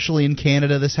Indians, especially in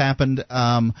Canada, this happened.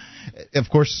 Of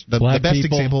course, the best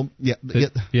example, the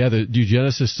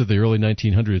eugenicists of the early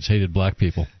 1900s hated black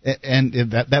people, and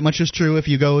that much is true. If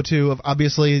you go to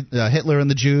obviously Hitler and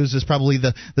the Jews is probably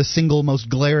the single most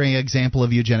glaring example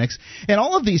of eugenics, and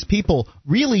all of these people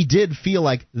really did feel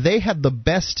like they had the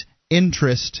best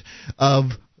interest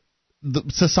of the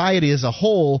society as a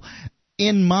whole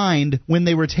in mind when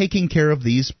they were taking care of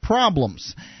these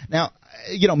problems. Now,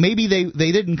 maybe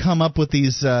they didn't come up with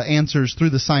these answers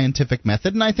through the scientific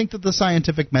method, and I think that the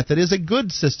scientific method is a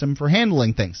good system for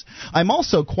handling things. I'm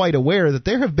also quite aware that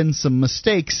there have been some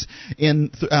mistakes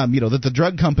in, that the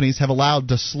drug companies have allowed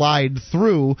to slide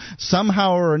through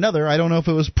somehow or another. I don't know if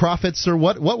it was profits or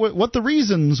what the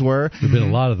reasons were. There have been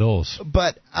a lot of those.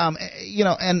 But, I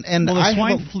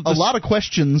have a lot of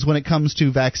questions when it comes to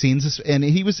vaccines, and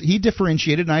he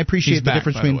differentiated, and I appreciate the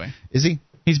difference between. Is he?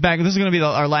 He's back. This is going to be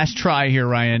our last try here,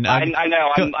 Ryan. I know.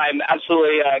 I'm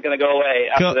absolutely going to go away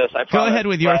after this. I promise. Go ahead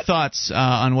with your thoughts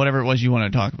on whatever it was you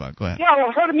want to talk about. Go ahead. Yeah,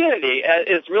 well, herd immunity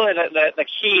is really the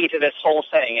key to this whole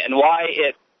thing, and why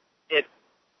it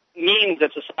means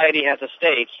that society has a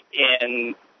stake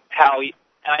in how. And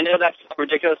I know that's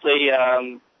ridiculously,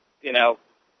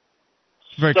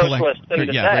 very socialist thing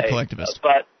to say. Very collectivist.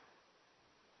 But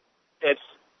it's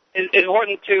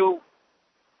important to.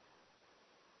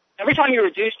 Every time you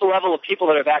reduce the level of people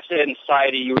that are vaccinated in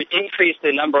society, you increase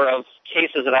the number of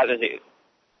cases of that disease.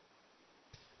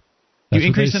 You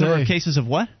increase the number of cases of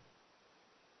what?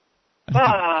 He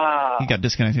got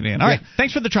disconnected again. All right,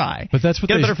 thanks for the try. But that's what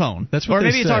Get a better phone. That's what or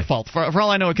maybe say. It's our fault. For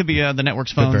all I know, it could be the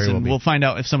network's phones, and we'll find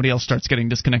out if somebody else starts getting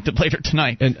disconnected later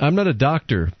tonight. And I'm not a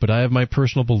doctor, but I have my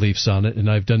personal beliefs on it, and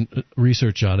I've done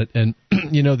research on it. And,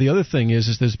 the other thing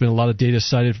is there's been a lot of data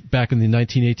cited back in the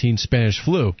 1918 Spanish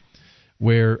flu,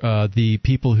 where the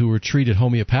people who were treated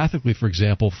homeopathically, for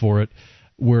example, for it,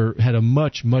 had a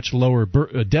much, much lower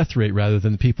death rate rather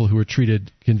than the people who were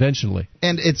treated conventionally.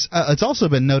 And it's also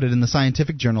been noted in the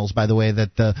scientific journals, by the way,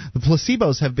 that the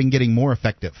placebos have been getting more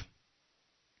effective.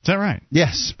 Is that right?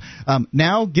 Yes.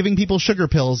 Now giving people sugar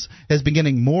pills has been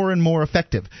getting more and more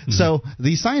effective. Mm-hmm. So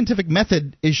the scientific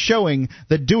method is showing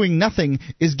that doing nothing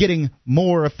is getting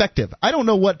more effective. I don't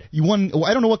know what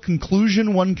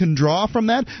conclusion one can draw from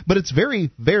that, but it's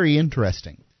very, very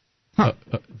interesting.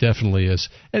 Definitely is.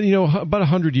 And, about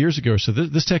 100 years ago or so,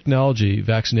 this technology,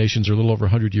 vaccinations are a little over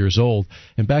 100 years old,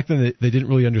 and back then they didn't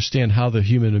really understand how the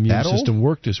human immune system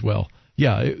worked as well.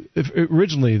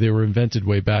 Originally they were invented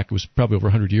way back. It was probably over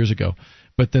 100 years ago,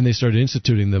 but then they started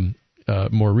instituting them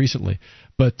more recently.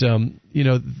 But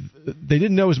they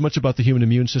didn't know as much about the human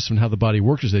immune system and how the body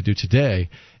works as they do today.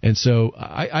 And so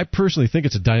I personally think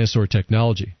it's a dinosaur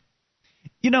technology.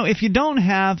 If you don't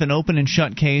have an open and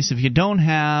shut case, if you don't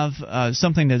have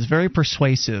something that's very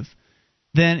persuasive,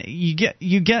 then you get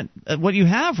what you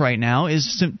have right now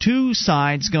is two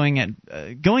sides going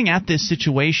at this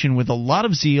situation with a lot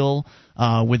of zeal,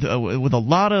 with a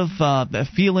lot of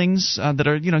feelings that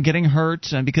are getting hurt,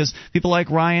 because people like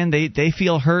Ryan they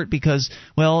feel hurt because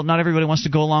not everybody wants to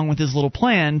go along with his little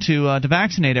plan to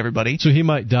vaccinate everybody. So he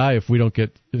might die if we don't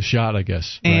get a shot, I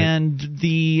guess. Right? And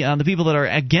the people that are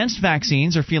against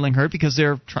vaccines are feeling hurt because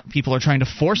people are trying to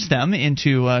force them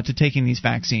into to taking these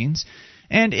vaccines.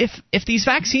 And if these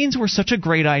vaccines were such a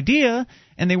great idea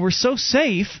and they were so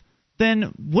safe,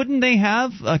 then wouldn't they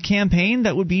have a campaign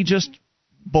that would be just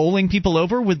bowling people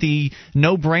over with the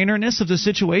no-brainerness of the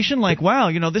situation? Like,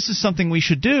 wow, this is something we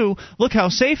should do. Look how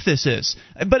safe this is.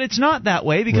 But it's not that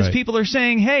way because people are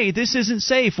saying, hey, this isn't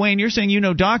safe. Wayne, you're saying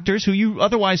doctors who you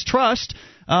otherwise trust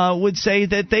would say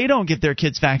that they don't get their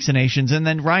kids vaccinations. And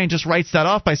then Ryan just writes that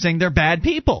off by saying they're bad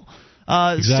people.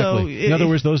 Exactly. In other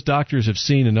words, those doctors have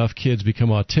seen enough kids become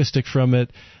autistic from it.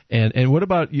 And what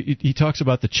about, he talks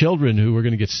about the children who are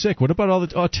going to get sick. What about all the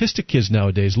autistic kids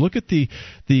nowadays? Look at the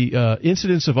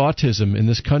incidence of autism in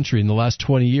this country in the last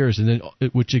 20 years, and then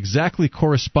which exactly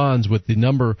corresponds with the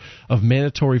number of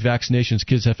mandatory vaccinations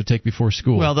kids have to take before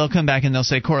school. Well, they'll come back and they'll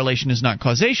say correlation is not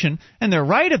causation, and they're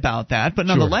right about that. But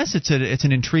nonetheless, it's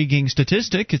an intriguing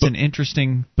statistic. It's an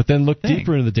interesting. But then look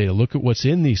deeper into the data. Look at what's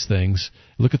in these things.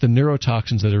 Look at the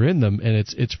neurotoxins that are in them, and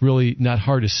it's really not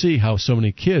hard to see how so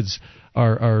many kids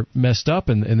are messed up,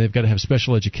 and they've got to have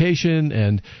special education,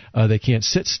 and they can't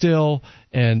sit still,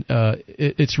 and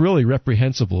it's really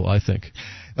reprehensible, I think.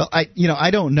 Well,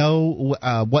 I don't know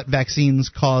what vaccines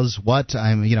cause what.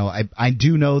 I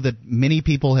do know that many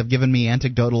people have given me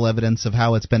anecdotal evidence of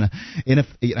how it's been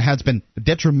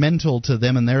detrimental to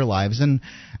them in their lives, and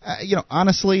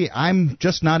honestly, I'm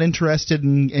just not interested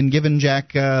in giving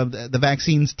Jack the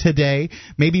vaccines today.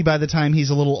 Maybe by the time he's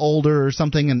a little older or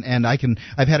something, and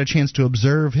I've had a chance to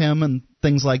observe him and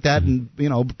things like that, and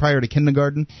prior to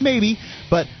kindergarten, maybe.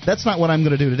 But that's not what I'm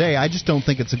going to do today. I just don't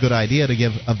think it's a good idea to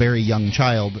give a very young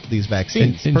child these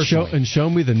vaccines. And show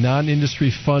me the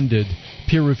non-industry funded,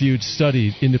 peer-reviewed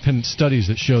independent studies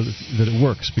that show that it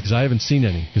works, because I haven't seen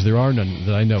any, because there are none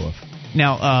that I know of.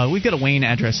 Now, we've got a Wayne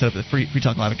address set up at the Free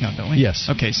Talk Live account, don't we? Yes.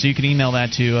 Okay, so you can email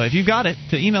that to, if you've got it,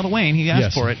 to email to Wayne. He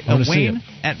asked for it. Wayne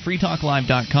at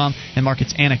freetalklive.com, and mark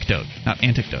it's anecdote, not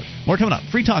anecdote. More coming up.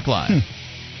 Free Talk Live.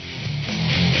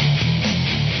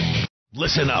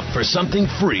 Listen up for something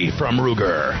free from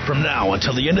Ruger. From now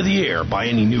until the end of the year, buy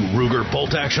any new Ruger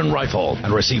bolt-action rifle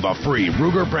and receive a free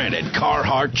Ruger-branded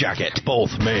Carhartt jacket,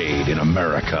 both made in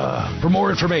America. For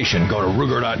more information, go to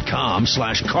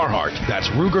Ruger.com/Carhartt. That's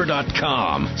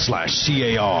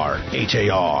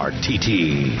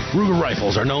Ruger.com/CARHARTT. Ruger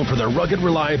rifles are known for their rugged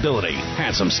reliability,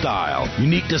 handsome style,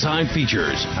 unique design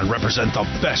features, and represent the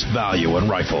best value in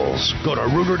rifles. Go to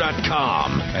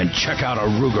Ruger.com and check out a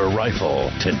Ruger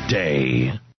rifle today. This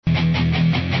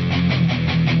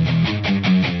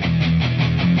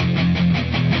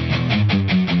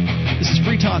is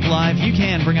Free Talk Live. You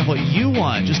can bring up what you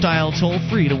want. Just dial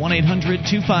toll-free to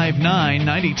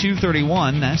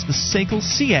 1-800-259-9231. That's the SACL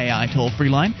CAI toll-free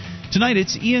line. Tonight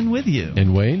it's Ian with you.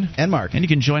 And Wayne. And Mark. And you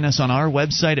can join us on our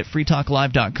website at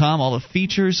freetalklive.com. All the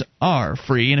features are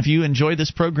free. And if you enjoy this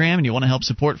program and you want to help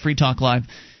support Free Talk Live,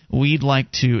 we'd like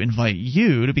to invite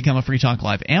you to become a Free Talk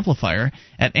Live amplifier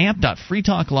at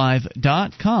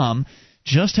amp.freetalklive.com.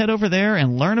 Just head over there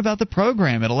and learn about the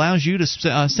program. It allows you to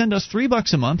send us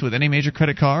 $3 a month with any major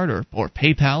credit card or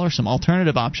PayPal or some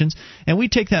alternative options, and we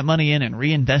take that money in and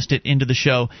reinvest it into the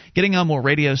show, getting on more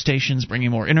radio stations, bringing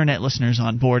more internet listeners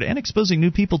on board, and exposing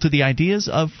new people to the ideas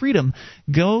of freedom.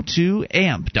 Go to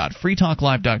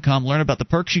amp.freetalklive.com. Learn about the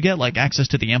perks you get, like access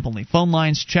to the AMP-only phone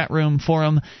lines, chat room,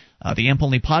 forum, the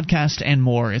AMP-only podcast, and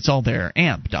more. It's all there.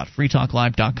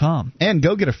 amp.freetalklive.com. And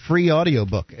go get a free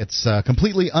audiobook. It's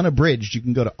completely unabridged. You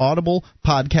can go to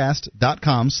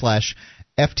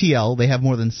audiblepodcast.com/FTL. They have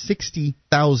more than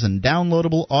 60,000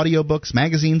 downloadable audiobooks,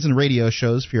 magazines, and radio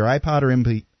shows for your iPod or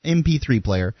MP3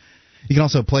 player. You can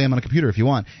also play them on a computer if you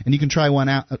want. And you can try one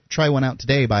out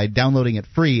today by downloading it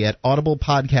free at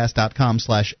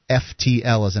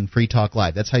audiblepodcast.com/FTL, as in Free Talk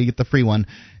Live. That's how you get the free one.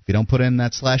 If you don't put in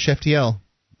that /FTL,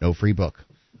 no free book.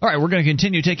 All right, we're going to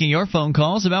continue taking your phone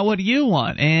calls about what you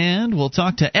want, and we'll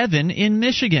talk to Evan in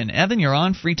Michigan. Evan, you're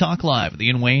on Free Talk Live with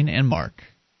Ian, Wayne, and Mark.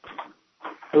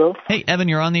 Hello? Hey, Evan,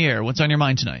 you're on the air. What's on your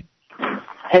mind tonight?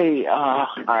 Hey, all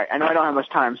right. I know I don't have much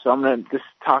time, so I'm going to just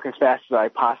talk as fast as I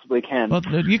possibly can. Well,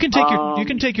 you can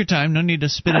take your time. No need to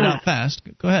spit it out fast.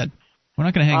 Go ahead. We're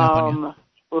not going to hang up on you.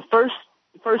 Well,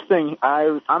 first thing,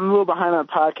 I'm a little behind on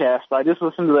the podcast, but I just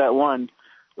listened to that one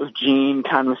with Gene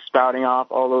kind of spouting off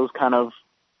all those kind of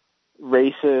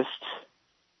racist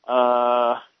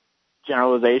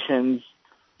generalizations.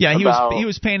 Yeah, he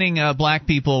was painting black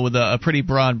people with a pretty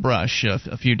broad brush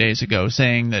a few days ago,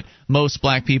 saying that most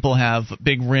black people have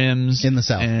big rims in the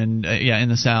South, and in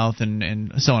the South,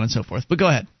 and so on and so forth. But go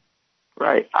ahead.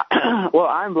 Right. Well,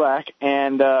 I'm black,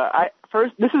 and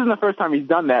this isn't the first time he's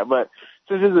done that, but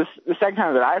since this is the second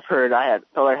time that I've heard, I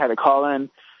felt like I had to call in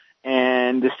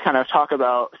and just kind of talk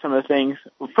about some of the things.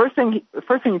 The first thing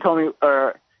he told me,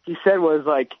 or he said, was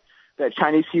like that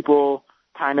Chinese people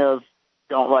kind of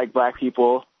don't like black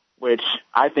people, which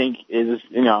I think is,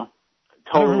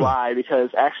 total lie,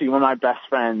 because actually one of my best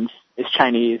friends is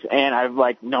Chinese, and I've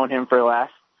known him for the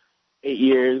last 8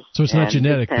 years. So it's not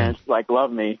genetic. His parents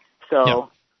love me.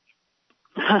 So,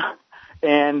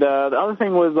 and the other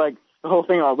thing was the whole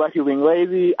thing about black people being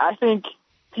lazy. I think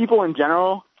people in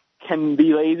general can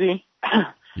be lazy.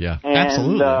 Yeah, and,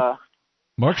 absolutely.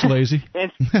 Mark's lazy.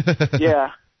 Yeah.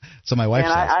 So my wife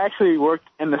says. I actually worked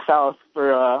in the South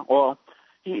for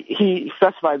he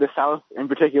specified the South in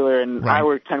particular, and I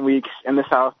worked 10 weeks in the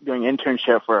South doing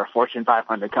internship for a Fortune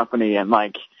 500 company, and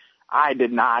I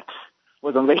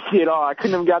wasn't lazy at all. I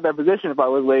couldn't have got that position if I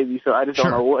was lazy, so I just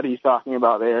don't know what he's talking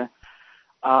about there.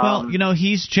 Well,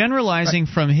 he's generalizing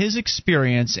from his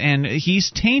experience, and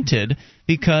he's tainted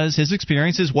because his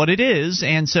experience is what it is,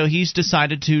 and so he's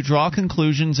decided to draw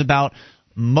conclusions about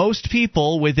most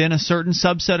people within a certain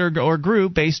subset or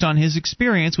group based on his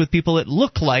experience with people that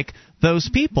look like those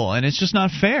people, and it's just not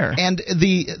fair. And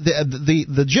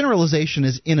the generalization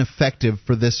is ineffective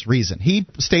for this reason. He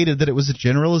stated that it was a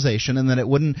generalization and that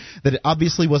it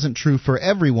obviously wasn't true for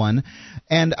everyone.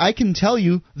 And I can tell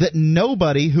you that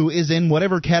nobody who is in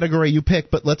whatever category you pick,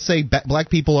 but let's say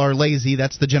black people are lazy,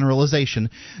 that's the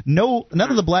generalization. None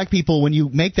of the black people, when you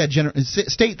make that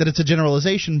state that it's a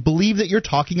generalization, believe that you're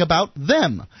talking about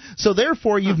them. So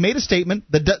therefore, you've made a statement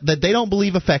that they don't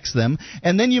believe affects them,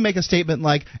 and then you make a statement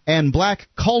like, and black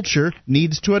culture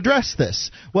needs to address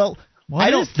this. Well,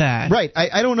 what is that? Right.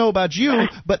 I don't know about you,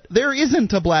 but there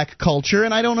isn't a black culture,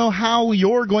 and I don't know how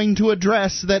you're going to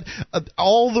address that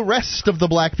all the rest of the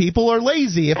black people are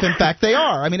lazy, if in fact they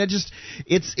are. I mean,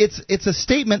 it's a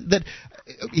statement that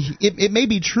it may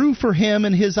be true for him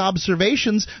and his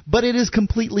observations, but it is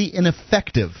completely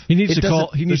ineffective. He needs to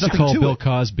call Bill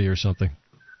Cosby or something.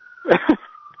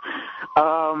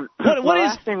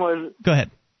 Last thing was. Go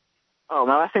ahead. Oh,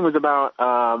 my last thing was about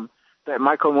that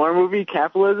Michael Moore movie,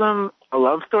 Capitalism, A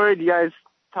Love Story. Do you guys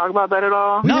talk about that at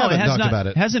all? No,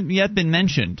 it hasn't yet been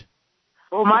mentioned.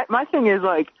 Well, my thing is,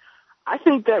 I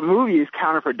think that movie is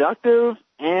counterproductive,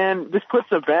 and this puts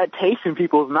a bad taste in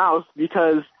people's mouths,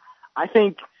 because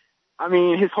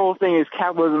his whole thing is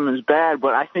capitalism is bad,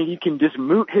 but I think you can just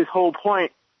moot his whole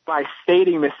point by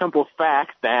stating the simple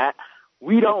fact that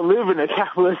we don't live in a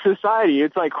capitalist society.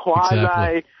 It's like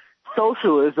quasi-socialism,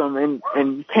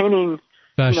 and painting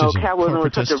capitalism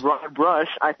with such a broad brush,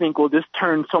 I think, will just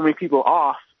turn so many people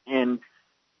off. And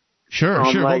Sure.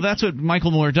 Well, that's what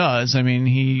Michael Moore does. I mean,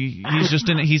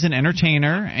 he's an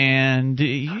entertainer, and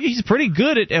he's pretty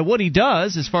good at what he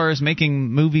does as far as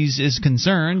making movies is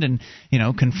concerned, and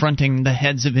confronting the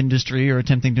heads of industry or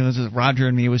attempting to. Roger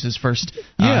and Me was his first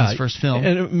film,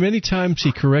 and many times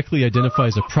he correctly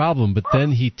identifies a problem, but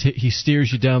then he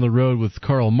steers you down the road with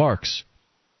Karl Marx.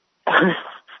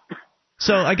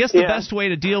 So I guess the best way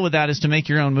to deal with that is to make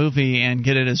your own movie and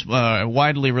get it as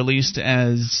widely released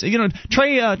as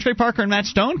Trey Parker and Matt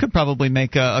Stone could probably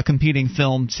make a competing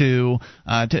film to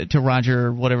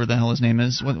Roger, whatever the hell his name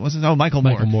is. What was it? Oh, Michael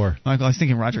Moore. I was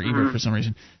thinking Roger Ebert for some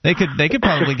reason. They could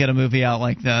probably get a movie out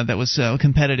like that was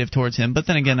competitive towards him. But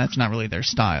then again, that's not really their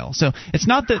style. So it's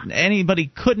not that anybody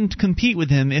couldn't compete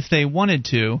with him if they wanted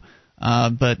to,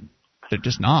 but they're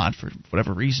just not for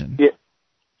whatever reason. Yeah.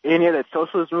 And he had that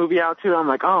socialist movie out too. I'm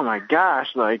like, oh my gosh,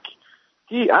 I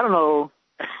don't know,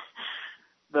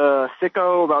 the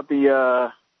sicko about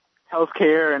the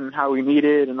healthcare and how we need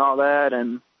it and all that,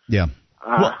 and yeah.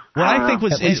 What I think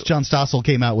was at least John Stossel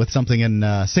came out with something in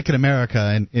Sick in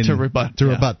America to rebut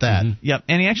that. Mm-hmm. Yep,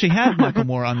 and he actually had Michael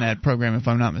Moore on that program, if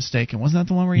I'm not mistaken. Wasn't that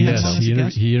the one where he had?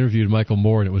 Yes, he interviewed Michael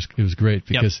Moore, and it was great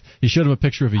because he showed him a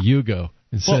picture of a Yugo.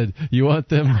 and said, you want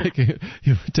them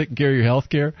taking care of your health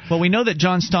care? Well, we know that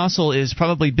John Stossel is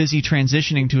probably busy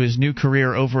transitioning to his new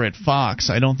career over at Fox.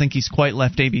 I don't think he's quite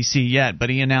left ABC yet, but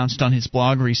he announced on his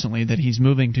blog recently that he's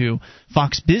moving to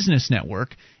Fox Business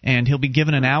Network, and he'll be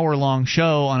given an hour-long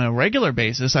show on a regular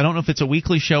basis. I don't know if it's a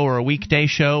weekly show or a weekday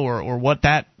show or what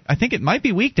that... I think it might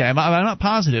be weekday. I'm not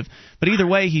positive, but either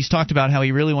way, he's talked about how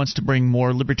he really wants to bring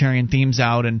more libertarian themes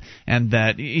out, and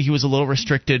that he was a little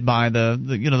restricted by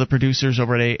the producers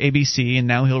over at ABC, and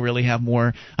now he'll really have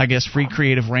more, I guess, free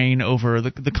creative reign over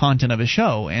the content of his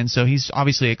show, and so he's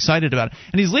obviously excited about it.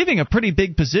 And he's leaving a pretty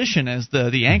big position as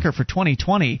the anchor for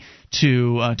 2020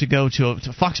 to go to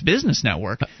Fox Business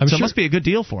Network. It must be a good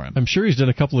deal for him. I'm sure he's done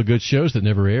a couple of good shows that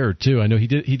never aired too. I know he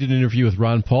did an interview with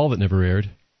Ron Paul that never aired.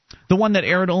 The one that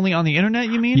aired only on the internet,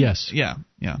 you mean? Yes. Yeah.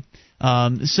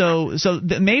 So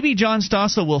maybe John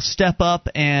Stossel will step up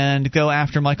and go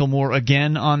after Michael Moore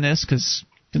again on this, because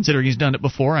considering he's done it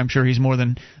before, I'm sure he's more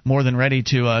than ready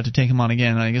to take him on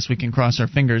again. I guess we can cross our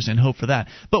fingers and hope for that.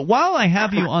 But while I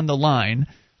have you on the line,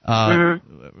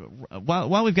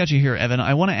 while we've got you here, Evan,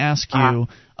 I want to ask you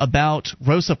about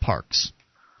Rosa Parks.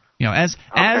 You know, as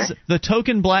the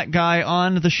token black guy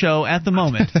on the show at the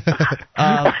moment,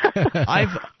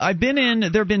 I've been in.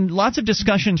 There have been lots of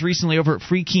discussions recently over at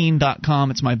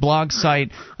freekeen.com. It's my blog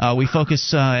site. We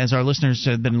focus, as our listeners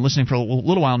have been listening for a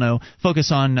little while now,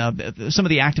 focus on some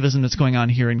of the activism that's going on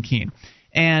here in Keene.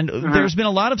 And there's been a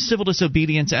lot of civil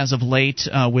disobedience as of late,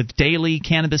 with daily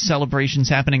cannabis celebrations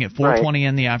happening at 4:20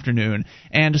 in the afternoon.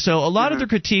 And so a lot of the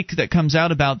critique that comes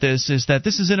out about this is that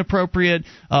this is inappropriate,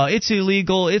 it's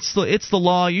illegal, it's the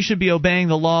law, you should be obeying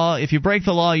the law, if you break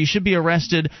the law you should be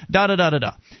arrested,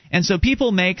 da-da-da-da-da. And so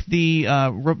people make they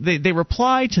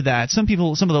reply to that. Some of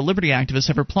the liberty activists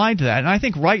have replied to that, and I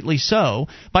think rightly so,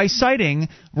 by citing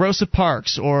Rosa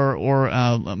Parks or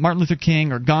Martin Luther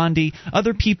King or Gandhi,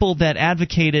 other people that advocated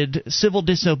civil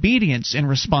disobedience in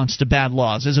response to bad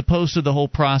laws, as opposed to the whole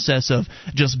process of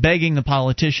just begging the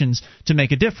politicians to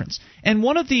make a difference. And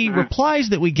one of the replies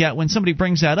that we get when somebody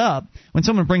brings that up, when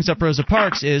someone brings up Rosa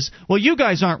Parks, is, well, you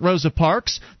guys aren't Rosa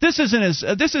Parks. This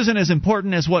isn't as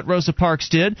important as what Rosa Parks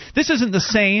did. This isn't the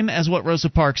same as what Rosa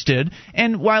Parks did.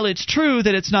 And while it's true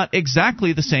that it's not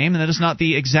exactly the same and that it's not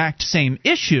the exact same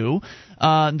issue,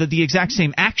 that the exact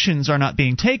same actions are not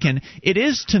being taken, it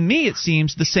is, to me, it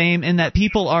seems, the same in that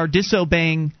people are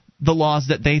disobeying the laws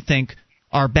that they think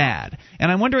are bad.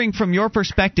 And I'm wondering, from your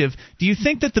perspective, do you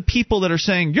think that the people that are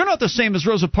saying, you're not the same as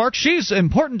Rosa Parks, she's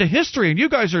important to history and you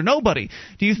guys are nobody,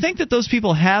 do you think that those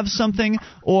people have something,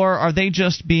 or are they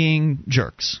just being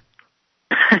jerks?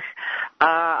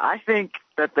 I think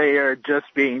that they are just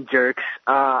being jerks.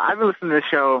 I've been listening to the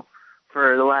show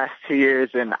for the last 2 years,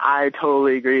 and I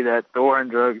totally agree that the war on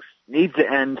drugs needs to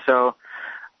end. So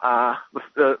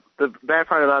the bad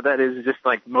part about that is just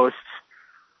like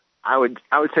I would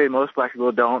say most black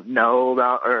people don't know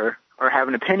about or have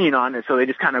an opinion on it, so they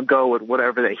just kind of go with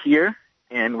whatever they hear,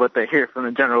 and what they hear from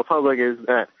the general public is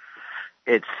that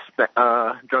it's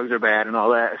drugs are bad and all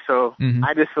that. So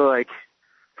I just feel like,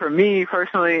 for me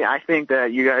personally, I think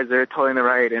that you guys are totally in the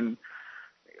right, and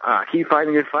keep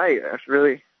fighting a good fight. That's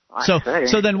really all I say.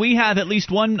 So then we have at least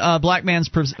one black man's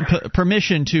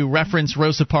permission to reference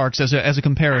Rosa Parks as a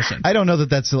comparison. I don't know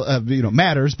that that's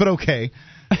matters, but okay.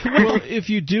 Well, if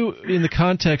you do, in the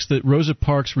context that Rosa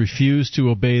Parks refused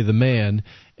to obey the man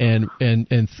and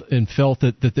felt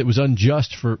that it was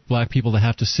unjust for black people to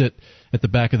have to sit at the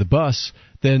back of the bus,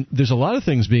 then there's a lot of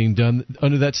things being done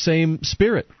under that same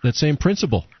spirit, that same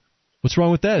principle. What's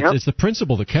wrong with that? Yep. It's the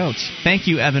principle that counts. Thank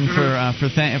you, Evan,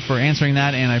 for answering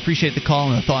that, and I appreciate the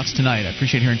call and the thoughts tonight. I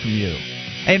appreciate hearing from you.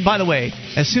 And by the way,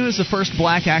 as soon as the first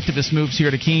black activist moves here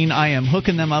to Keene, I am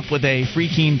hooking them up with a free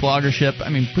Keene bloggership. I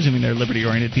mean, presuming they're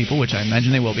liberty-oriented people, which I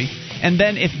imagine they will be. And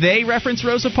then if they reference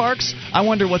Rosa Parks, I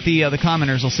wonder what the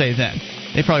commenters will say then.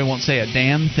 They probably won't say a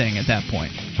damn thing at that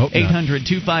point.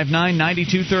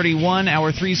 800-259-9231.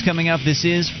 Hour 3's coming up. This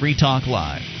is Free Talk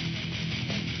Live.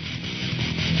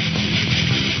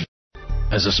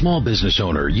 As a small business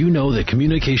owner, you know that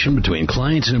communication between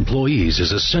clients and employees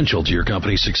is essential to your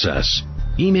company's success.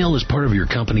 Email is part of your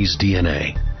company's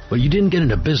DNA, but you didn't get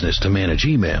into business to manage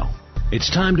email. It's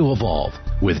time to evolve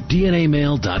with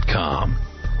DNAmail.com.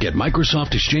 Get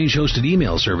Microsoft Exchange-hosted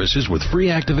email services with free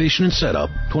activation and setup,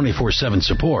 24/7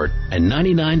 support, and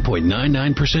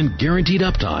 99.99% guaranteed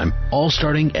uptime, all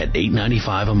starting at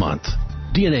 $8.95 a month.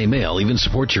 DNA Mail even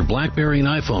supports your BlackBerry and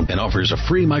iPhone and offers a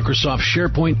free Microsoft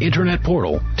SharePoint Internet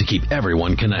portal to keep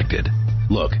everyone connected.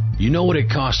 Look, you know what it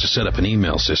costs to set up an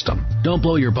email system. Don't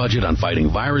blow your budget on fighting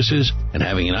viruses and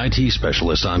having an IT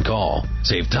specialist on call.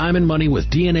 Save time and money with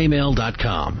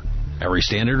DNAmail.com. Every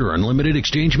standard or unlimited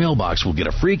exchange mailbox will get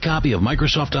a free copy of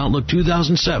Microsoft Outlook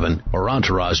 2007 or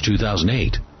Entourage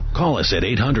 2008. Call us at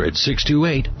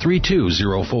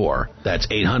 800-628-3204. That's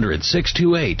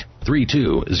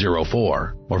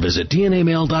 800-628-3204. Or visit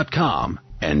DNAmail.com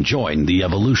and join the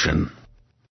evolution.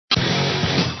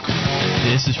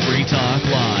 This is Free Talk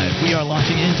Live. We are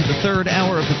launching into the third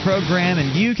hour of the program,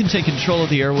 and you can take control of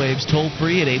the airwaves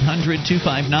toll-free at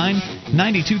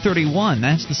 800-259-9231.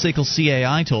 That's the SACL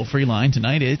CAI toll-free line.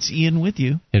 Tonight, it's Ian with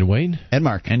you. And Wayne. And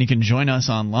Mark. And you can join us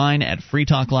online at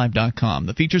freetalklive.com.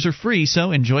 The features are free,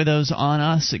 so enjoy those on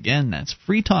us. Again, that's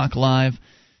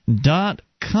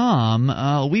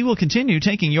freetalklive.com. We will continue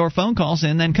taking your phone calls,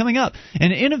 and then coming up,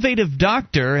 an innovative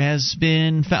doctor has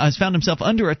found himself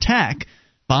under attack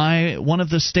by one of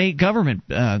the state government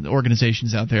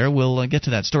organizations out there. We'll get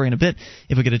to that story in a bit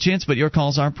if we get a chance, but your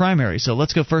calls are primary. So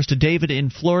let's go first to David in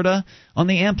Florida on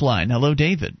the AMP line. Hello,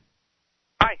 David.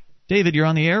 Hi. David, you're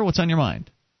on the air. What's on your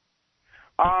mind?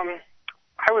 I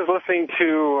was listening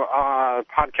to a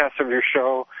podcast of your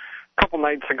show a couple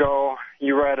nights ago.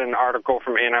 You read an article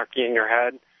from Anarchy in Your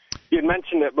Head. You had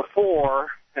mentioned it before,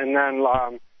 and then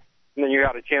you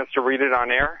had a chance to read it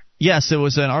on air. Yes, it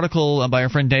was an article by our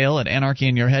friend Dale at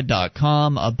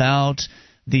anarchyinyourhead.com about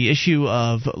the issue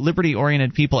of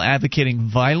liberty-oriented people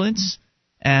advocating violence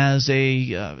as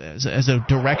a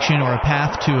direction or a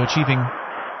path to achieving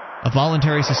a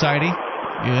voluntary society.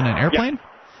 You in an airplane?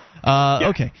 Yeah.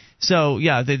 Okay. So,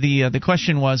 yeah, the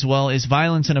question was, well, is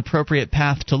violence an appropriate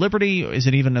path to liberty? Is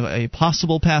it even a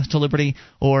possible path to liberty?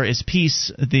 Or is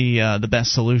peace the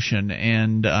best solution?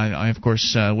 And I, of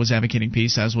course, was advocating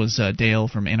peace, as was Dale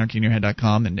from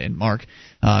anarchyinyourhead.com and Mark.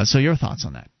 So your thoughts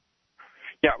on that?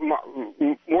 Yeah,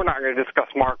 we're not going to discuss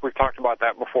Mark. We've talked about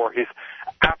that before. He's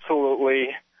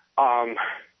absolutely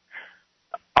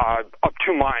of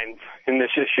two minds in this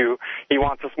issue. He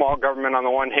wants a small government on the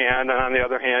one hand, and on the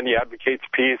other hand, he advocates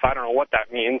peace. I don't know what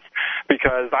that means,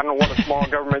 because I don't know what a small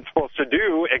government's supposed to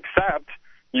do except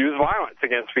use violence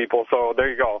against people. So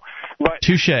there you go. But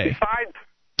touché.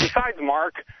 Besides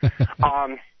Mark,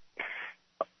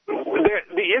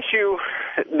 the issue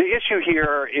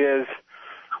here is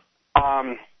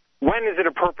when is it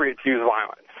appropriate to use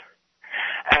violence?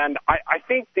 And I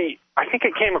think it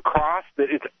came across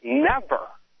that it's never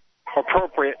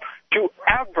appropriate to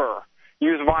ever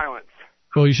use violence.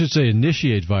 Well, you should say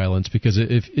initiate violence, because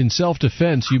if in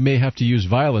self-defense you may have to use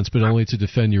violence, but only to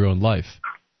defend your own life.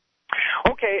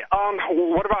 Okay,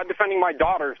 what about defending my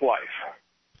daughter's life?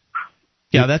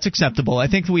 Yeah, that's acceptable. I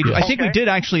think we did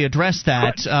actually address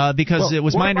that because it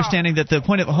was my understanding that the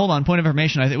point of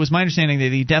information. It was my understanding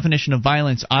that the definition of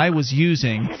violence I was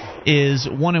using is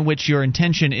one in which your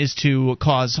intention is to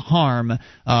cause harm,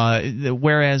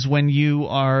 whereas when you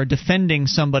are defending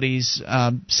somebody's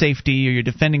safety or you're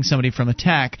defending somebody from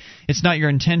attack, it's not your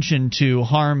intention to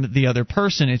harm the other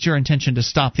person. It's your intention to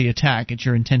stop the attack. It's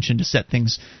your intention to set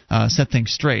things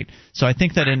straight. So I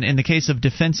think that in the case of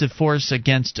defensive force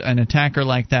against an attacker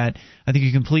like that, I think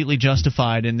you're completely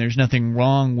justified, and there's nothing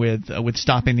wrong with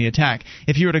stopping the attack.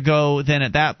 If you were to go then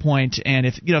at that point, and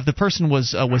if the person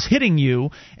was hitting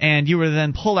you, and you were to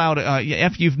then pull out,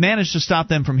 if you've managed to stop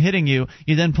them from hitting you,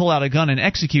 you then pull out a gun and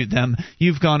execute them,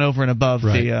 you've gone over and above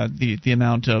the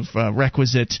amount of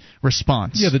requisite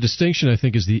response. Yeah, the distinction I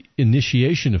think is the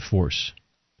initiation of force.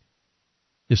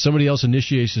 If somebody else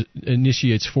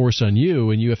initiates force on you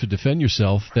and you have to defend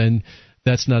yourself, then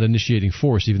that's not initiating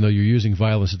force, even though you're using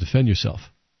violence to defend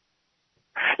yourself.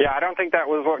 Yeah, I don't think that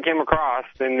was what came across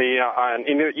in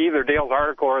either Dale's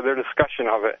article or their discussion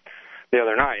of it the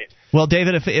other night. Well,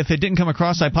 David, if it didn't come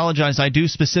across, I apologize. I do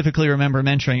specifically remember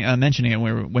mentioning it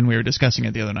when we were discussing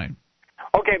it the other night.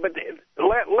 Okay, but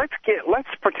let's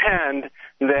pretend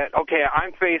that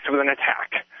I'm faced with an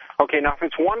attack. Okay, now if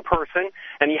it's one person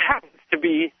and he happens to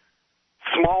be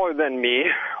smaller than me,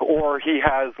 or he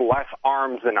has less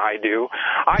arms than I do,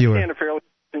 I stand a fairly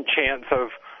decent chance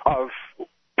of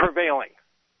prevailing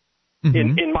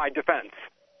in my defense.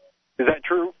 Is that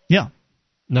true? Yeah.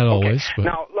 Not always. But...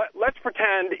 Now, let's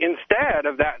pretend instead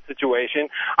of that situation,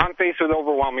 I'm faced with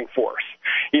overwhelming force.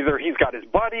 Either he's got his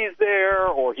buddies there,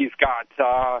 or he's got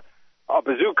a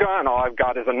bazooka, and all I've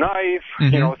got is a knife,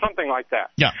 something like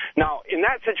that. Yeah. Now, in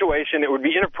that situation, it would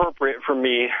be inappropriate for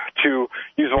me to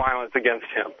use violence against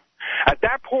him. At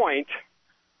that point,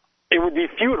 it would be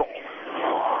futile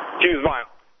to use violence.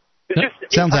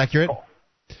 It's sounds accurate.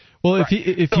 Well, right.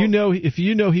 if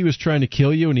you know he was trying to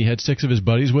kill you and he had 6 of his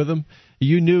buddies with him,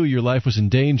 you knew your life was in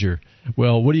danger.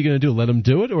 Well, what are you going to do? Let him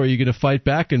do it, or are you going to fight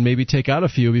back and maybe take out a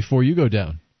few before you go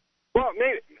down? Well,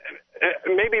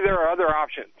 maybe there are other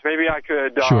options. Maybe I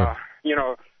could,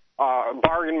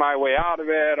 bargain my way out of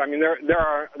it. I mean, there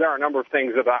are a number of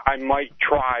things that I might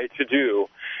try to do,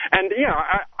 and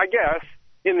I guess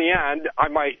in the end I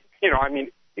might, I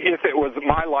mean, if it was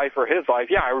my life or his life,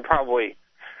 I would probably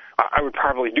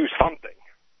do something,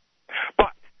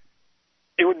 but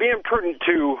it would be imprudent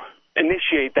to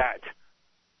initiate that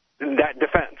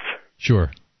defense.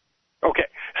 Sure. Okay,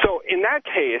 so in that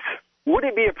case, would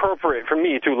it be appropriate for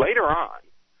me to later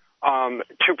on,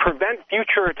 to prevent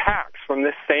future attacks from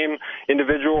this same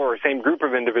individual or same group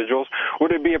of individuals,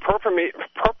 would it be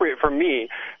appropriate for me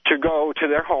to go to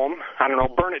their home, I don't know,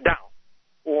 burn it down,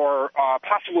 or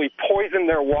possibly poison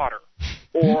their water,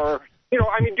 or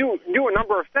I mean, do a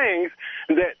number of things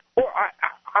that. Or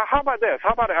how about this?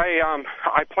 How about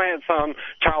I plant some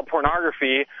child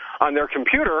pornography on their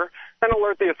computer and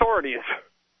alert the authorities?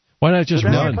 Why not just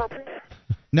run?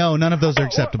 No, none of those are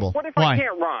acceptable. What if I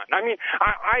can't run? I mean,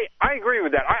 I agree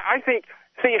with that. I think,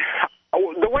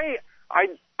 the way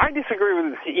I disagree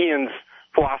with Ian's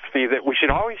philosophy that we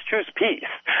should always choose peace.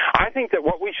 I think that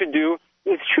what we should do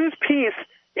is choose peace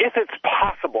if it's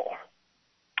possible.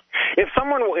 If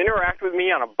someone will interact with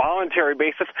me on a voluntary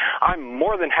basis, I'm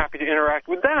more than happy to interact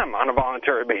with them on a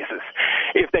voluntary basis.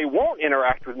 If they won't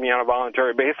interact with me on a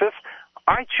voluntary basis,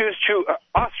 I choose to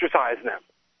ostracize them.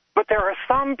 But there are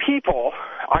some people,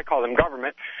 I call them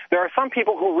government, there are some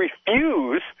people who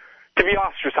refuse to be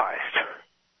ostracized.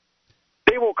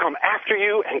 They will come after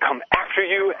you and come after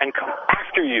you and come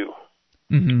after you.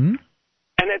 Mm-hmm.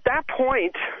 And at that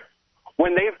point,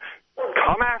 when they've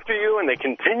come after you and they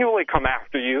continually come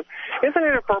after you, isn't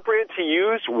it appropriate to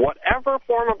use whatever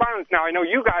form of violence? Now, I know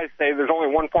you guys say there's only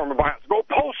one form of violence. Go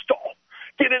postal.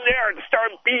 Get in there and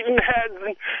start beating heads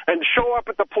and show up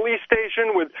at the police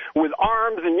station with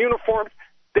arms and uniforms.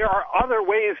 There are other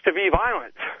ways to be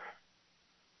violent.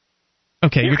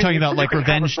 Okay, you're talking about like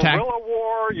revenge tactics. You can have a guerrilla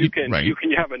war. You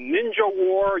can have a ninja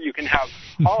war. You can have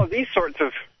all of these sorts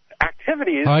of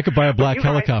activities. I could buy a black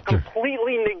helicopter.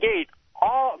 Completely negate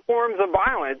all forms of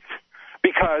violence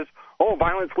because,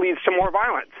 violence leads to more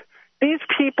violence. These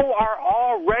people are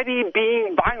already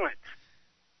being violent.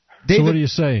 David, so what are you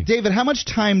saying? David, how much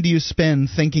time do you spend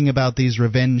thinking about these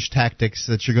revenge tactics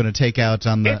that you're going to take out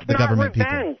on the government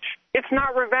people? It's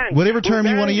not revenge. Whatever term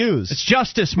you want to use. It's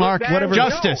justice, Mark. Whatever.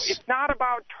 Justice. No,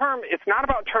 it's not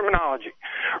about terminology.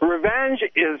 Revenge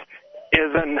is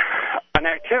an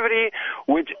activity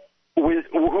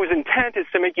whose intent is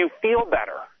to make you feel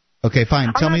better. Okay,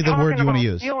 fine. Tell me the word you want to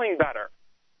use. Feeling better.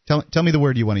 Tell me the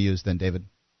word you want to use then, David.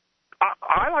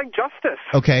 I like justice.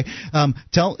 Okay.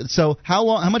 So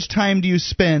how much time do you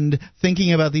spend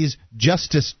thinking about these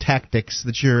justice tactics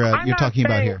that you're talking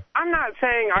about here? I'm not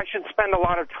saying I should spend a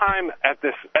lot of time at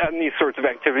these sorts of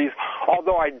activities,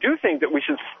 although I do think that we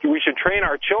should train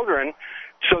our children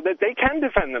so that they can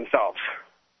defend themselves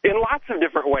in lots of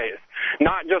different ways,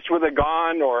 not just with a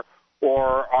gun or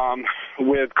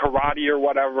with karate or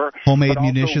whatever. Homemade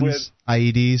munitions,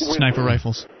 IEDs, sniper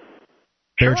rifles,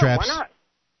 bear traps. Why not?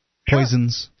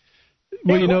 Poisons.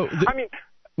 Well,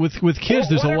 with kids,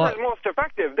 there's a lot. Whatever is most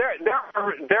effective.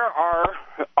 There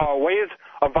are ways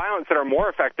of violence that are more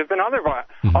effective than other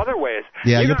ways.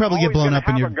 Yeah, you'll probably get blown up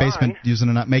in your basement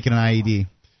making an IED.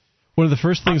 One of the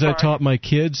first things I taught my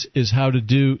kids is how to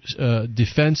do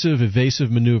defensive,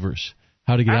 evasive maneuvers,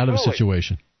 how to get out of a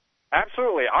situation.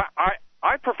 Absolutely.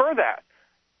 I prefer that.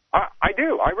 I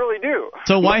do. I really do.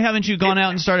 So why haven't you gone out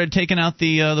and started taking out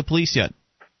the police yet?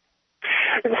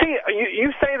 See,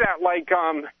 you say that like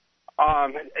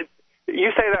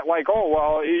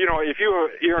if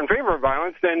you're in favor of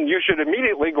violence, then you should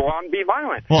immediately go out and be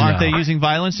violent. Well, aren't they using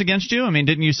violence against you? I mean,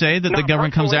 didn't you say that the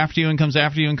government comes after you and comes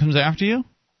after you and comes after you?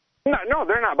 No,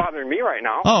 they're not bothering me right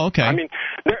now. Oh, okay. I mean,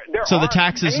 so the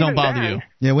taxes don't bother you.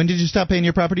 Yeah. When did you stop paying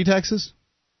your property taxes?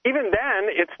 Even then,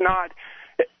 it's not.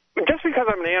 Just because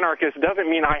I'm an anarchist doesn't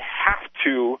mean I have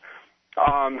to.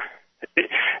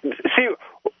 See,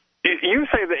 you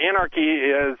say that anarchy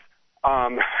is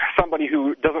somebody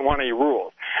who doesn't want any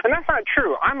rules, and that's not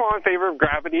true. I'm all in favor of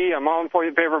gravity. I'm all in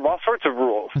favor of all sorts of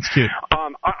rules. That's cute.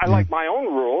 I like my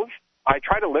own rules. I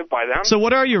try to live by them. So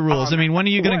what are your rules? I mean, when are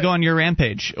you going to go on your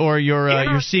rampage or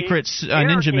your secret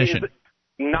ninja mission?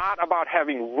 Not about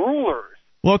having rulers.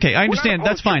 Well, okay, I understand.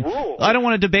 That's fine. I don't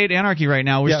want to debate anarchy right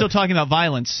now. We're still talking about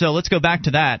violence, so let's go back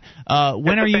to that.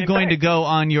 When are you going to go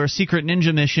on your secret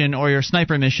ninja mission or your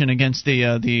sniper mission against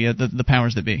the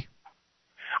powers that be?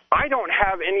 I don't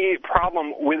have any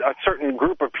problem with a certain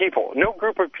group of people. No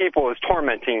group of people is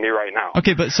tormenting me right now.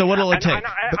 Okay, but so what will it take? And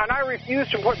I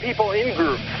refuse to put people in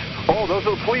groups. Oh, those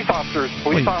are the police officers.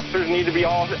 Police officers need to be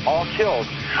all killed.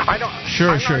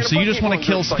 Sure. So you just want to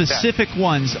kill specific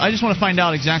ones. I just want to find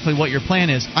out exactly what your plan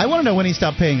is. I want to know when he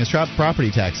stopped paying his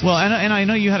property taxes. Well, and I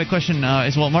know you had a question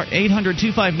as well, Mark.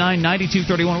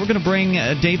 800-259-9231. We're going to bring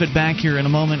David back here in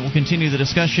a moment. We'll continue the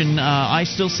discussion. I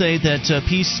still say that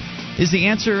peace is the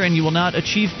answer, and you will not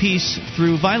achieve peace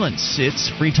through violence. It's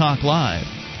Free Talk Live.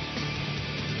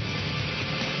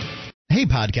 Hey,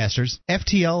 podcasters.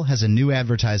 FTL has a new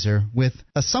advertiser with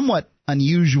a somewhat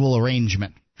unusual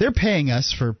arrangement. They're paying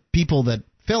us for people that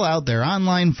fill out their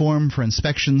online form for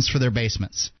inspections for their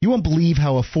basements. You won't believe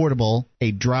how affordable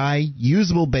a dry,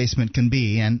 usable basement can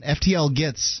be, and FTL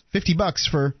gets $50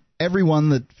 for everyone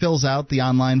that fills out the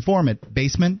online form at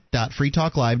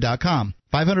basement.freetalklive.com.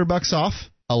 $500 off,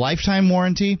 a lifetime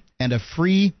warranty, and a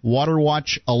free water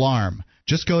watch alarm.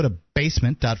 Just go to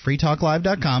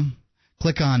basement.freetalklive.com,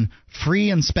 click on Free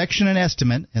Inspection and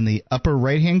Estimate in the upper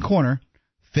right-hand corner,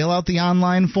 fill out the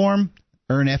online form,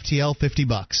 earn FTL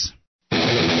 $50.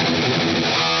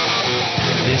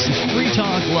 This is Free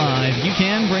Talk Live. You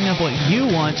can bring up what you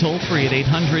want toll-free at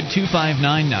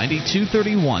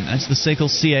 800-259-9231. That's the SACL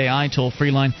CAI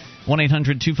toll-free line.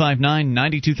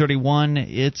 1-800-259-9231.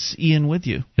 It's Ian with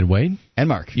you. And Wayne. And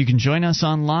Mark. You can join us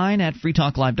online at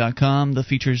freetalklive.com. The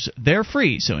features, they're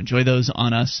free, so enjoy those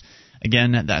on us.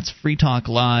 Again, that's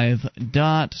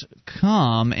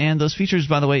freetalklive.com. And those features,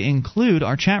 by the way, include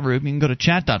our chat room. You can go to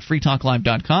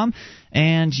chat.freetalklive.com,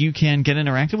 and you can get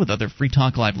interactive with other Free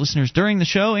Talk Live listeners during the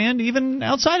show and even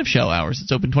outside of show hours.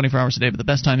 It's open 24 hours a day, but the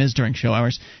best time is during show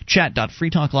hours.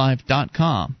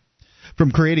 Chat.freetalklive.com.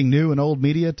 From creating new and old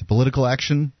media to political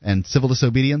action and civil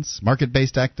disobedience,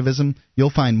 market-based activism, you'll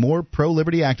find more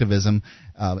pro-liberty activism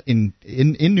in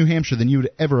New Hampshire than you would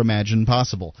ever imagine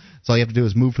possible. So all you have to do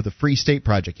is move for the Free State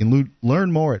Project. You can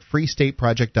learn more at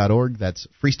freestateproject.org. That's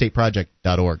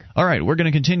freestateproject.org. All right, we're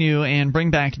going to continue and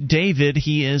bring back David.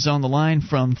 He is on the line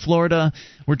from Florida.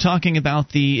 We're talking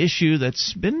about the issue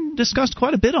that's been discussed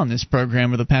quite a bit on this program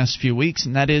over the past few weeks,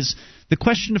 and that is the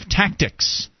question of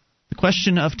tactics. The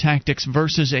question of tactics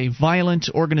versus a violent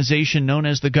organization known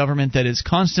as the government that is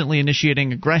constantly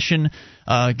initiating aggression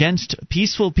against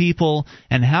peaceful people,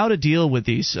 and how to deal with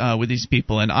these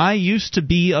people. And I used to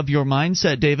be of your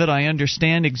mindset, David. I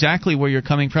understand exactly where you're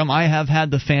coming from. I have had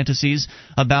the fantasies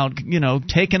about,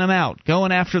 taking them out,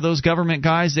 going after those government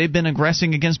guys. They've been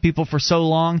aggressing against people for so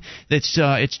long.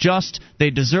 It's just they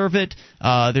deserve it.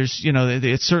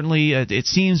 It's certainly it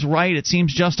seems right. It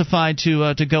seems justified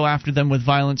to go after them with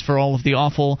violence for all of the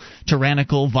awful,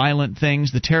 tyrannical, violent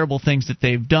things, the terrible things that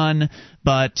they've done.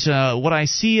 But what I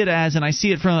see it as, and I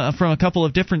see it from a couple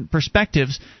of different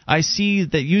perspectives, I see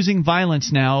that using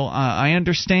violence now, I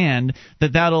understand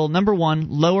that'll, number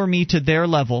one, lower me to their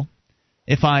level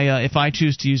if I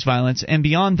choose to use violence, and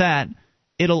beyond that,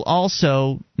 it'll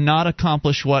also not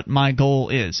accomplish what my goal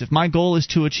is. If my goal is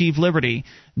to achieve liberty,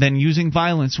 then using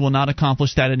violence will not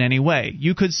accomplish that in any way.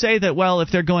 You could say that, well, if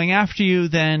they're going after you,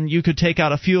 then you could take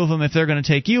out a few of them. If they're going to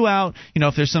take you out,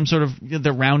 if there's some sort of,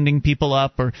 they're rounding people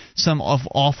up, or some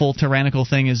awful tyrannical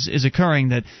thing is occurring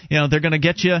that, they're going to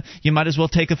get you, you might as well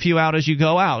take a few out as you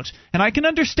go out. And I can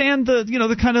understand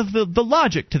the kind of the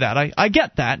logic to that. I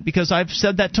get that, because I've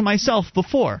said that to myself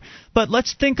before. But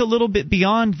let's think a little bit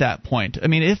beyond that point. I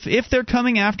mean, if they're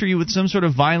coming after you with some sort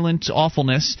of violent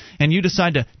awfulness, and you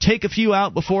decide to take a few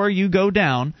out before you go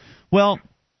down, well,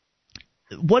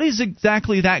 what is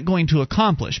exactly that going to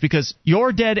accomplish? Because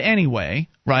you're dead anyway,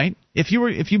 right? If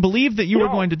you believe that you were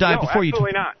going to die before you...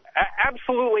 Absolutely not.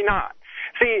 Absolutely not.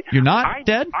 See, you're not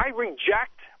dead? I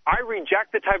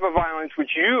reject the type of violence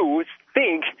which you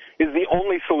think is the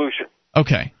only solution.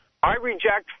 Okay. I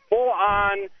reject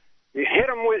full-on, hit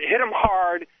them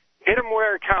hard, hit them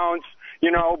where it counts,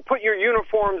 put your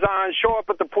uniforms on, show up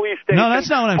at the police station. No, that's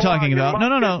not what I'm talking about. No,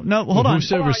 hold on.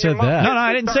 Who ever said that? No,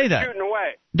 I didn't say that.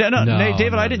 No,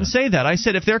 David, I didn't say that. I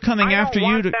said if they're coming after you...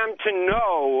 I want them to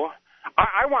know...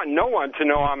 I want no one to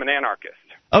know I'm an anarchist.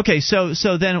 Okay, so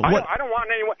then what... I don't want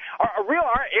anyone... A real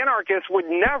anarchist would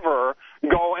never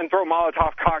go and throw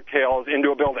Molotov cocktails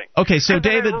into a building. Okay, so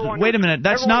David, wait a minute.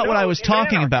 That's not what I was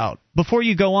talking about. Before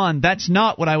you go on, that's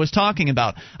not what I was talking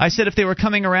about. I said if they were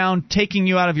coming around taking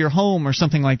you out of your home or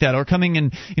something like that, or coming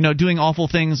and doing awful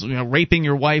things, raping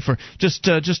your wife, or just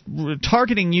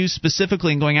targeting you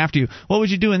specifically and going after you, what would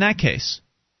you do in that case?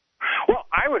 Well,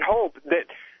 I would hope that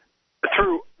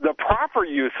through the proper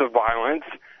use of violence,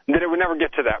 that it would never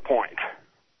get to that point.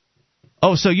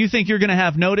 Oh, so you think you're going to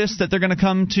have notice that they're going to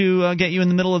come to get you in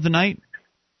the middle of the night?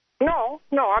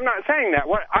 No, I'm not saying that.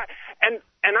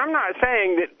 And I'm not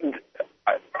saying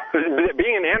that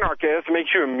being an anarchist makes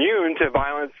you immune to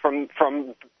violence from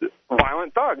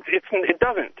violent thugs. It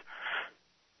doesn't.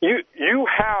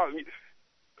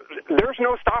 There's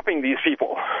no stopping these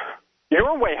people.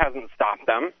 Your way hasn't stopped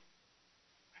them.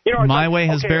 My way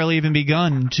has barely even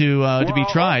begun to be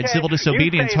tried. Okay.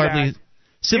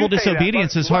 Civil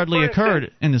disobedience has hardly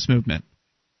occurred in this movement.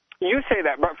 You say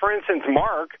that, but for instance,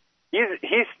 Mark, he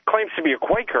claims to be a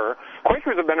Quaker.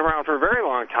 Quakers have been around for a very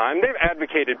long time. They've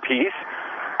advocated peace.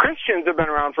 Christians have been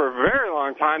around for a very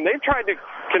long time. They've tried to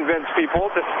convince people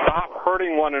to stop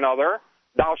hurting one another.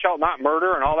 Thou shalt not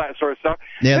murder and all that sort of stuff.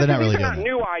 Yeah, they're not really doing that. These are not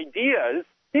new ideas.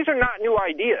 These are not new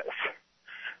ideas.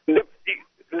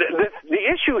 The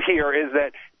issue here is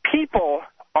that people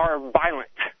are violent.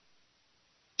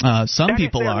 Some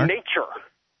people are.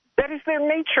 That is their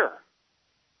nature.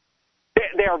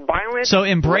 They are violent. So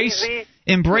embrace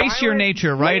your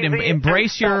nature, right?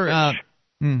 Embrace your.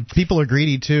 People are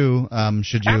greedy too.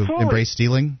 Should you embrace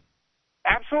stealing?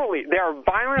 Absolutely, they are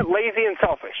violent, lazy, and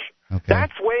selfish. Okay.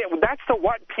 That's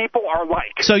what people are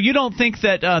like. So you don't think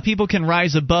that people can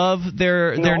rise above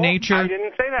their nature? I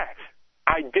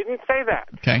didn't say that.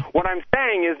 Okay. What I'm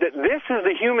saying is that this is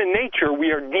the human nature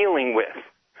we are dealing with.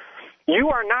 You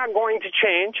are not going to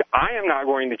change. I am not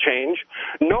going to change.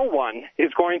 No one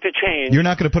is going to change. You're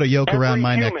not going to put a yoke around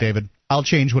my neck, David. I'll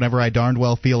change whenever I darned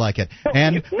well feel like it.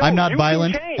 And I'm not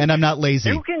violent, and I'm not lazy.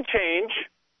 You can change.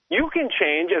 You can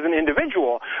change as an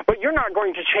individual, but you're not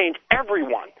going to change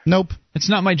everyone. Nope. It's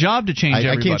not my job to change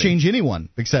everybody. I can't change anyone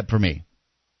except for me.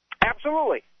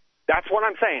 Absolutely. That's what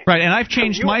I'm saying. Right, and I've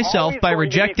changed myself by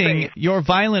rejecting your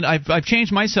violent. I've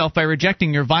changed myself by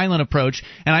rejecting your violent approach,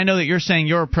 and I know that you're saying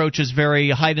your approach is very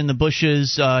hide in the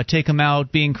bushes, take them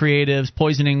out, being creative,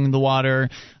 poisoning the water,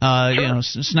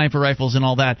 sniper rifles and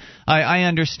all that. I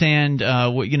understand,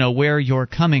 where you're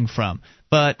coming from,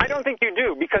 but I don't think you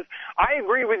do, because I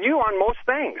agree with you on most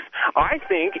things. I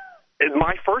think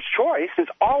my first choice is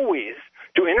always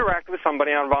to interact with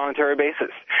somebody on a voluntary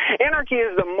basis. Anarchy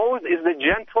is the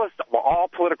gentlest of all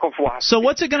political philosophies. So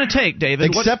what's it going to take,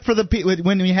 David? Except for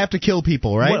when we have to kill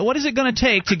people, right? What is it going to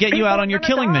take to get you out on your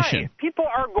killing mission? People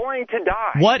are going to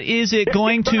die. What is it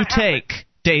going to take,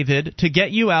 David, to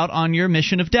get you out on your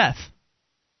mission of death?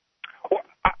 Well,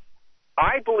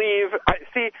 I believe.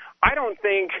 I don't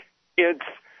think it's.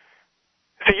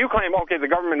 So you claim, okay, the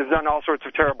government has done all sorts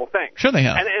of terrible things. Sure they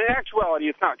have. And in actuality,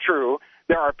 it's not true.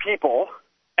 There are people,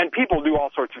 and people do all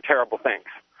sorts of terrible things.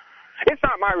 It's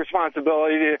not my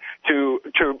responsibility to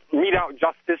mete out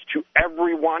justice to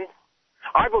everyone.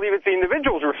 I believe it's the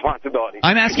individual's responsibility.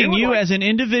 I'm asking you as an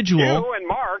individual. You and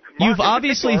Mark you've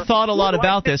obviously thought a lot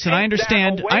about this, and I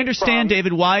understand,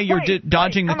 David, why you're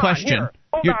dodging the question.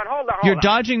 Hold on. You're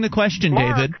dodging the question,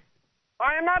 Mark, David.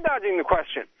 I am not dodging the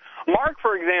question. Mark,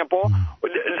 for example,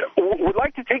 would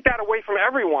like to take that away from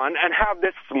everyone and have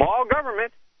this small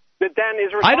government that then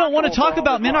is responsible. I don't want to talk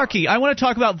about minarchy. I want to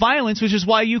talk about violence, which is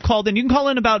why you called in. You can call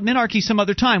in about minarchy some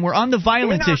other time. We're on the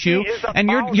violence issue, and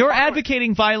you're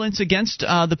advocating violence against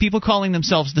the people calling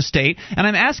themselves the state. And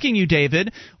I'm asking you,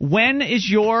 David, when is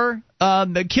your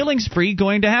killing spree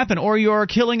going to happen, or your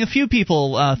killing a few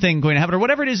people thing going to happen, or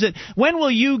whatever it is when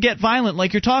will you get violent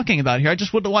like you're talking about here? I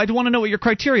want to know what your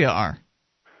criteria are.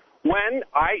 When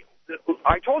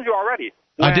I told you already.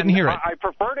 I didn't hear it. I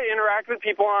prefer to interact with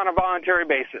people on a voluntary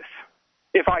basis.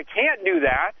 If I can't do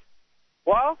that,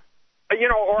 well,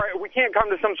 or we can't come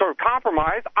to some sort of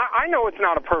compromise. I know it's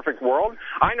not a perfect world.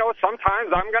 I know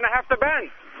sometimes I'm going to have to bend.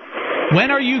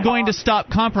 When are you going to stop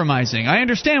compromising? I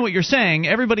understand what you're saying.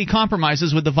 Everybody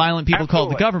compromises with the violent people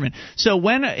called the government. So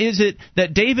when is it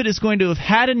that David is going to have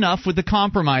had enough with the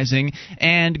compromising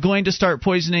and going to start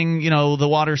poisoning, the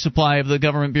water supply of the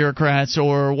government bureaucrats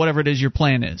or whatever it is your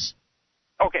plan is?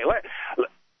 Okay,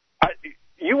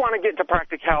 you want to get to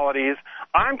practicalities.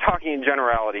 I'm talking in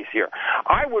generalities here.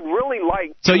 I would really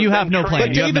like. So you have no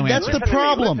plan. But David, that's the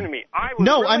problem. Listen to me.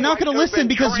 No, I'm not going to listen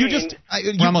because you just.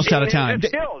 We're almost out of time.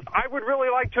 I would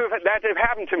really like that to have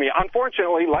happened to me.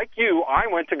 Unfortunately, like you, I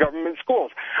went to government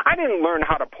schools. I didn't learn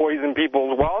how to poison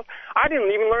people's wells. I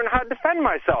didn't even learn how to defend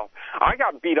myself. I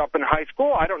got beat up in high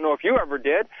school. I don't know if you ever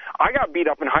did. I got beat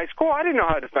up in high school. I didn't know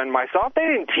how to defend myself. They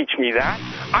didn't teach me that.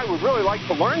 I would really like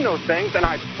to learn those things, and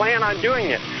I plan on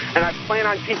doing it. And I plan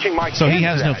on teaching my kids. So he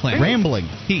has no plan. Rambling.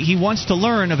 He wants to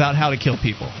learn about how to kill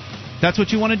people. That's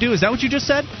what you want to do? Is that what you just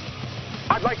said?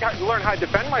 I'd like to learn how to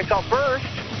defend myself first.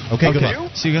 Okay, good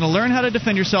luck. So you're going to learn how to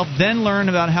defend yourself, then learn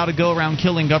about how to go around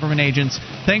killing government agents.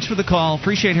 Thanks for the call.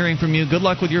 Appreciate hearing from you. Good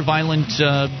luck with your violent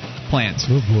plans.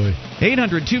 Oh, boy.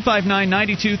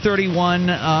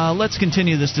 800-259-9231. Let's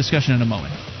continue this discussion in a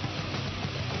moment.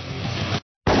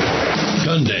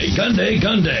 Gun Day, Gun Day,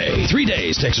 Gun Day. 3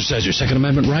 days to exercise your Second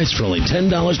Amendment rights for only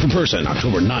 $10 per person,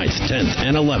 October 9th, 10th,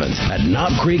 and 11th at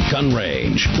Knob Creek Gun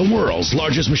Range. The world's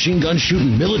largest machine gun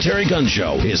shooting military gun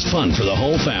show is fun for the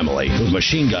whole family, with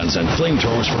machine guns and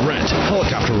flamethrowers for rent,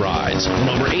 helicopter rides,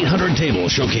 and over 800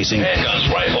 tables showcasing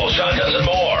handguns, rifles, shotguns, and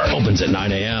more. Opens at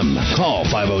 9 a.m. Call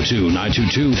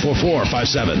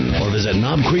 502-922-4457 or visit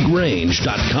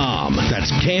knobcreekrange.com.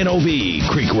 That's KNOB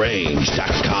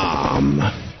creekrange.com.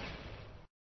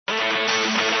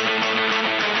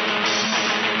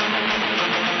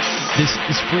 This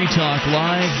is Free Talk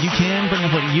Live. You can bring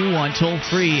up what you want. Toll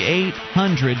free,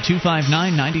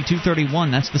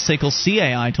 800-259-9231. That's the SACL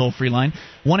CAI toll-free line.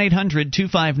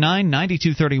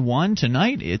 1-800-259-9231.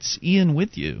 Tonight, it's Ian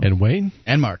with you. And Wayne.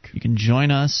 And Mark. You can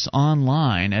join us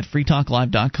online at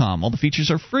freetalklive.com. All the features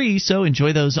are free, so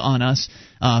enjoy those on us.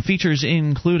 Features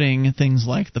including things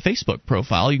like the Facebook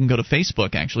profile. You can go to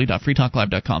Facebook, actually,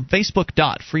 .freetalklive.com.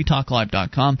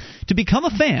 Facebook.freetalklive.com to become a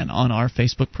fan on our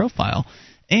Facebook profile.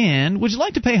 And would you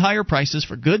like to pay higher prices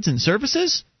for goods and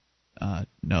services?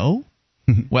 No.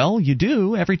 Well, you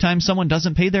do every time someone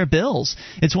doesn't pay their bills.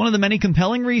 It's one of the many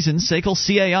compelling reasons SACL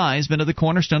CAI has been at the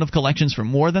cornerstone of collections for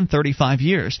more than 35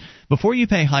 years. Before you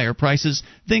pay higher prices,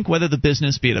 think whether the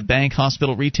business, be it a bank,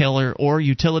 hospital, retailer, or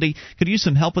utility, could use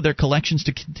some help with their collections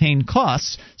to contain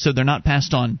costs so they're not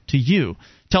passed on to you.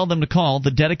 Tell them to call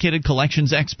the dedicated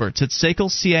collections experts at SACL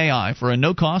CAI for a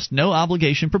no-cost,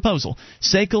 no-obligation proposal.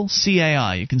 SACL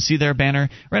CAI. You can see their banner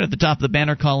right at the top of the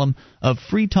banner column of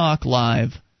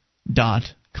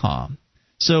freetalklive.com.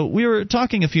 So we were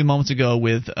talking a few moments ago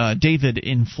with David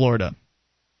in Florida.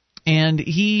 And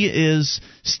he is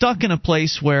stuck in a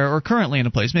place where, or currently in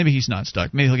a place, maybe he's not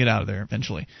stuck, maybe he'll get out of there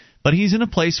eventually. But he's in a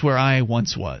place where I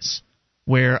once was,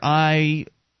 where I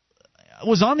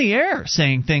was on the air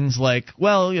saying things like,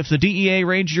 well, if the DEA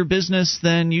raids your business,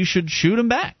 then you should shoot them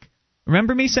back.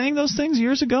 Remember me saying those things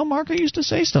years ago, Mark? I used to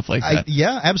say stuff like that.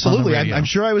 Yeah, absolutely. I'm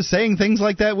sure I was saying things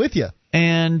like that with you.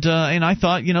 And I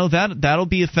thought, that'll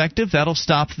be effective. That'll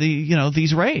stop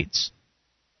these raids.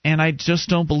 And I just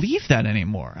don't believe that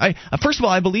anymore. First of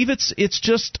all, I believe it's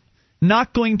just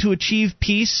not going to achieve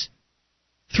peace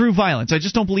through violence. I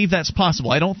just don't believe that's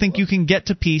possible. I don't think you can get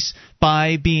to peace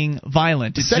by being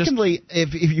violent. Secondly,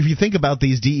 if you think about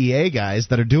these DEA guys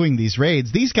that are doing these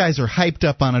raids, these guys are hyped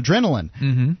up on adrenaline.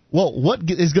 Mm-hmm. Well, what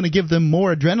is going to give them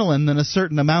more adrenaline than a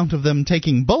certain amount of them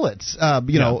taking bullets,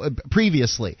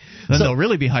 previously? Then they'll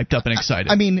really be hyped up and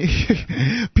excited. I mean,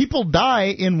 people die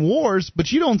in wars, but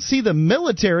you don't see the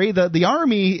military, the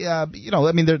army,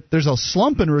 there's a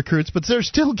slump in recruits, but they're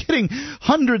still getting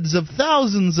hundreds of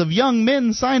thousands of young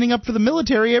men signing up for the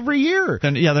military every year.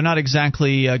 They're not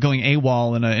exactly going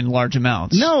AWOL in large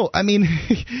amounts. No, I mean,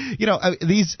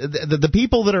 the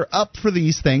people that are up for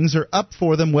these things are up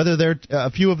for them, whether a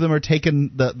few of them are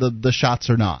taking the shots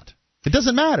or not. It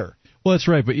doesn't matter. Well, that's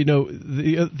right, but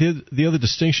the other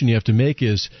distinction you have to make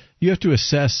is you have to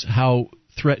assess how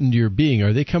threatened you're being.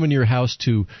 Are they coming to your house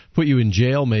to put you in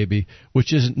jail, maybe,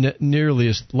 which isn't nearly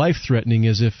as life-threatening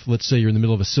as if, let's say, you're in the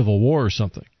middle of a civil war or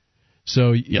something.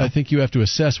 So I think you have to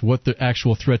assess what the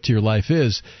actual threat to your life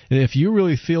is, and if you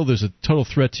really feel there's a total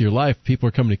threat to your life, people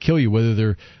are coming to kill you,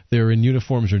 whether they're in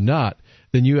uniforms or not,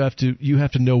 then you have to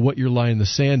know what your line in the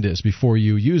sand is before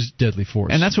you use deadly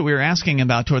force. And that's what we were asking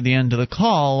about toward the end of the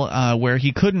call, where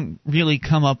he couldn't really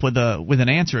come up with an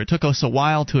answer. It took us a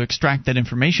while to extract that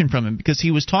information from him because he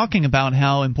was talking about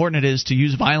how important it is to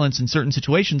use violence in certain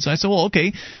situations. So I said, well,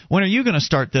 okay, when are you going to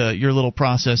start your little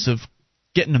process of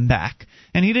getting them back?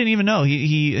 And he didn't even know.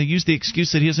 He used the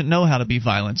excuse that he doesn't know how to be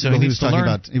violent, so he needs to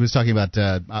learn. He was talking about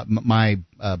my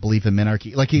belief in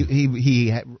minarchy. Like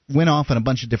he went off in a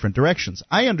bunch of different directions.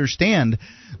 I understand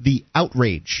the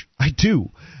outrage. I do.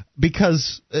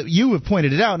 Because you have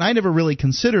pointed it out, and I never really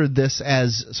considered this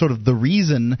as sort of the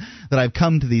reason that I've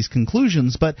come to these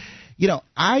conclusions. But,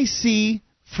 I see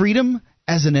freedom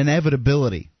as an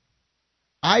inevitability.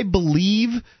 I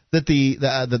believe that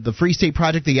the Free State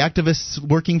Project, the activists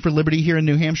working for liberty here in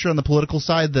New Hampshire on the political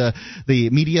side, the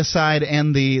media side,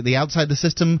 and the outside the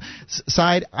system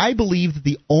side, I believe that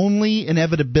the only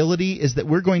inevitability is that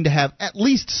we're going to have at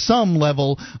least some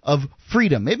level of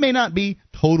freedom. It may not be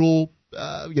total,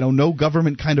 no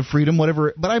government kind of freedom,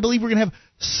 whatever, but I believe we're going to have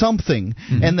something,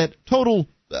 and that total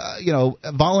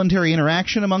voluntary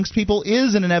interaction amongst people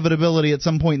is an inevitability at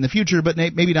some point in the future, but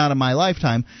maybe not in my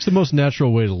lifetime. It's the most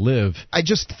natural way to live. I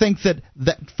just think that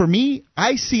for me,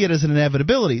 I see it as an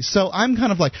inevitability. So I'm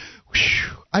kind of like,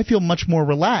 I feel much more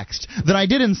relaxed than I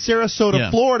did in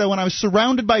Sarasota, Florida, when I was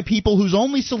surrounded by people whose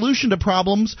only solution to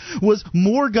problems was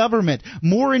more government,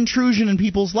 more intrusion in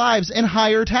people's lives, and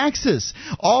higher taxes.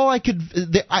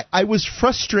 I was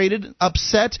frustrated,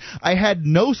 upset. I had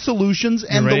no solutions,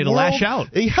 and You're ready the world, to lash out.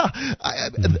 Yeah,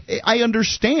 I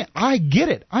understand. I get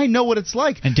it. I know what it's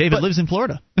like. And David lives in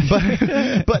Florida.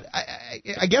 But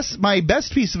I guess my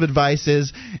best piece of advice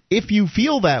is, if you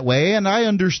feel that way, and I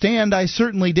understand, I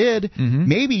certainly did.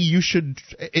 Maybe you should,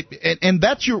 and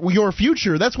that's your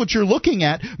future. That's what you're looking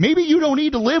at. Maybe you don't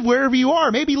need to live wherever you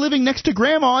are. Maybe living next to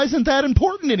grandma isn't that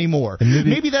important anymore.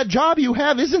 Maybe that job you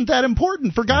have isn't that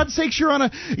important. For God's sakes,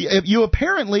 you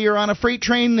apparently are on a freight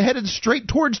train headed straight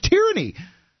towards tyranny.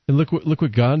 And look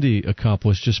what Gandhi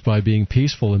accomplished just by being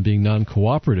peaceful and being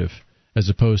non-cooperative, as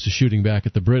opposed to shooting back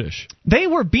at the British. They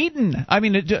were beaten. I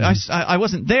mean, I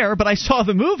wasn't there, but I saw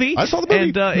the movie. I saw the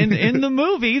movie. And in the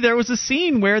movie, there was a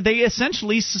scene where they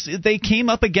essentially came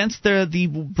up against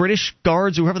the British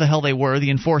guards, whoever the hell they were,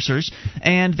 the enforcers,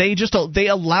 and they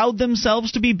allowed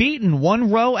themselves to be beaten,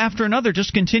 one row after another,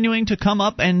 just continuing to come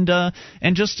up and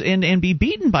be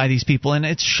beaten by these people. And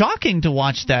it's shocking to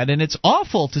watch that, and it's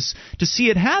awful to see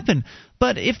it happen.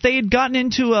 But if they had gotten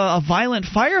into a violent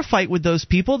firefight with those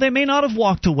people, they may not have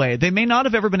walked away. They may not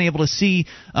have ever been able to see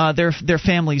their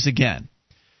families again.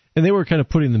 And they were kind of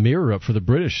putting the mirror up for the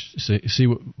British. See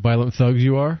what violent thugs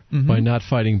you are by not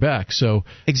fighting back. So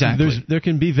exactly, there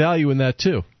can be value in that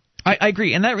too. I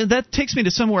agree, and that takes me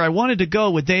to somewhere I wanted to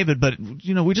go with David, but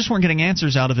we just weren't getting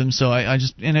answers out of him. So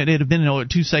it had been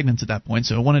 2 segments at that point,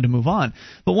 so I wanted to move on.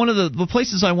 But one of the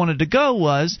places I wanted to go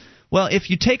was, well, if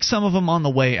you take some of them on the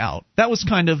way out,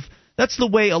 that's the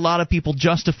way a lot of people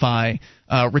justify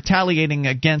retaliating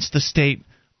against the state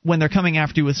when they're coming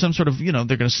after you with some sort of, they're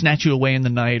going to snatch you away in the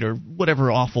night or whatever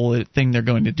awful thing they're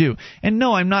going to do. And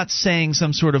no, I'm not saying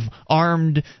some sort of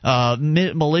armed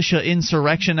militia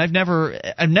insurrection. I've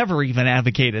never even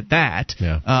advocated that.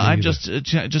 Yeah, I'm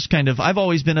just kind of, I've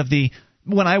always been of the,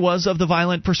 when I was of the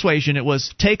violent persuasion, it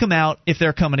was take them out if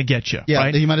they're coming to get you. Yeah,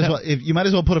 right? you might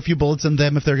as well put a few bullets in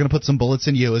them if they're going to put some bullets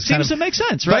in you. Seems to make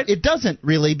sense, right? But it doesn't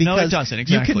really, because no, it doesn't,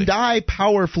 exactly. You can die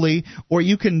powerfully or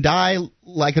you can die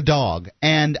like a dog.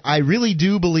 And I really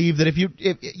do believe that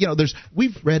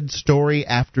we've read story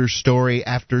after story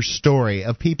after story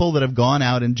of people that have gone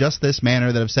out in just this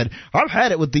manner, that have said, I've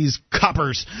had it with these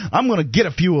coppers, I'm going to get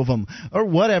a few of them or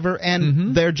whatever,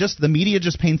 and they're just, the media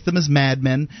just paints them as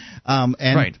madmen. And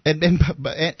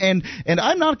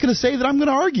I'm not going to say that I'm going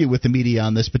to argue with the media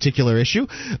on this particular issue,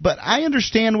 but I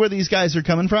understand where these guys are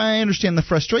coming from. I understand the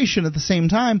frustration at the same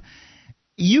time.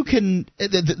 You can,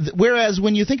 whereas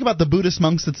when you think about the Buddhist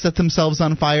monks that set themselves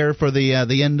on fire for the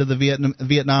end of the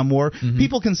Vietnam War,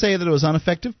 people can say that it was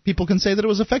ineffective. People can say that it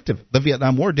was effective. The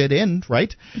Vietnam War did end,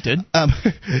 right? It did.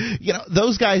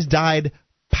 Those guys died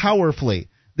powerfully.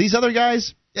 These other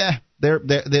guys,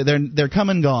 they're come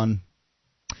and gone.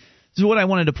 This is what I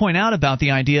wanted to point out about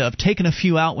the idea of taking a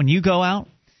few out when you go out.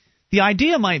 The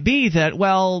idea might be that,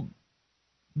 well,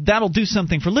 that'll do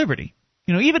something for liberty.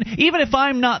 Even if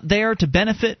I'm not there to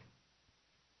benefit,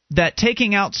 that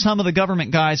taking out some of the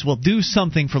government guys will do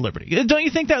something for liberty. Don't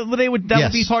you think that would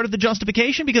be part of the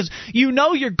justification? Because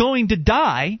you're going to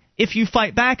die if you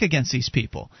fight back against these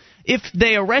people. If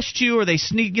they arrest you or they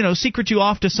secret you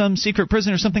off to some secret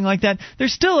prison or something like that,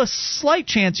 there's still a slight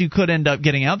chance you could end up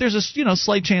getting out. There's a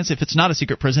slight chance, if it's not a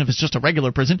secret prison, if it's just a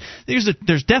regular prison,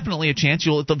 there's definitely a chance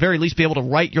you'll at the very least be able to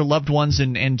write your loved ones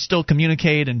and still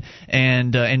communicate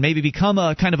and maybe become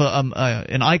a kind of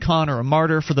an icon or a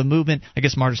martyr for the movement. I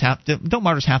guess don't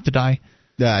martyrs have to die?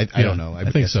 I don't know. I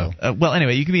think so. Well,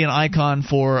 anyway, you can be an icon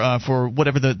for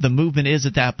whatever the movement is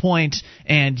at that point,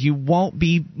 and you won't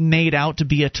be made out to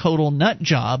be a total nut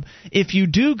job if you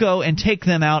do go and take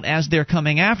them out as they're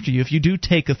coming after you. If you do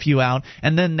take a few out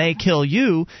and then they kill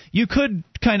you, you could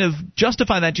kind of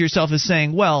justify that to yourself as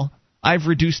saying, well, I've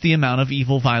reduced the amount of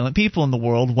evil, violent people in the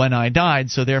world when I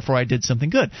died, so therefore I did something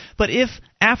good. But if,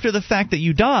 after the fact that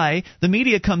you die, the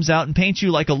media comes out and paints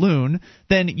you like a loon,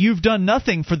 then you've done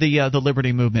nothing for the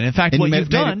liberty movement. In fact,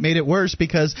 you've made it worse,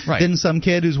 because then some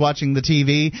kid who's watching the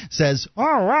TV says,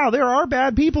 oh, wow, there are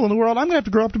bad people in the world. I'm going to have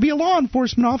to grow up to be a law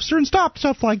enforcement officer and stop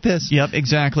stuff like this. Yep,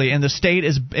 exactly. And the state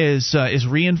is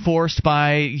reinforced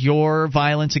by your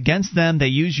violence against them. They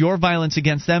use your violence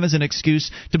against them as an excuse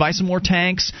to buy some more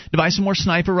tanks, to buy some more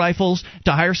sniper rifles,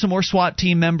 to hire some more SWAT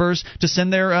team members, to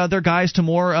send their guys to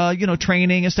more training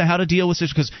training as to how to deal with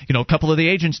this, because a couple of the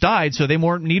agents died, so they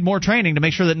need more training to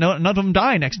make sure that none of them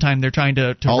die next time they're trying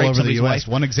to all rape over the U.S.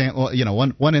 wife. One example,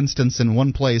 one instance in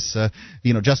one place,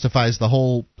 justifies the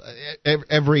whole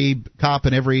every cop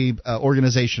and every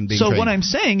organization being trained. So what I'm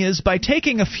saying is, by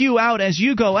taking a few out as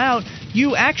you go out,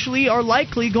 you actually are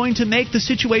likely going to make the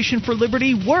situation for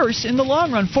liberty worse in the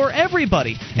long run for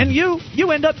everybody, and you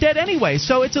end up dead anyway.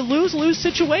 So it's a lose-lose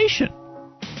situation.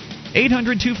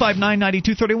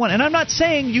 800-259-9231. And I'm not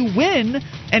saying you win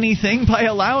anything by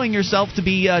allowing yourself to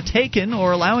be taken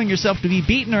or allowing yourself to be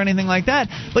beaten or anything like that,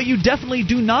 but you definitely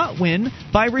do not win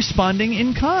by responding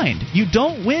in kind. You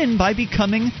don't win by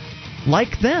becoming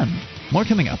like them. More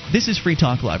coming up. This is Free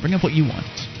Talk Live. Bring up what you want.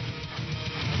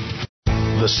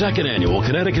 The second annual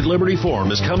Connecticut Liberty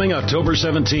Forum is coming October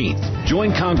 17th.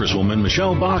 Join Congresswoman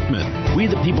Michelle Bachmann, We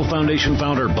the People Foundation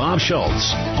founder Bob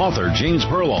Schultz, author James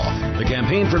Perloff, the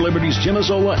Campaign for Liberty's Jim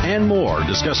Azola, and more,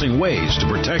 discussing ways to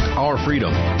protect our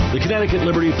freedom. The Connecticut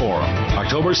Liberty Forum,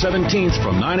 October 17th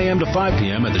from 9 a.m. to 5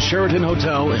 p.m. at the Sheraton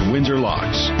Hotel in Windsor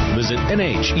Locks. Visit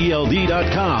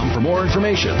NHELD.com for more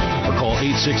information or call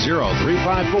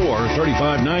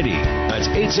 860-354-3590. That's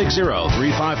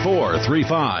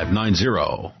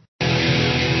 860-354-3590.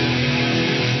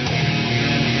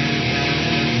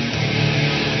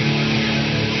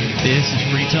 This is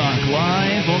Free Talk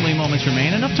Live. Only moments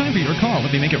remain. Enough time for your call.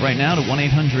 Let me make it right now to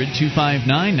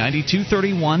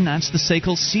 1-800-259-9231. That's the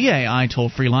SACL CAI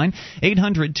toll-free line.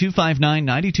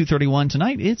 800-259-9231.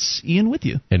 Tonight, it's Ian with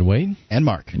you. And Wayne. And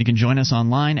Mark. And you can join us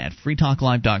online at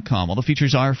freetalklive.com. All the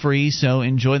features are free, so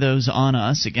enjoy those on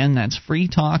us. Again, that's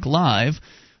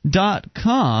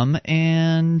freetalklive.com.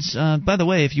 And by the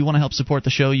way, if you want to help support the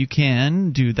show, you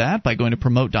can do that by going to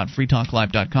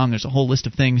promote.freetalklive.com. There's a whole list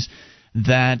of things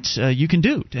that you can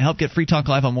do to help get Free Talk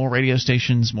Live on more radio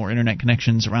stations, more internet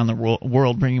connections around the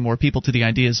world, bringing more people to the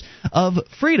ideas of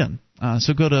freedom.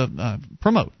 So go to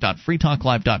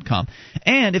promote.freetalklive.com.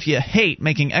 And if you hate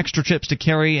making extra trips to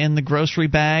carry in the grocery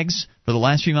bags, for the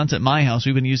last few months at my house,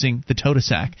 we've been using the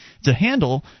Totasack. It's a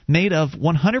handle made of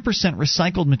 100%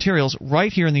 recycled materials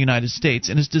right here in the United States,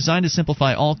 and is designed to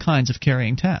simplify all kinds of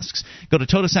carrying tasks. Go to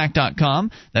Totasack.com.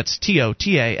 That's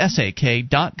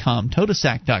Totasack.com.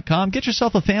 Totasack.com. Get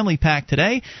yourself a family pack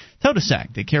today.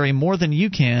 Totasack. They carry more than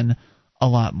you can, a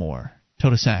lot more.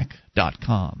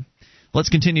 Totasack.com. Let's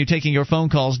continue taking your phone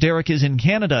calls. Derek is in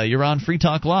Canada. You're on Free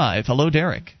Talk Live. Hello,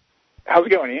 Derek. How's it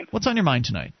going, Ian? What's on your mind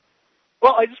tonight?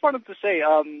 Well, I just wanted to say,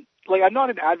 I'm not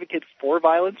an advocate for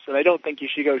violence, and I don't think you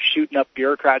should go shooting up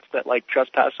bureaucrats that,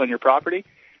 trespass on your property.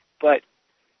 But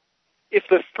if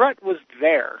the threat was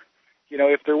there,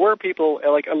 if there were people,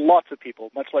 lots of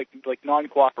people, much like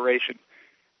non-cooperation,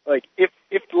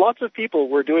 if lots of people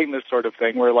were doing this sort of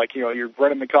thing where, you're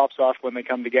running the cops off when they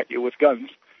come to get you with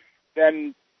guns,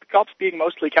 then the cops being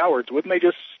mostly cowards, wouldn't they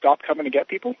just stop coming to get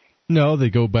people? No, they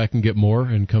go back and get more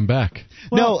and come back.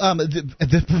 Well,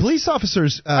 the police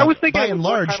officers, by and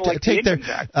large,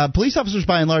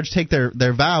 take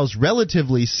their vows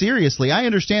relatively seriously. I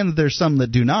understand that there's some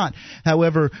that do not.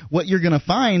 However, what you're going to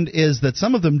find is that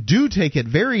some of them do take it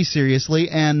very seriously,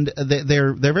 and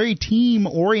they're very team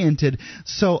oriented.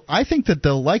 So I think that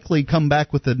they'll likely come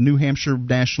back with the New Hampshire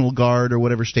National Guard or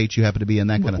whatever state you happen to be in,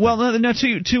 that kind of thing. Well, no,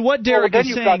 to what Derek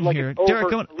is saying here,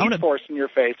 Derek, I'm going to force in your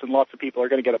face, and lots of people are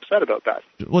going to get upset about that.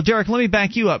 Well, Derek, let me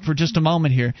back you up for just a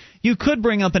moment here. You could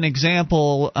bring up an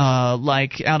example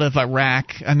like out of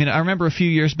Iraq. I mean, I remember a few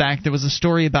years back there was a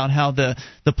story about how the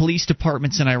police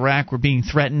departments in Iraq were being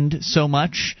threatened so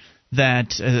much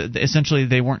that essentially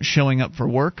they weren't showing up for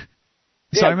work.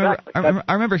 So yeah,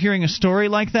 I remember hearing a story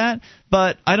like that,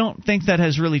 but I don't think that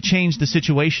has really changed the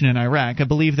situation in Iraq. I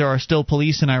believe there are still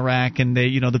police in Iraq, and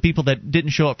the people that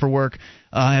didn't show up for work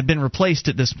have been replaced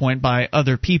at this point by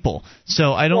other people.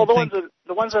 So I don't think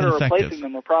the ones that are replacing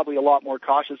them are probably a lot more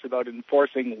cautious about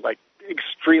enforcing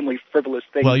extremely frivolous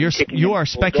things. Well, you are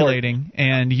speculating,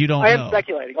 and you don't know. I am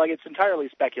speculating. It's entirely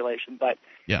speculation, but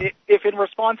if in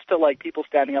response to people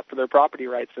standing up for their property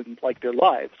rights and their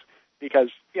lives, because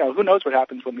who knows what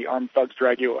happens when the armed thugs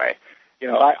drag you away.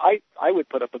 I would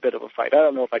put up a bit of a fight. I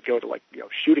don't know if I'd go to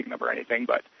shooting them or anything,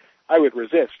 but I would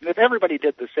resist. And if everybody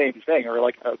did the same thing, or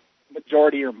a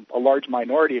majority or a large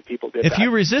minority of people did that. If you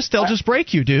resist, they'll just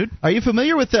break you, dude. Are you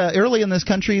familiar with early in this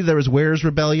country there was Ware's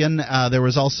Rebellion, there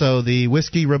was also the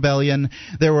Whiskey Rebellion.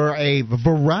 There were a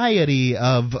variety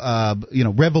of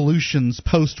revolutions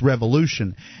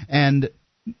post-revolution, and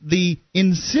the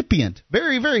incipient,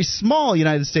 very, very small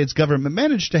United States government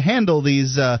managed to handle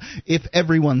these if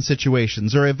everyone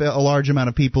situations, or if a large amount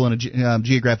of people in a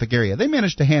geographic area. They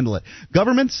managed to handle it.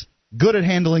 Governments, good at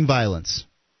handling violence.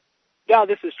 Yeah,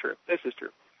 this is true.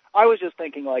 I was just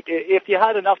thinking, like, if you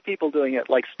had enough people doing it,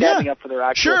 like standing up for their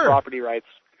actual property rights.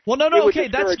 Well, no, okay,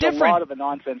 that's different. A lot of the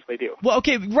nonsense they do. Well,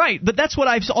 okay, right, but that's what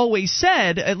I've always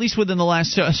said, at least within the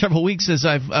last several weeks as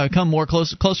I've come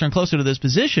closer and closer to this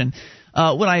position.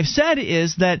 What I've said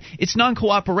is that it's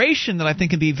non-cooperation that I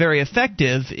think can be very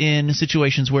effective in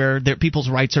situations where people's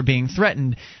rights are being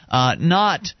threatened,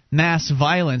 not mass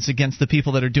violence against the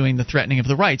people that are doing the threatening of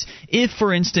the rights. If,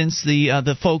 for instance,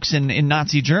 the folks in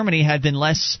Nazi Germany had been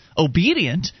less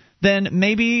obedient, then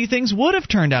maybe things would have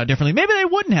turned out differently. Maybe they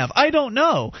wouldn't have. I don't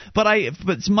know. But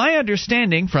it's my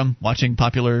understanding from watching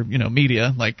popular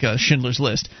media like Schindler's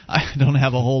List. I don't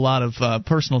have a whole lot of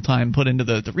personal time put into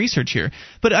the research here.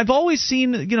 But I've always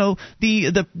seen the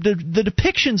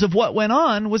depictions of what went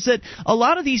on was that a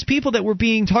lot of these people that were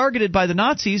being targeted by the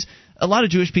Nazis, a lot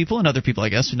of Jewish people and other people, I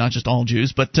guess, not just all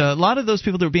Jews, but a lot of those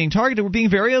people that were being targeted were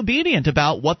being very obedient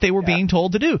about what they were being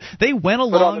told to do. They went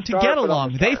along to get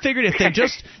along. They figured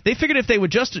if they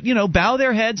would just bow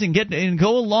their heads and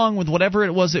go along with whatever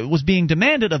it was being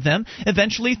demanded of them,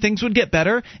 eventually things would get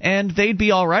better and they'd be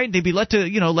all right. They'd be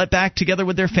let back together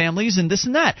with their families and this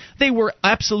and that. They were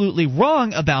absolutely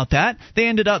wrong about that. They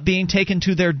ended up being taken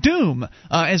to their doom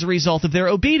as a result of their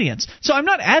obedience. So I'm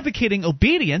not advocating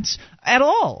obedience at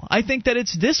all. I think that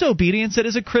it's disobedience that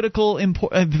is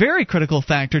a very critical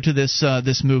factor to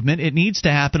this movement. It needs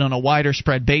to happen on a wider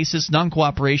spread basis.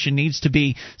 Non-cooperation needs to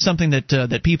be something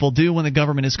that people do when the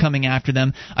government is coming after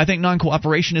them. I think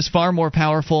non-cooperation is far more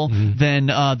powerful than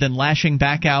lashing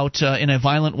back out in a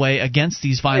violent way against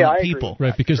these violent people.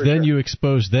 Right, because then you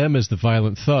expose them as the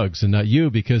violent thugs and not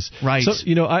you. Because I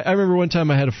remember one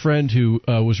time I had a friend who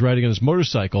was riding on his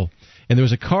motorcycle, and there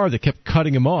was a car that kept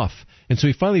cutting him off. And so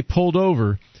he finally pulled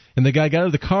over, and the guy got out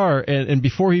of the car, and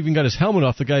before he even got his helmet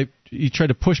off, he tried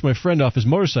to push my friend off his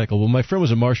motorcycle. Well, my friend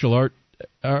was a martial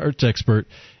arts expert,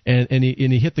 and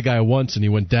he hit the guy once, and he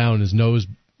went down, his nose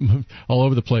all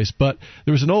over the place. But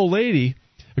there was an old lady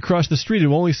across the street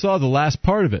who only saw the last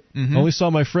part of it, only saw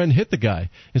my friend hit the guy.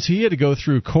 And so he had to go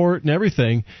through court and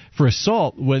everything for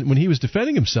assault when he was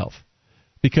defending himself.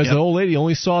 Because the old lady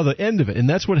only saw the end of it. And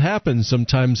that's what happens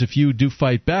sometimes if you do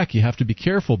fight back. You have to be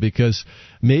careful because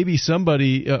maybe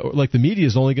somebody, like the media,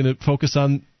 is only going to focus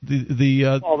on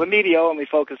the media only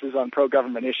focuses on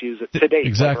pro-government issues to date.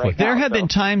 Exactly. Right there have been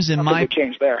times in my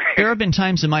there have been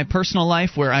times in my personal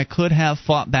life where I could have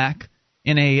fought back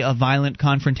in a violent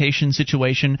confrontation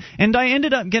situation, and I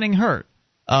ended up getting hurt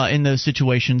in those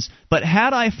situations. But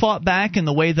had I fought back in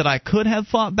the way that I could have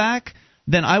fought back,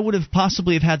 then I would have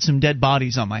possibly had some dead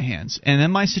bodies on my hands, and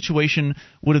then my situation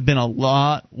would have been a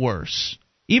lot worse.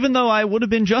 Even though I would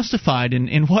have been justified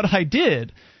in what I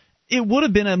did, it would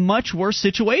have been a much worse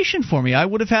situation for me. I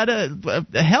would have had a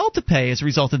hell to pay as a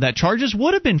result of that. Charges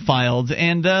would have been filed,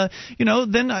 and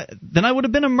then I would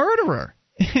have been a murderer,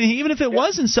 even if it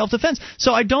was in self-defense.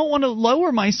 So I don't want to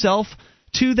lower myself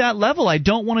to that level. I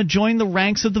don't want to join the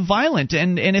ranks of the violent,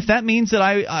 and if that means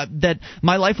that that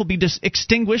my life will be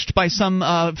extinguished by some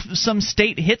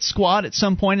state hit squad at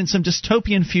some point in some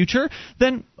dystopian future,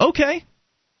 then okay,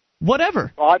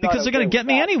 whatever, because they're going to get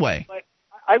me anyway. But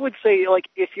I would say, like,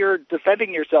 if you're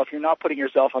defending yourself, you're not putting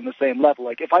yourself on the same level.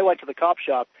 Like, if I went to the cop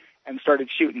shop and started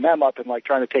shooting them up and like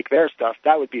trying to take their stuff,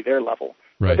 that would be their level.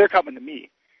 Right. But they're coming to me.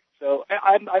 So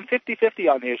I'm 50-50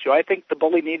 on the issue. I think the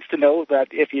bully needs to know that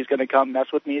if he's going to come mess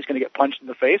with me, he's going to get punched in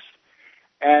the face.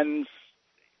 And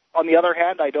on the other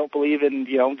hand, I don't believe in,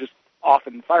 just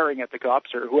often firing at the cops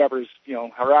or whoever's,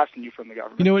 harassing you from the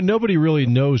government. You know what? Nobody really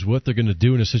knows what they're going to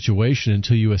do in a situation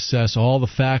until you assess all the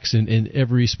facts in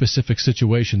every specific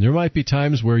situation. There might be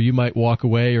times where you might walk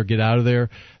away or get out of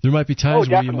there. There might be times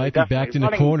where you might be backed in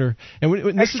a corner.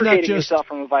 And this is not just yourself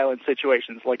from a violent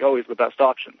situation is like always the best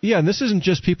option. Yeah, and this isn't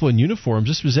just people in uniforms.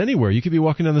 This was anywhere. You could be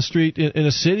walking down the street in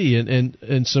a city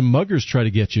and some muggers try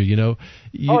to get you.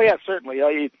 Yeah,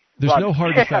 certainly. There's no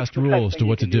hard and fast rules to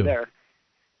what to do.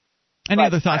 Any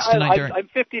other thoughts tonight, Darren? I'm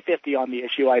 50-50 on the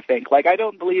issue, I think. Like, I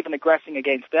don't believe in aggressing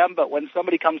against them, but when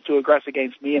somebody comes to aggress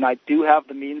against me and I do have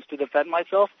the means to defend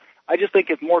myself, I just think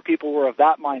if more people were of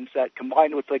that mindset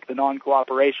combined with, like, the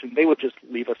non-cooperation, they would just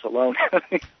leave us alone.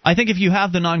 I think if you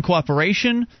have the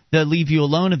non-cooperation, they'll leave you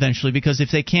alone eventually, because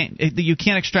you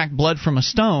can't extract blood from a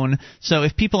stone. So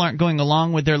if people aren't going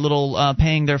along with their little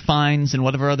paying their fines and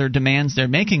whatever other demands they're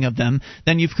making of them,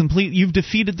 then you've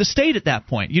defeated the state at that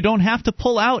point. You don't have to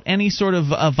pull out any sort of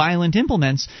violent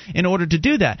implements in order to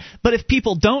do that. But if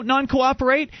people don't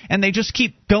non-cooperate and they just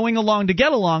keep going along to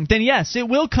get along, then yes, it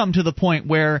will come to the point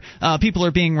where people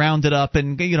are being rounded up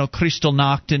and,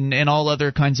 Kristallnacht and all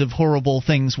other kinds of horrible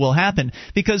things will happen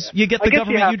because you get the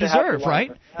government you deserve,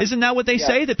 right? Isn't that what they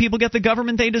say, that people get the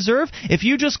government they deserve? If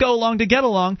you just go along to get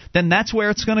along, then that's where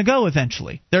it's going to go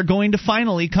eventually. They're going to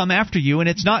finally come after you, and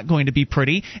it's not going to be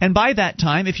pretty. And by that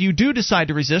time, if you do decide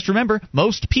to resist, remember,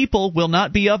 most people will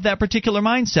not be of that particular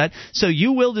mindset, so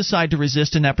you will decide to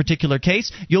resist in that particular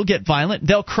case. You'll get violent.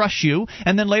 They'll crush you.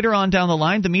 And then later on down the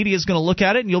line, the media is going to look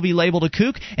at it, and you'll be labeled a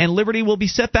kook, and liberty will be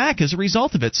set back as a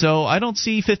result of it. So I don't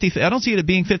see it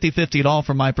being 50-50 at all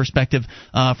from my perspective.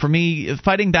 For me,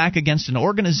 fighting back against an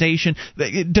organization,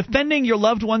 defending your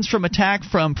loved ones from attack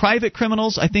from private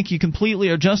criminals, I think you completely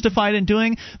are justified in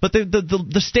doing. But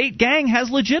the state gang has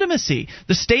legitimacy.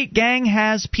 The state gang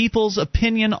has people's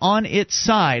opinion on its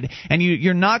side, and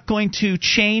you're not going to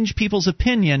change people's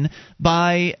opinion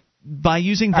by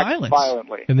using violence.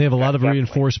 Violently. And they have a lot of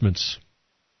reinforcements.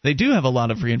 They do have a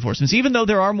lot of reinforcements. Even though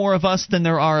there are more of us than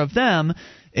there are of them,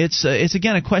 it's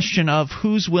again a question of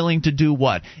who's willing to do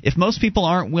what. If most people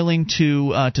aren't willing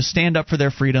to stand up for their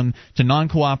freedom, to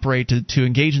non-cooperate, to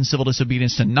engage in civil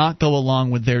disobedience, to not go along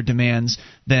with their demands,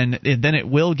 then it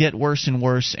will get worse and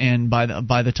worse. And by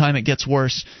the time it gets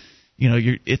worse,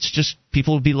 it's just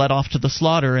people will be let off to the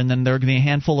slaughter, and then there will be a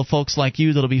handful of folks like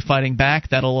you that'll be fighting back.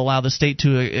 That'll allow the state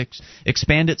to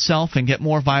expand itself and get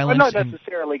more violent. I'm not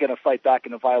necessarily going to fight back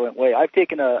in a violent way. I've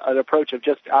taken an approach of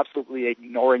just absolutely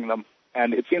ignoring them,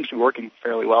 and it seems to be working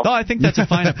fairly well. Oh, I think that's a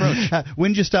fine approach.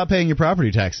 When did you stop paying your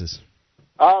property taxes?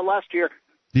 Last year.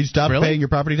 Did you stop paying your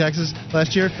property taxes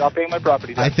last year? Stop paying my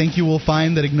property taxes. I think you will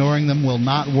find that ignoring them will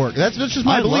not work. That's just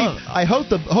my belief. I hope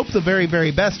the very,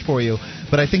 very best for you,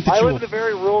 but I think that I live in a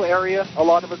very rural area. A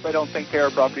lot of us, I don't think, pay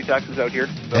our property taxes out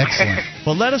here. So. Excellent.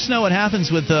 Well, let us know what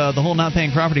happens with the whole not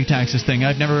paying property taxes thing.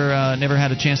 I've never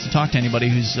had a chance to talk to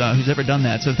anybody who's ever done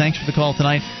that. So thanks for the call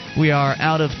tonight. We are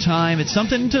out of time. It's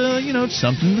something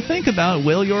to think about.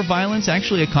 Will your violence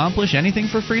actually accomplish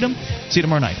anything for freedom? See you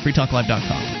tomorrow night.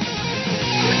 freetalklive.com.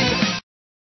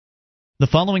 The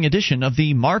following edition of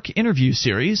the Mark Interview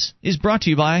Series is brought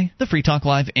to you by the Free Talk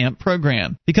Live AMP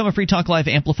program. Become a Free Talk Live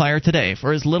amplifier today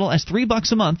for as little as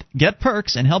 $3 a month. Get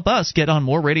perks and help us get on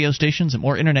more radio stations and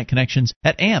more internet connections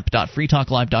at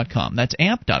amp.freetalklive.com. That's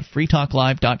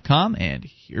amp.freetalklive.com. And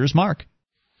here's Mark.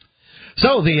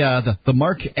 So the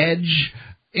Mark Edge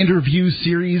Interview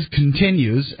Series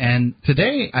continues, and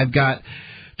today I've got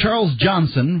Charles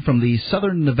Johnson from the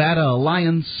Southern Nevada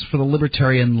Alliance for the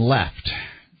Libertarian Left.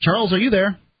 Charles, are you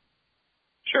there?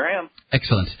 Sure am.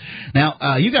 Excellent.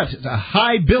 Now, you got a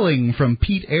high billing from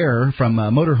Pete Eyre from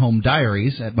Motorhome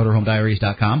Diaries at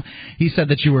motorhomediaries.com. He said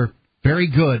that you were very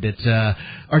good at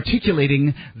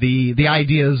articulating the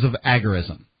ideas of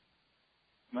agorism.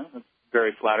 Well, that's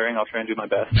very flattering. I'll try and do my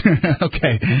best.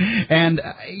 Okay. And,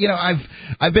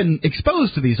 I've been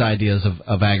exposed to these ideas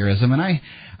of agorism, and I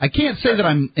can't say that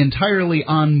I'm entirely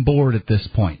on board at this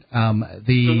point.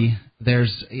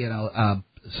 There's,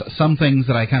 some things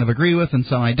that I kind of agree with and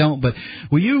some I don't, but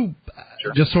will you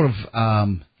just sort of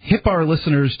hip our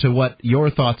listeners to what your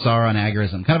thoughts are on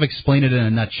agorism? Kind of explain it in a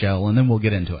nutshell, and then we'll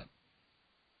get into it.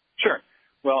 Sure.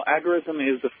 Well, agorism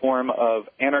is a form of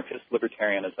anarchist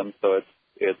libertarianism, so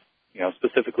it's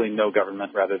specifically no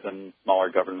government rather than smaller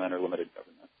government or limited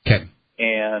government. Okay.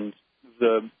 And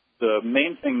the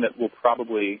main thing that will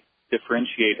probably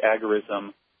differentiate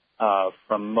agorism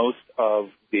from most of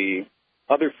the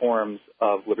other forms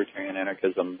of libertarian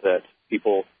anarchism that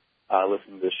people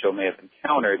listening to this show may have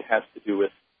encountered has to do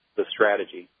with the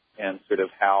strategy and sort of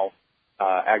how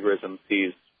agorism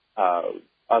sees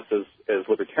us as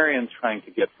libertarians trying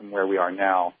to get from where we are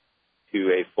now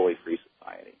to a fully free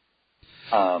society.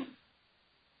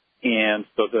 And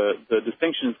so the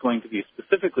distinction is going to be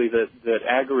specifically that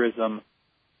agorism,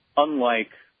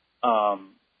 unlike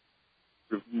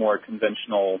more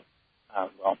conventional,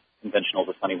 conventional is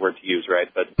a funny word to use, right?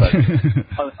 But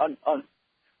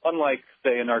unlike,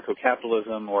 say,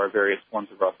 anarcho-capitalism or various forms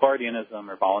of Rothbardianism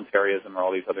or voluntarism or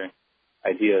all these other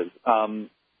ideas,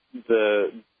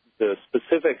 the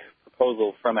specific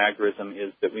proposal from agorism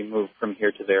is that we move from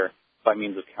here to there by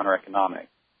means of counter-economics.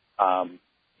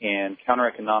 And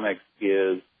counter-economics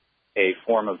is a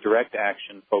form of direct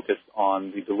action focused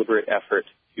on the deliberate effort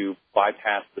to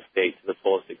bypass the state to the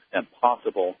fullest extent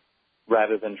possible,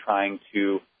 rather than trying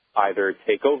to either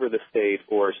take over the state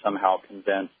or somehow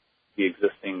convince the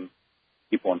existing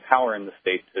people in power in the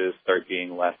state to start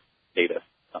being less statist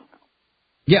somehow.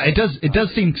 Yeah, it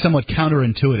does seem somewhat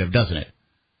counterintuitive, doesn't it?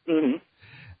 Mm-hmm.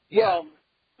 Yeah. Well,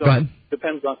 so go ahead.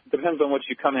 Depends on what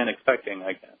you come in expecting,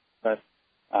 I guess. But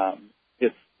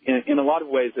it's in a lot of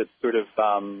ways it's sort of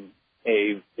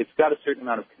it's got a certain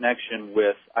amount of connection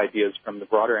with ideas from the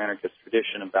broader anarchist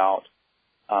tradition about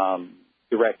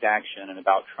direct action and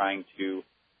about trying to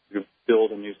sort of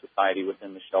build a new society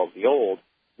within the shell of the old,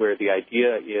 where the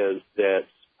idea is that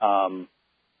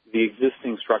the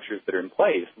existing structures that are in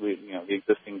place, the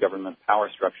existing government power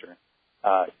structure,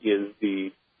 is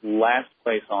the last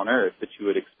place on earth that you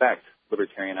would expect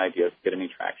libertarian ideas to get any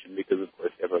traction, because, of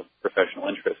course, they have a professional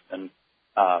interest in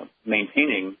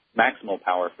maintaining maximal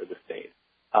power for the state.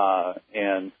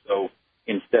 And so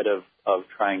instead of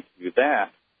trying to do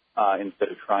that, instead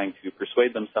of trying to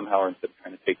persuade them somehow, or instead of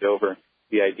trying to take it over,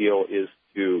 the ideal is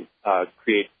to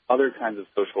create other kinds of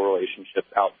social relationships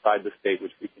outside the state,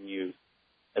 which we can use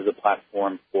as a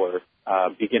platform for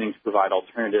beginning to provide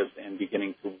alternatives and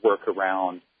beginning to work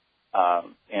around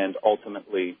and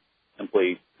ultimately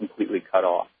simply completely cut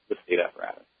off the state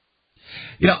apparatus.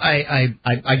 You know,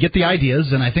 I get the ideas,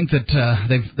 and I think that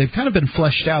they've kind of been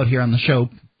fleshed out here on the show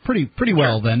pretty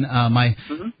well. Then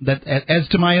that as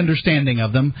to my understanding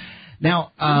of them.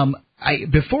 Now,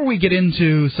 before we get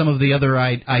into some of the other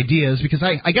ideas, because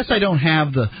I guess I don't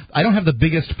have the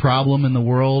biggest problem in the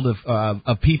world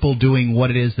of people doing what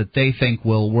it is that they think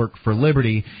will work for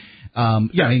liberty. I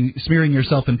mean, smearing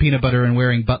yourself in peanut butter and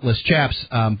wearing buttless chaps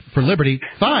for liberty,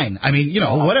 fine. I mean,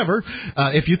 whatever.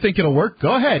 If you think it'll work,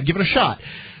 go ahead, give it a shot.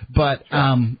 But,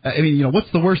 I mean,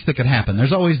 what's the worst that could happen?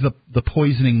 There's always the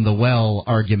poisoning the well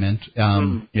argument.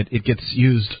 It gets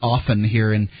used often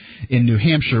here in New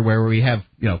Hampshire, where we have,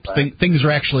 things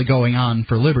are actually going on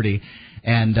for liberty.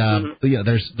 And,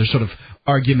 there's sort of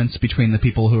arguments between the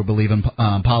people who believe in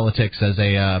politics as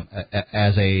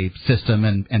a system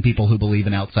and people who believe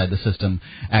in outside the system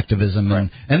activism. Right.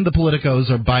 And the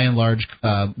politicos are by and large,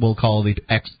 we'll call the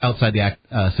outside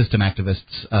the system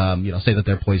activists, say that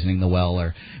they're poisoning the well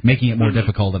or making it more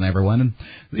difficult than everyone. And,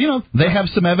 they have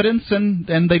some evidence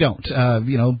and they don't.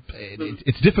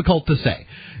 It's difficult to say.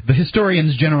 The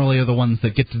historians generally are the ones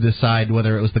that get to decide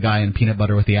whether it was the guy in peanut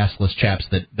butter with the assless chaps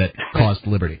that caused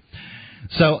liberty.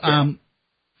 So,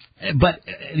 but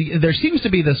there seems to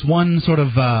be this one sort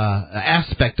of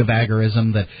aspect of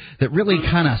agorism that really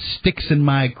kind of sticks in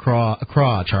my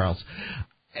craw, Charles.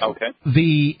 Okay.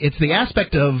 It's the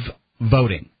aspect of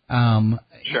voting.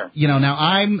 Sure. Now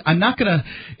I'm not gonna,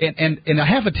 and I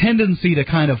have a tendency to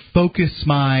kind of focus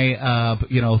my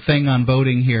thing on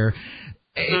voting here.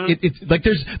 It's like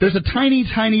there's a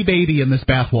tiny baby in this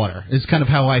bathwater is kind of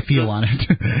how I feel on it.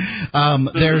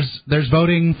 There's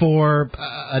voting for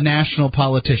a national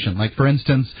politician, like for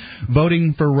instance,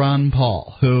 voting for Ron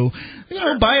Paul, who,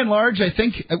 by and large, I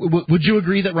think, would you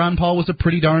agree that Ron Paul was a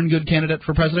pretty darn good candidate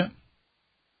for president?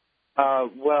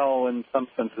 Well, in some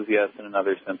senses, yes, and in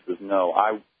other senses, no.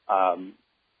 I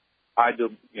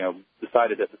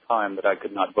decided at the time that I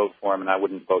could not vote for him, and I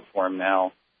wouldn't vote for him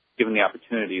now, given the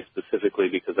opportunity, specifically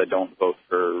because I don't vote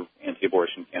for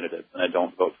anti-abortion candidates and I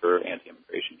don't vote for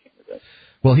anti-immigration candidates.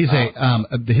 Well, his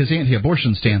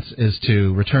anti-abortion stance is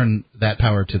to return that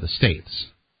power to the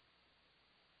states.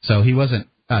 So he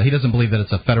doesn't believe that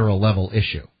it's a federal level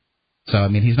issue. So I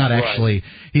mean, he's not actually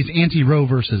he's anti-Roe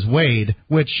versus Wade,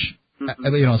 which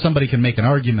somebody can make an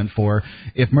argument for.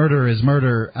 If murder is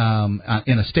murder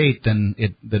in a state, then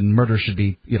murder should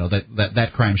be,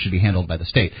 that crime should be handled by the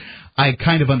state. I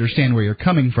kind of understand where you're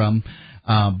coming from,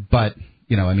 but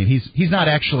I mean, he's not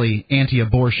actually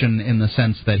anti-abortion in the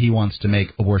sense that he wants to make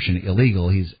abortion illegal.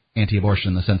 He's anti-abortion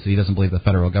in the sense that he doesn't believe the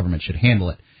federal government should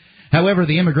handle it. However,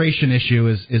 the immigration issue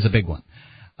is a big one.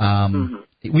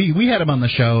 We had him on the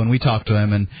show and we talked to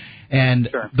him and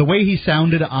the way he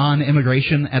sounded on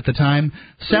immigration at the time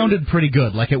sounded pretty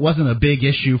good. Like it wasn't a big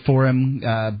issue for him,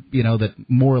 that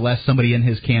more or less somebody in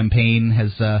his campaign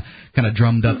has kind of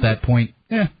drummed up that point.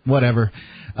 Whatever.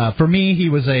 For me, he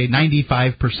was a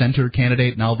 95%er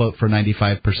candidate, and I'll vote for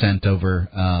 95%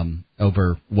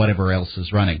 over whatever else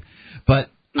is running. But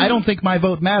I don't think my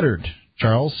vote mattered,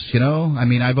 Charles. I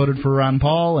mean, I voted for Ron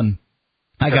Paul, and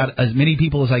I got as many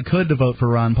people as I could to vote for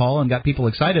Ron Paul and got people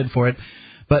excited for it,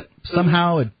 but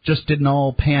somehow it just didn't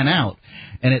all pan out.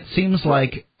 And it seems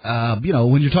like,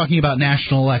 when you're talking about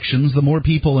national elections, the more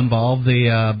people involved,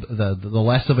 the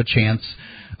less of a chance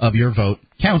of your vote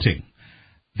counting.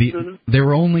 There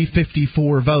were only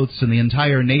 54 votes in the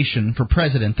entire nation for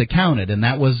president that counted, and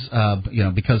that was,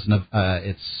 because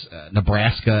it's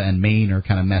Nebraska and Maine are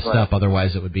kind of messed up.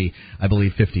 Otherwise, it would be, I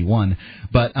believe, 51.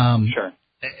 But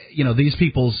these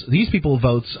people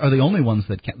votes are the only ones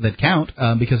that count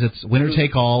because it's winner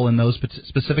take all in those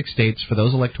specific states for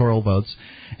those electoral votes,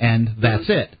 and that's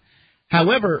it.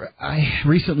 However, I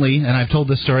recently, and I've told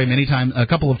this story a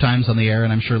couple of times on the air,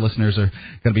 and I'm sure listeners are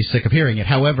going to be sick of hearing it.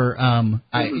 However,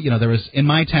 there was in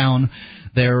my town,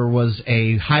 there was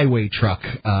a highway truck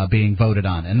being voted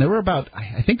on, and there were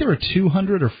I think there were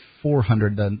 200 or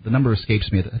 400. The number escapes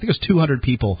me. I think it was 200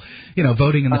 people,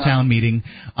 voting in the town meeting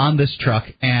on this truck,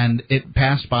 and it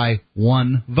passed by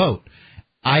one vote.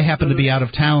 I happened to be out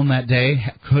of town that day,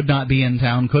 could not be in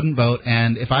town, couldn't vote,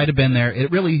 and if I'd have been there, it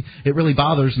really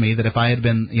bothers me that if I had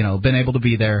been able to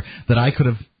be there, that I could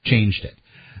have changed it.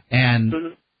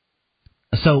 And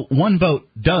so one vote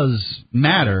does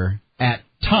matter at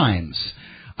times.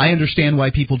 I understand why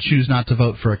people choose not to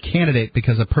vote for a candidate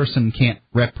because a person can't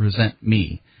represent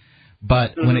me.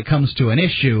 But when it comes to an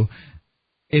issue,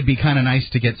 it'd be kind of nice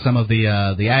to get some of the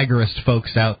agorist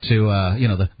folks out to,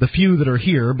 the few that are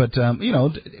here, but,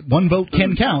 one vote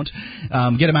can count.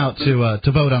 Get them out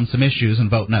to vote on some issues and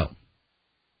vote no.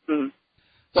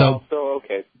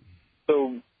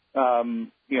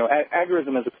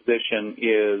 Agorism as a position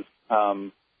is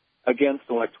against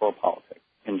electoral politics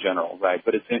in general, right?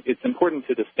 But it's important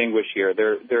to distinguish here.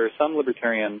 There are some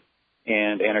libertarian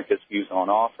and anarchist views on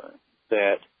offer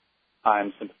that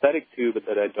I'm sympathetic to, but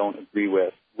that I don't agree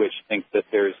with, which think that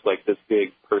there's like this big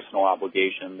personal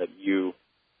obligation that you,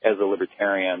 as a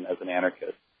libertarian, as an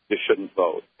anarchist, just shouldn't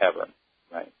vote ever,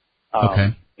 right?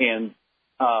 Okay. And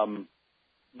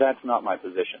that's not my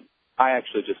position. I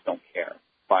actually just don't care,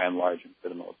 by and large, and for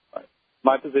the most part.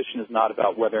 My position is not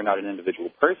about whether or not an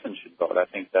individual person should vote. I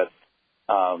think that's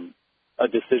a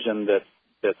decision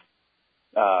that's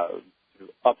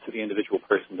up to the individual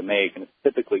person to make, and it's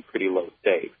typically pretty low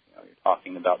stakes. You're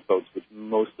talking about votes which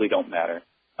mostly don't matter.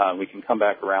 We can come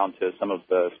back around to some of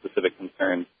the specific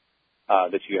concerns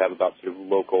that you have about sort of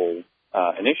local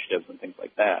initiatives and things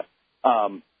like that.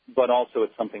 But also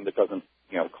it's something that doesn't,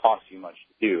 cost you much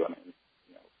to do. I mean,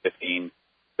 15,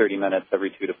 30 minutes every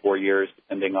 2 to 4 years,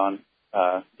 depending on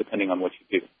what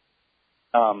you do.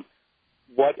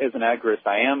 What, as an agorist,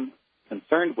 I am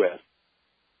concerned with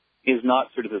is not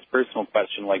sort of this personal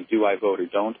question like, do I vote or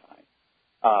don't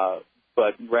I?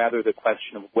 But rather the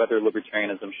question of whether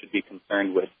libertarianism should be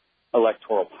concerned with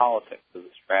electoral politics as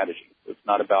a strategy. So it's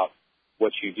not about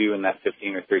what you do in that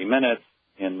 15 or 30 minutes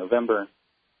in November,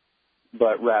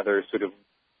 but rather sort of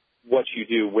what you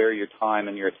do, where your time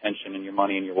and your attention and your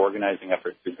money and your organizing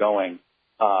efforts are going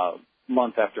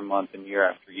month after month and year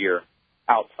after year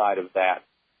outside of that,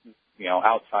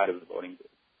 outside of the voting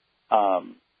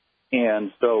booth.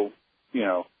 And so,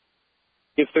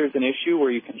 if there's an issue where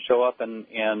you can show up and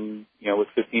with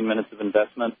 15 minutes of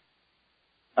investment,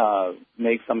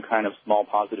 make some kind of small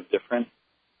positive difference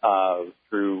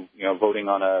through voting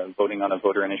on a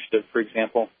voter initiative, for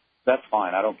example, that's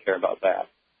fine. I don't care about that.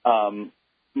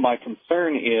 My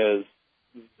concern is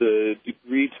the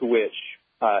degree to which,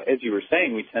 as you were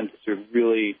saying, we tend to sort of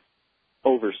really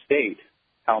overstate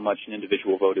how much an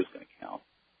individual vote is going to count,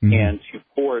 and to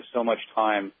pour so much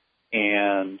time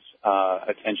and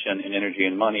attention and energy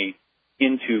and money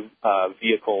into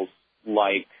vehicles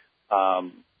like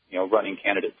running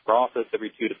candidates for office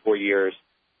every 2 to 4 years,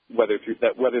 whether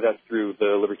that's through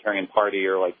the Libertarian Party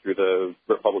or like through the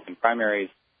Republican primaries,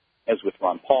 as with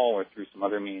Ron Paul, or through some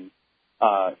other means,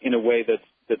 in a way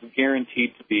that's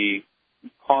guaranteed to be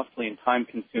costly and time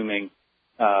consuming,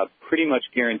 pretty much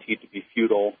guaranteed to be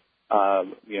futile,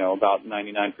 about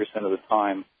 99% of the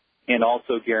time, and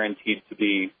also guaranteed to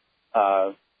be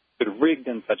sort of rigged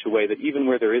in such a way that even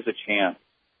where there is a chance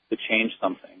to change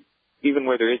something, even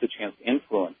where there is a chance to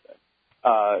influence it,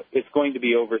 it's going to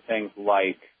be over things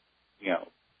like,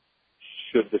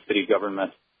 should the city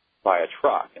government buy a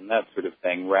truck and that sort of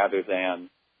thing, rather than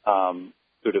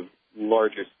sort of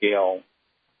larger scale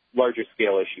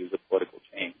issues of political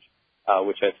change,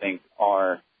 which I think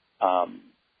are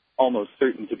almost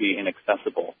certain to be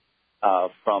inaccessible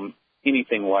from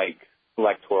anything like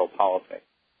electoral politics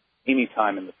any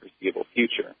time in the foreseeable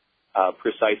future,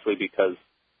 precisely because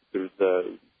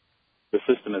the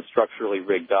system is structurally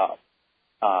rigged up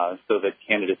so that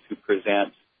candidates who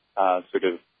present sort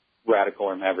of radical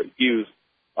or maverick views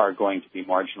are going to be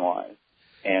marginalized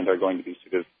and are going to be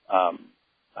sort of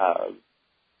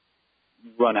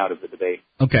run out of the debate.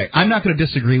 Okay, I'm not going to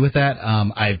disagree with that.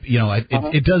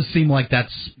 It does seem like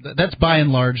that's by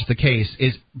and large the case.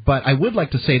 But I would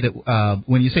like to say that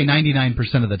when you say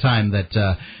 99% of the time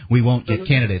that we won't get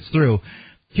candidates through,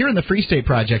 here in the Free State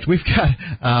Project, we've got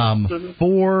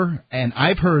 4, and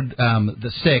I've heard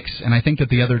the 6, and I think that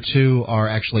the other 2 are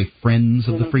actually friends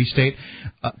of the Free State,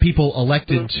 people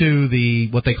elected to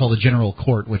what they call the General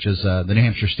Court, which is the New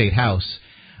Hampshire State House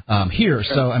here.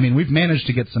 So, I mean, we've managed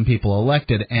to get some people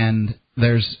elected, and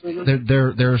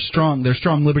there are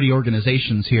strong liberty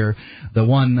organizations here. The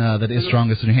one that is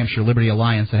strongest, the New Hampshire Liberty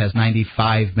Alliance, that has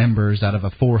 95 members out of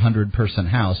a 400-person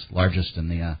House, largest in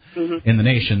the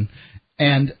nation.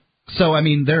 And so, I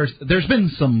mean, there's been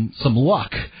some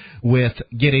luck with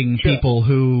getting people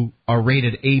who are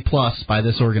rated A+ by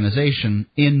this organization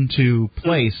into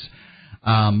place.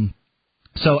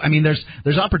 So, I mean,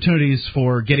 there's opportunities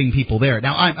for getting people there.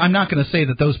 Now, I'm not going to say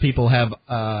that those people have,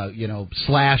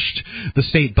 slashed the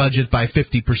state budget by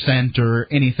 50% or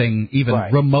anything even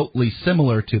remotely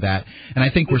similar to that. And I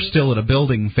think we're still at a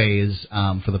building phase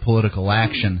for the political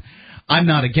action. I'm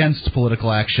not against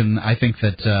political action. I think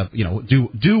that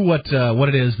do what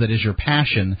it is that is your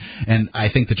passion, and I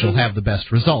think that you'll have the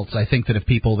best results. I think that if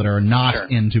people that are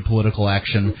not into political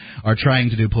action are trying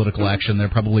to do political action, they're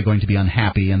probably going to be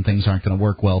unhappy, and things aren't going to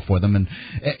work well for them. And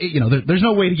there's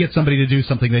no way to get somebody to do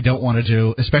something they don't want to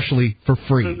do, especially for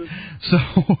free. So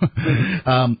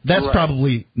that's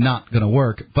probably not going to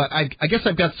work. But I guess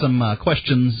I've got some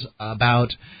questions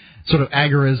about sort of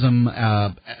agorism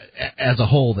as a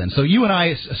whole then. So you and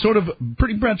I sort of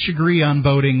pretty much agree on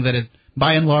voting, that it,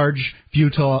 by and large,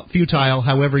 futile.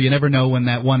 However, you never know when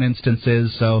that one instance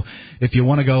is. So if you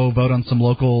want to go vote on some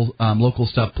local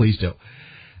stuff, please do.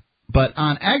 But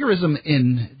on agorism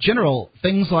in general,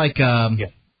 things like outside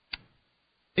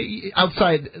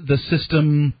the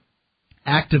system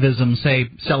activism,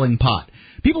 say selling pot.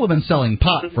 People have been selling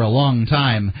pot for a long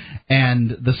time,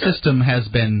 and the system has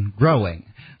been growing.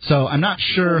 So I'm not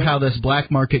sure how this black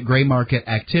market, gray market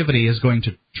activity is going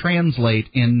to translate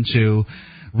into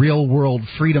real-world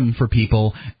freedom for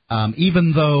people.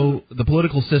 Even though the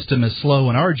political system is slow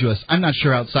and arduous, I'm not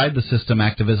sure outside the system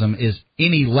activism is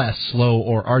any less slow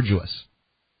or arduous.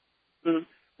 Well,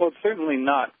 it's certainly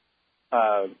not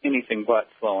anything but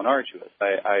slow and arduous.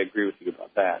 I agree with you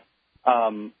about that.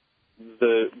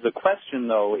 The question,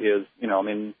 though, is,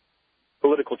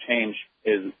 political change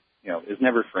is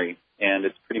never free, and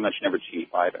it's pretty much never cheap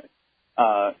either.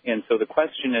 And so the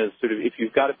question is sort of, if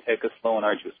you've got to pick a slow and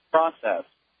arduous process,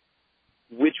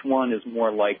 which one is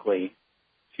more likely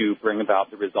to bring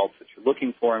about the results that you're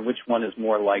looking for, and which one is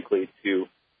more likely to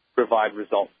provide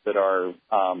results that are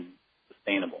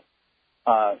sustainable?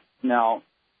 Now,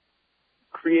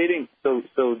 creating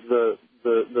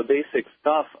the basic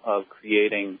stuff of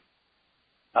creating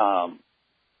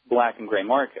black and gray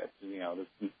markets,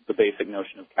 the basic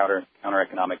notion of counter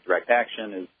economic direct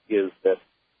action is that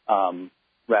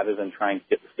rather than trying to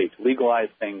get the state to legalize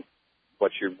things,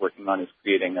 what you're working on is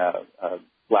creating a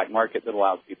black market that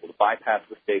allows people to bypass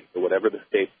the state. So whatever the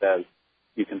state says,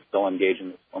 you can still engage in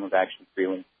this form of action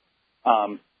freely.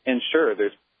 And sure,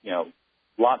 there's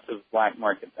lots of black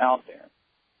markets out there,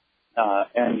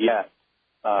 and yet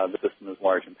the system is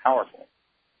large and powerful.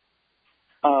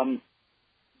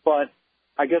 But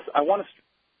I guess I want to...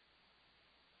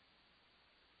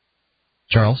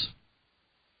 Charles?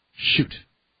 Shoot.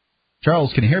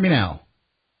 Charles, can you hear me now?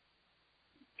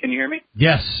 Can you hear me?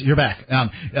 Yes, you're back.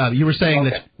 You were saying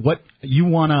that what you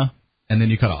want to... And then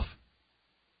you cut off.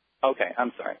 Okay,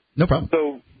 I'm sorry. No problem.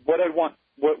 So what I'd want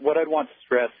to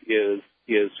stress is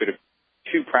sort of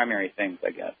two primary things,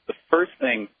 I guess. The first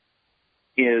thing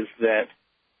is that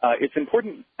it's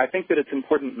important... I think that it's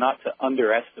important not to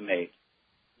underestimate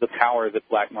the power that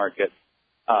black markets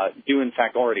do in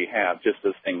fact already have, just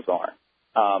as things are.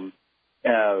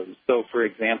 So, for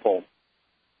example,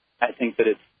 I think that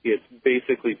it's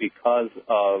basically because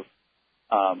of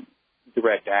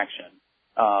direct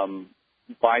action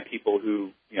by people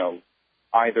who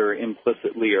either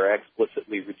implicitly or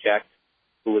explicitly reject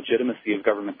the legitimacy of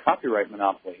government copyright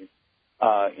monopolies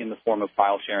in the form of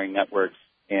file sharing networks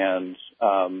and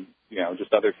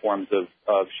just other forms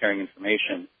of sharing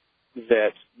information,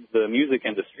 that the music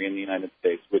industry in the United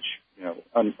States, which,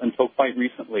 until quite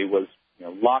recently was,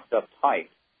 locked up tight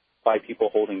by people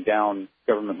holding down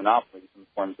government monopolies in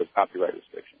forms of copyright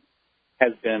restrictions,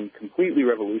 has been completely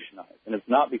revolutionized. And it's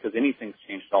not because anything's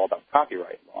changed at all about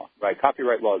copyright law, right?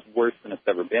 Copyright law is worse than it's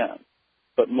ever been.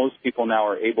 But most people now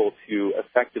are able to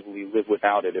effectively live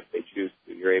without it if they choose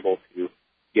to. You're able to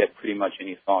get pretty much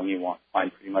any song you want,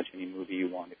 find pretty much any movie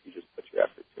you want if you just put your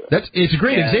effort to it. It's a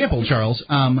great example, Charles.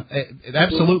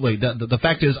 Absolutely. The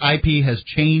fact is IP has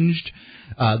changed.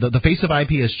 The face of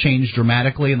IP has changed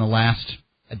dramatically in the last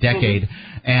decade,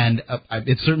 and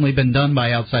it's certainly been done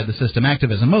by outside the system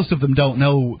activism. Most of them don't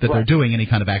know that they're doing any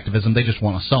kind of activism. They just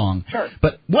want a song. Sure.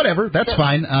 But whatever, that's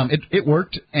fine. It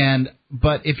worked.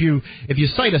 But if you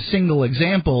cite a single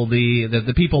example,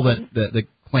 the people that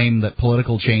claim that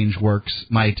political change works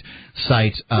might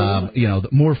cite,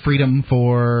 more freedom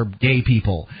for gay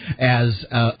people as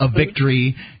a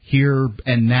victory here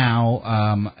and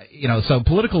now. So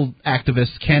political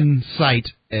activists can cite,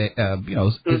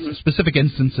 specific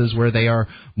instances where they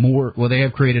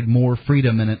have created more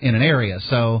freedom in an area.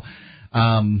 So,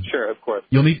 sure, of course,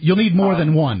 you'll need more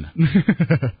than one.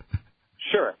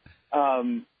 Sure.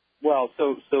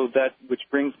 So that which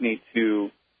brings me to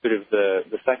sort of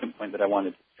the second point that I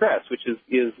wanted to stress, which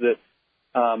is that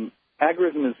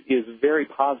agorism is very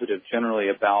positive generally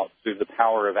about sort of the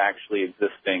power of actually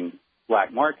existing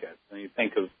black markets. And you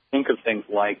think of things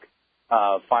like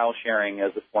file sharing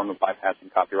as a form of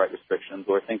bypassing copyright restrictions,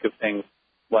 or think of things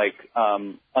like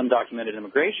undocumented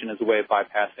immigration as a way of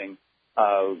bypassing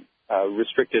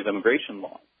restrictive immigration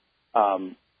laws.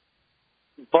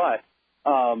 But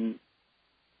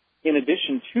in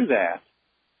addition to that,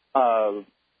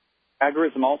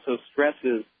 agorism also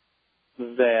stresses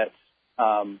that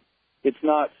it's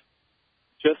not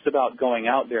just about going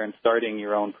out there and starting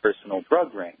your own personal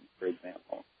drug ring, for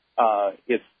example.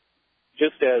 It's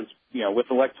just as, with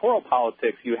electoral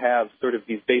politics, you have sort of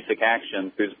these basic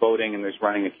actions. There's voting and there's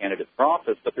running a candidate for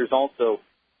office, but there's also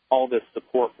all this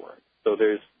support work. So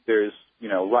there's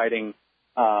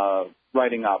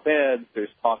writing op-eds, there's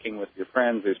talking with your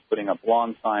friends, there's putting up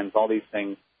lawn signs, all these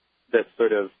things that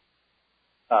sort of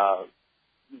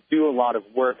do a lot of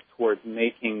work towards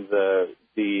making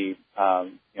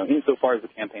insofar as the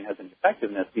campaign has any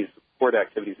effectiveness, these support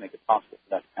activities make it possible for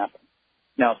that to happen.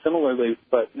 Now, similarly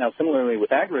with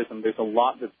agorism, there's a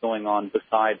lot that's going on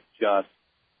besides just,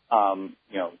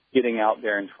 getting out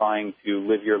there and trying to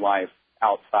live your life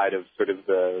outside of sort of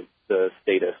the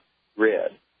status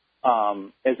grid.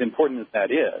 As important as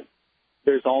that is,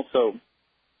 there's also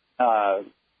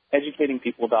educating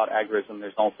people about agorism.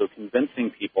 There's also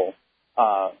convincing people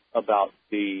about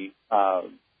the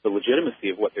legitimacy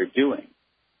of what they're doing.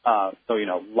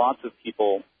 Lots of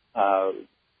people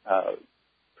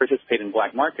participate in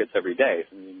black markets every day.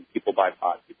 I mean, people buy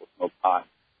pot, people smoke pot,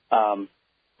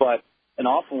 but an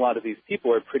awful lot of these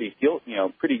people are pretty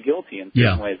guilty in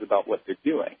certain ways about what they're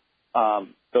doing.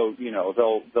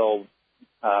 They'll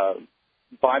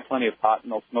buy plenty of pot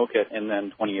and they'll smoke it, and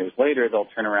then 20 years later they'll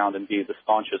turn around and be the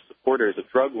staunchest supporters of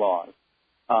drug laws.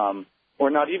 Or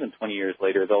not even 20 years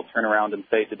later, they'll turn around and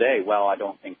say today, well, I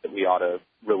don't think that we ought to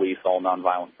release all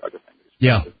nonviolent drug offenders.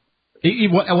 Yeah.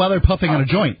 While they're puffing on a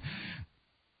joint.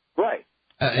 Right.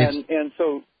 And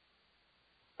so...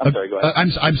 I'm sorry, go ahead.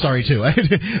 I'm sorry, too.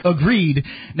 Agreed.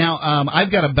 Now, I've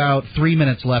got about 3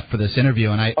 minutes left for this interview,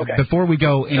 and before we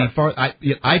go any far,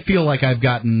 I feel like I've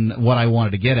gotten what I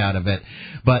wanted to get out of it.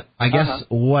 But I guess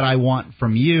what I want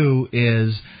from you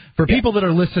is for people that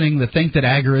are listening that think that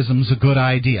agorism's a good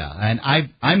idea, and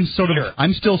I'm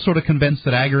still sort of convinced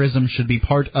that agorism should be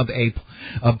part of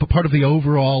part of the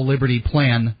overall liberty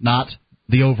plan, not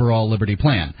the overall liberty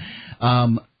plan.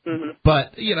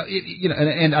 But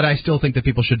and I still think that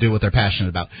people should do what they're passionate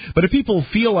about. But if people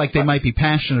feel like they might be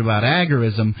passionate about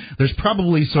agorism, there's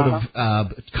probably sort of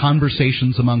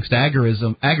conversations amongst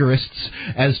agorists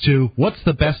as to what's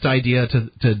the best idea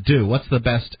to do, what's the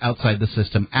best outside the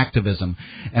system activism.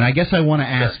 And I guess I want to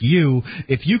ask you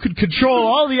if you could control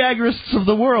all the agorists of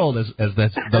the world,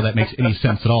 though that makes any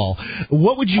sense at all.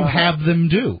 What would you have them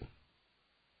do?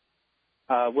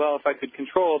 Well, if I could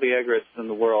control the agorists in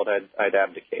the world, I'd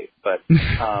abdicate. But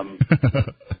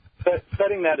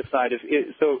setting that aside,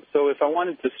 if I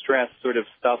wanted to stress sort of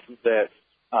stuff that's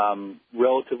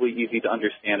relatively easy to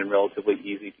understand and relatively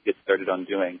easy to get started on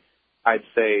doing, I'd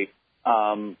say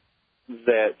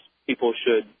that people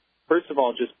should, first of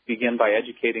all, just begin by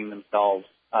educating themselves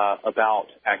about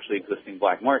actually existing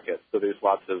black markets. So there's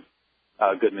lots of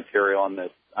good material on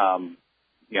this.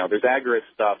 There's agorist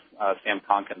stuff, Sam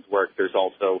Konkin's work. There's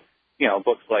also,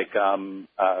 books like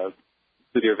Sudhir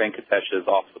Venkatesh's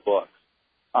Off the Books,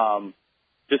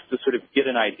 just to sort of get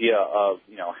an idea of,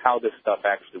 how this stuff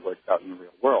actually works out in the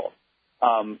real world.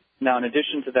 Now, in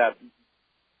addition to that,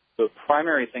 the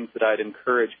primary things that I'd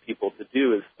encourage people to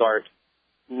do is start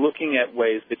looking at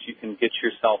ways that you can get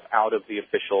yourself out of the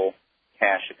official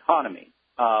cash economy.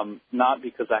 Not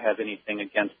because I have anything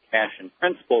against cash in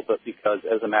principle, but because,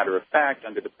 as a matter of fact,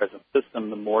 under the present system,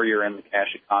 the more you're in the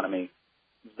cash economy,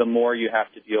 the more you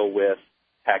have to deal with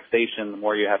taxation, the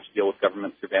more you have to deal with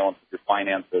government surveillance of your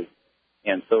finances,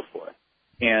 and so forth.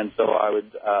 And so I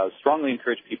would strongly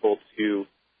encourage people to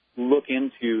look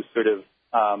into sort of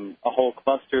a whole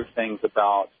cluster of things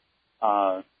about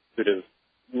sort of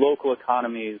local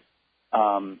economies,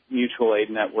 mutual aid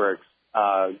networks,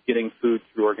 getting food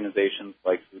through organizations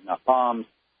like Food Not Bombs,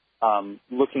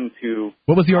 looking to.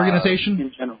 What was the organization?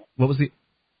 In general.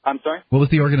 I'm sorry? What was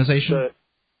the organization?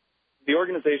 The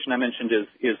organization I mentioned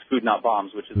is Food Not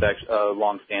Bombs, which is actually a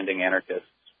long-standing anarchist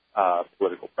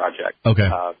political project. Okay.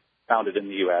 Founded in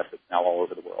the U.S. It's now all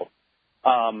over the world.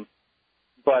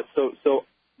 But so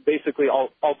basically,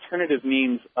 alternative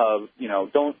means of,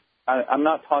 I'm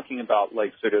not talking about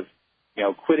like sort of,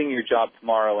 quitting your job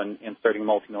tomorrow and starting a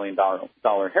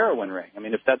multi-million-dollar heroin ring. I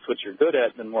mean, if that's what you're good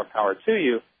at, then more power to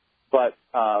you. But,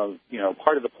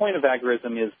 part of the point of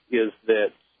agorism is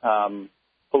that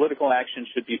political action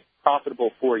should be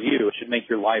profitable for you. It should make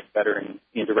your life better in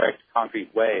direct,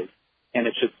 concrete ways. And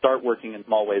it should start working in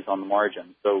small ways on the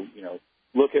margin. So,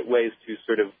 look at ways to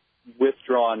sort of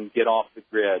withdraw and get off the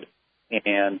grid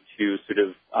and to sort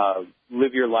of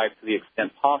live your life to the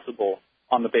extent possible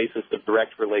on the basis of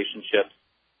direct relationships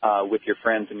with your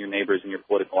friends and your neighbors and your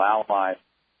political allies,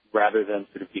 rather than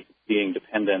sort of being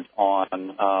dependent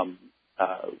on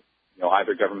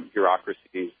either government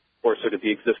bureaucracies or sort of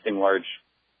the existing large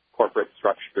corporate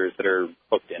structures that are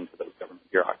hooked into those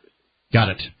government bureaucracies. Got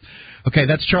it. Okay,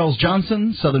 that's Charles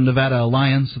Johnson, Southern Nevada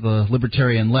Alliance of the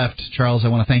Libertarian Left. Charles, I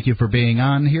want to thank you for being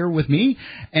on here with me.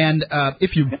 And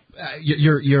if your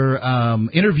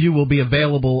interview will be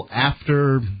available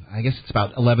after, I guess it's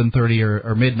about 11:30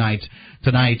 or midnight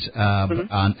tonight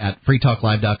at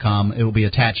freetalklive.com. It will be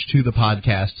attached to the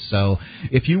podcast. So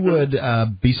if you would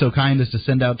be so kind as to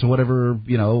send out to whatever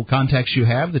contacts you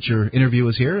have that your interview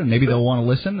is here, and maybe they'll want to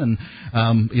listen, and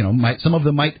some of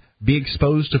them might be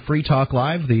exposed to Free Talk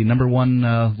Live, the number one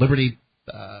liberty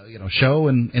show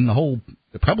in the whole,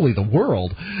 probably the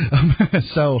world.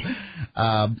 So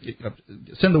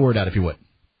send the word out if you would.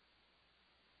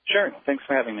 Sure. Thanks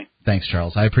for having me. Thanks,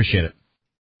 Charles. I appreciate it.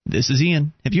 This is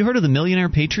Ian. Have you heard of the Millionaire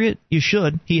Patriot? You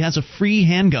should. He has a free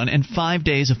handgun and 5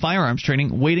 days of firearms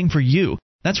training waiting for you.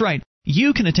 That's right.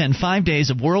 You can attend 5 days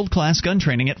of world-class gun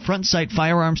training at Front Sight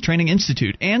Firearms Training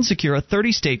Institute and secure a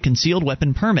 30-state concealed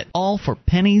weapon permit, all for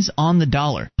pennies on the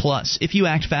dollar. Plus, if you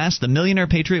act fast, the Millionaire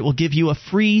Patriot will give you a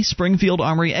free Springfield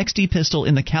Armory XD pistol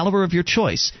in the caliber of your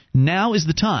choice. Now is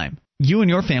the time. You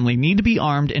and your family need to be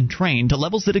armed and trained to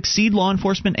levels that exceed law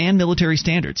enforcement and military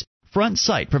standards. Front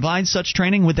Sight provides such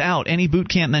training without any boot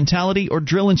camp mentality or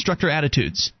drill instructor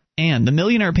attitudes. And the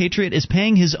Millionaire Patriot is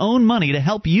paying his own money to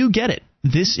help you get it.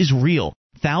 This is real.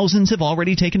 Thousands have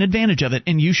already taken advantage of it,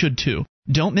 and you should too.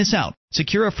 Don't miss out.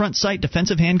 Secure a Front Sight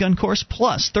defensive handgun course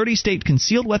plus 30-state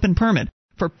concealed weapon permit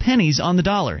for pennies on the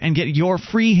dollar and get your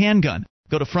free handgun.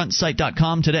 Go to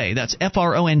frontsight.com today. That's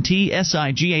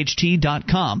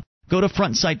FRONTSIGHT.com. Go to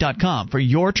frontsight.com for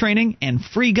your training and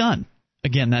free gun.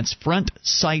 Again, that's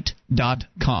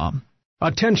frontsight.com.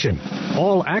 Attention,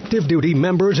 all active duty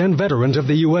members and veterans of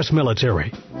the U.S.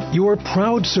 military. Your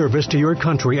proud service to your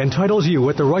country entitles you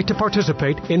with the right to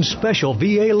participate in special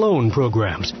VA loan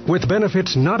programs with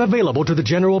benefits not available to the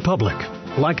general public,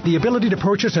 like the ability to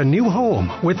purchase a new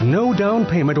home with no down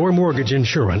payment or mortgage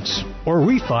insurance, or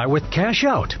refi with cash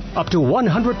out, up to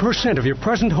 100% of your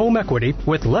present home equity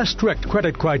with less strict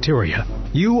credit criteria.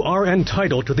 You are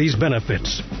entitled to these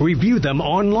benefits. Review them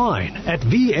online at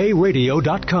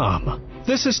varadio.com.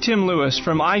 This is Tim Lewis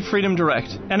from iFreedom Direct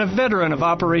and a veteran of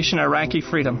Operation Iraqi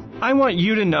Freedom. I want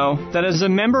you to know that as a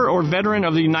member or veteran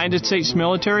of the United States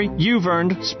military, you've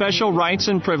earned special rights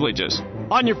and privileges.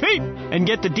 On your feet! And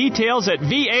get the details at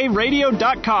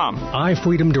varadio.com.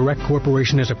 iFreedom Direct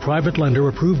Corporation is a private lender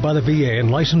approved by the VA and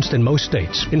licensed in most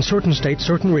states. In certain states,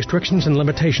 certain restrictions and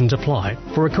limitations apply.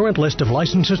 For a current list of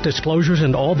licenses, disclosures,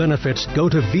 and all benefits, go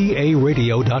to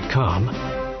varadio.com.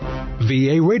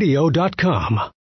 varadio.com.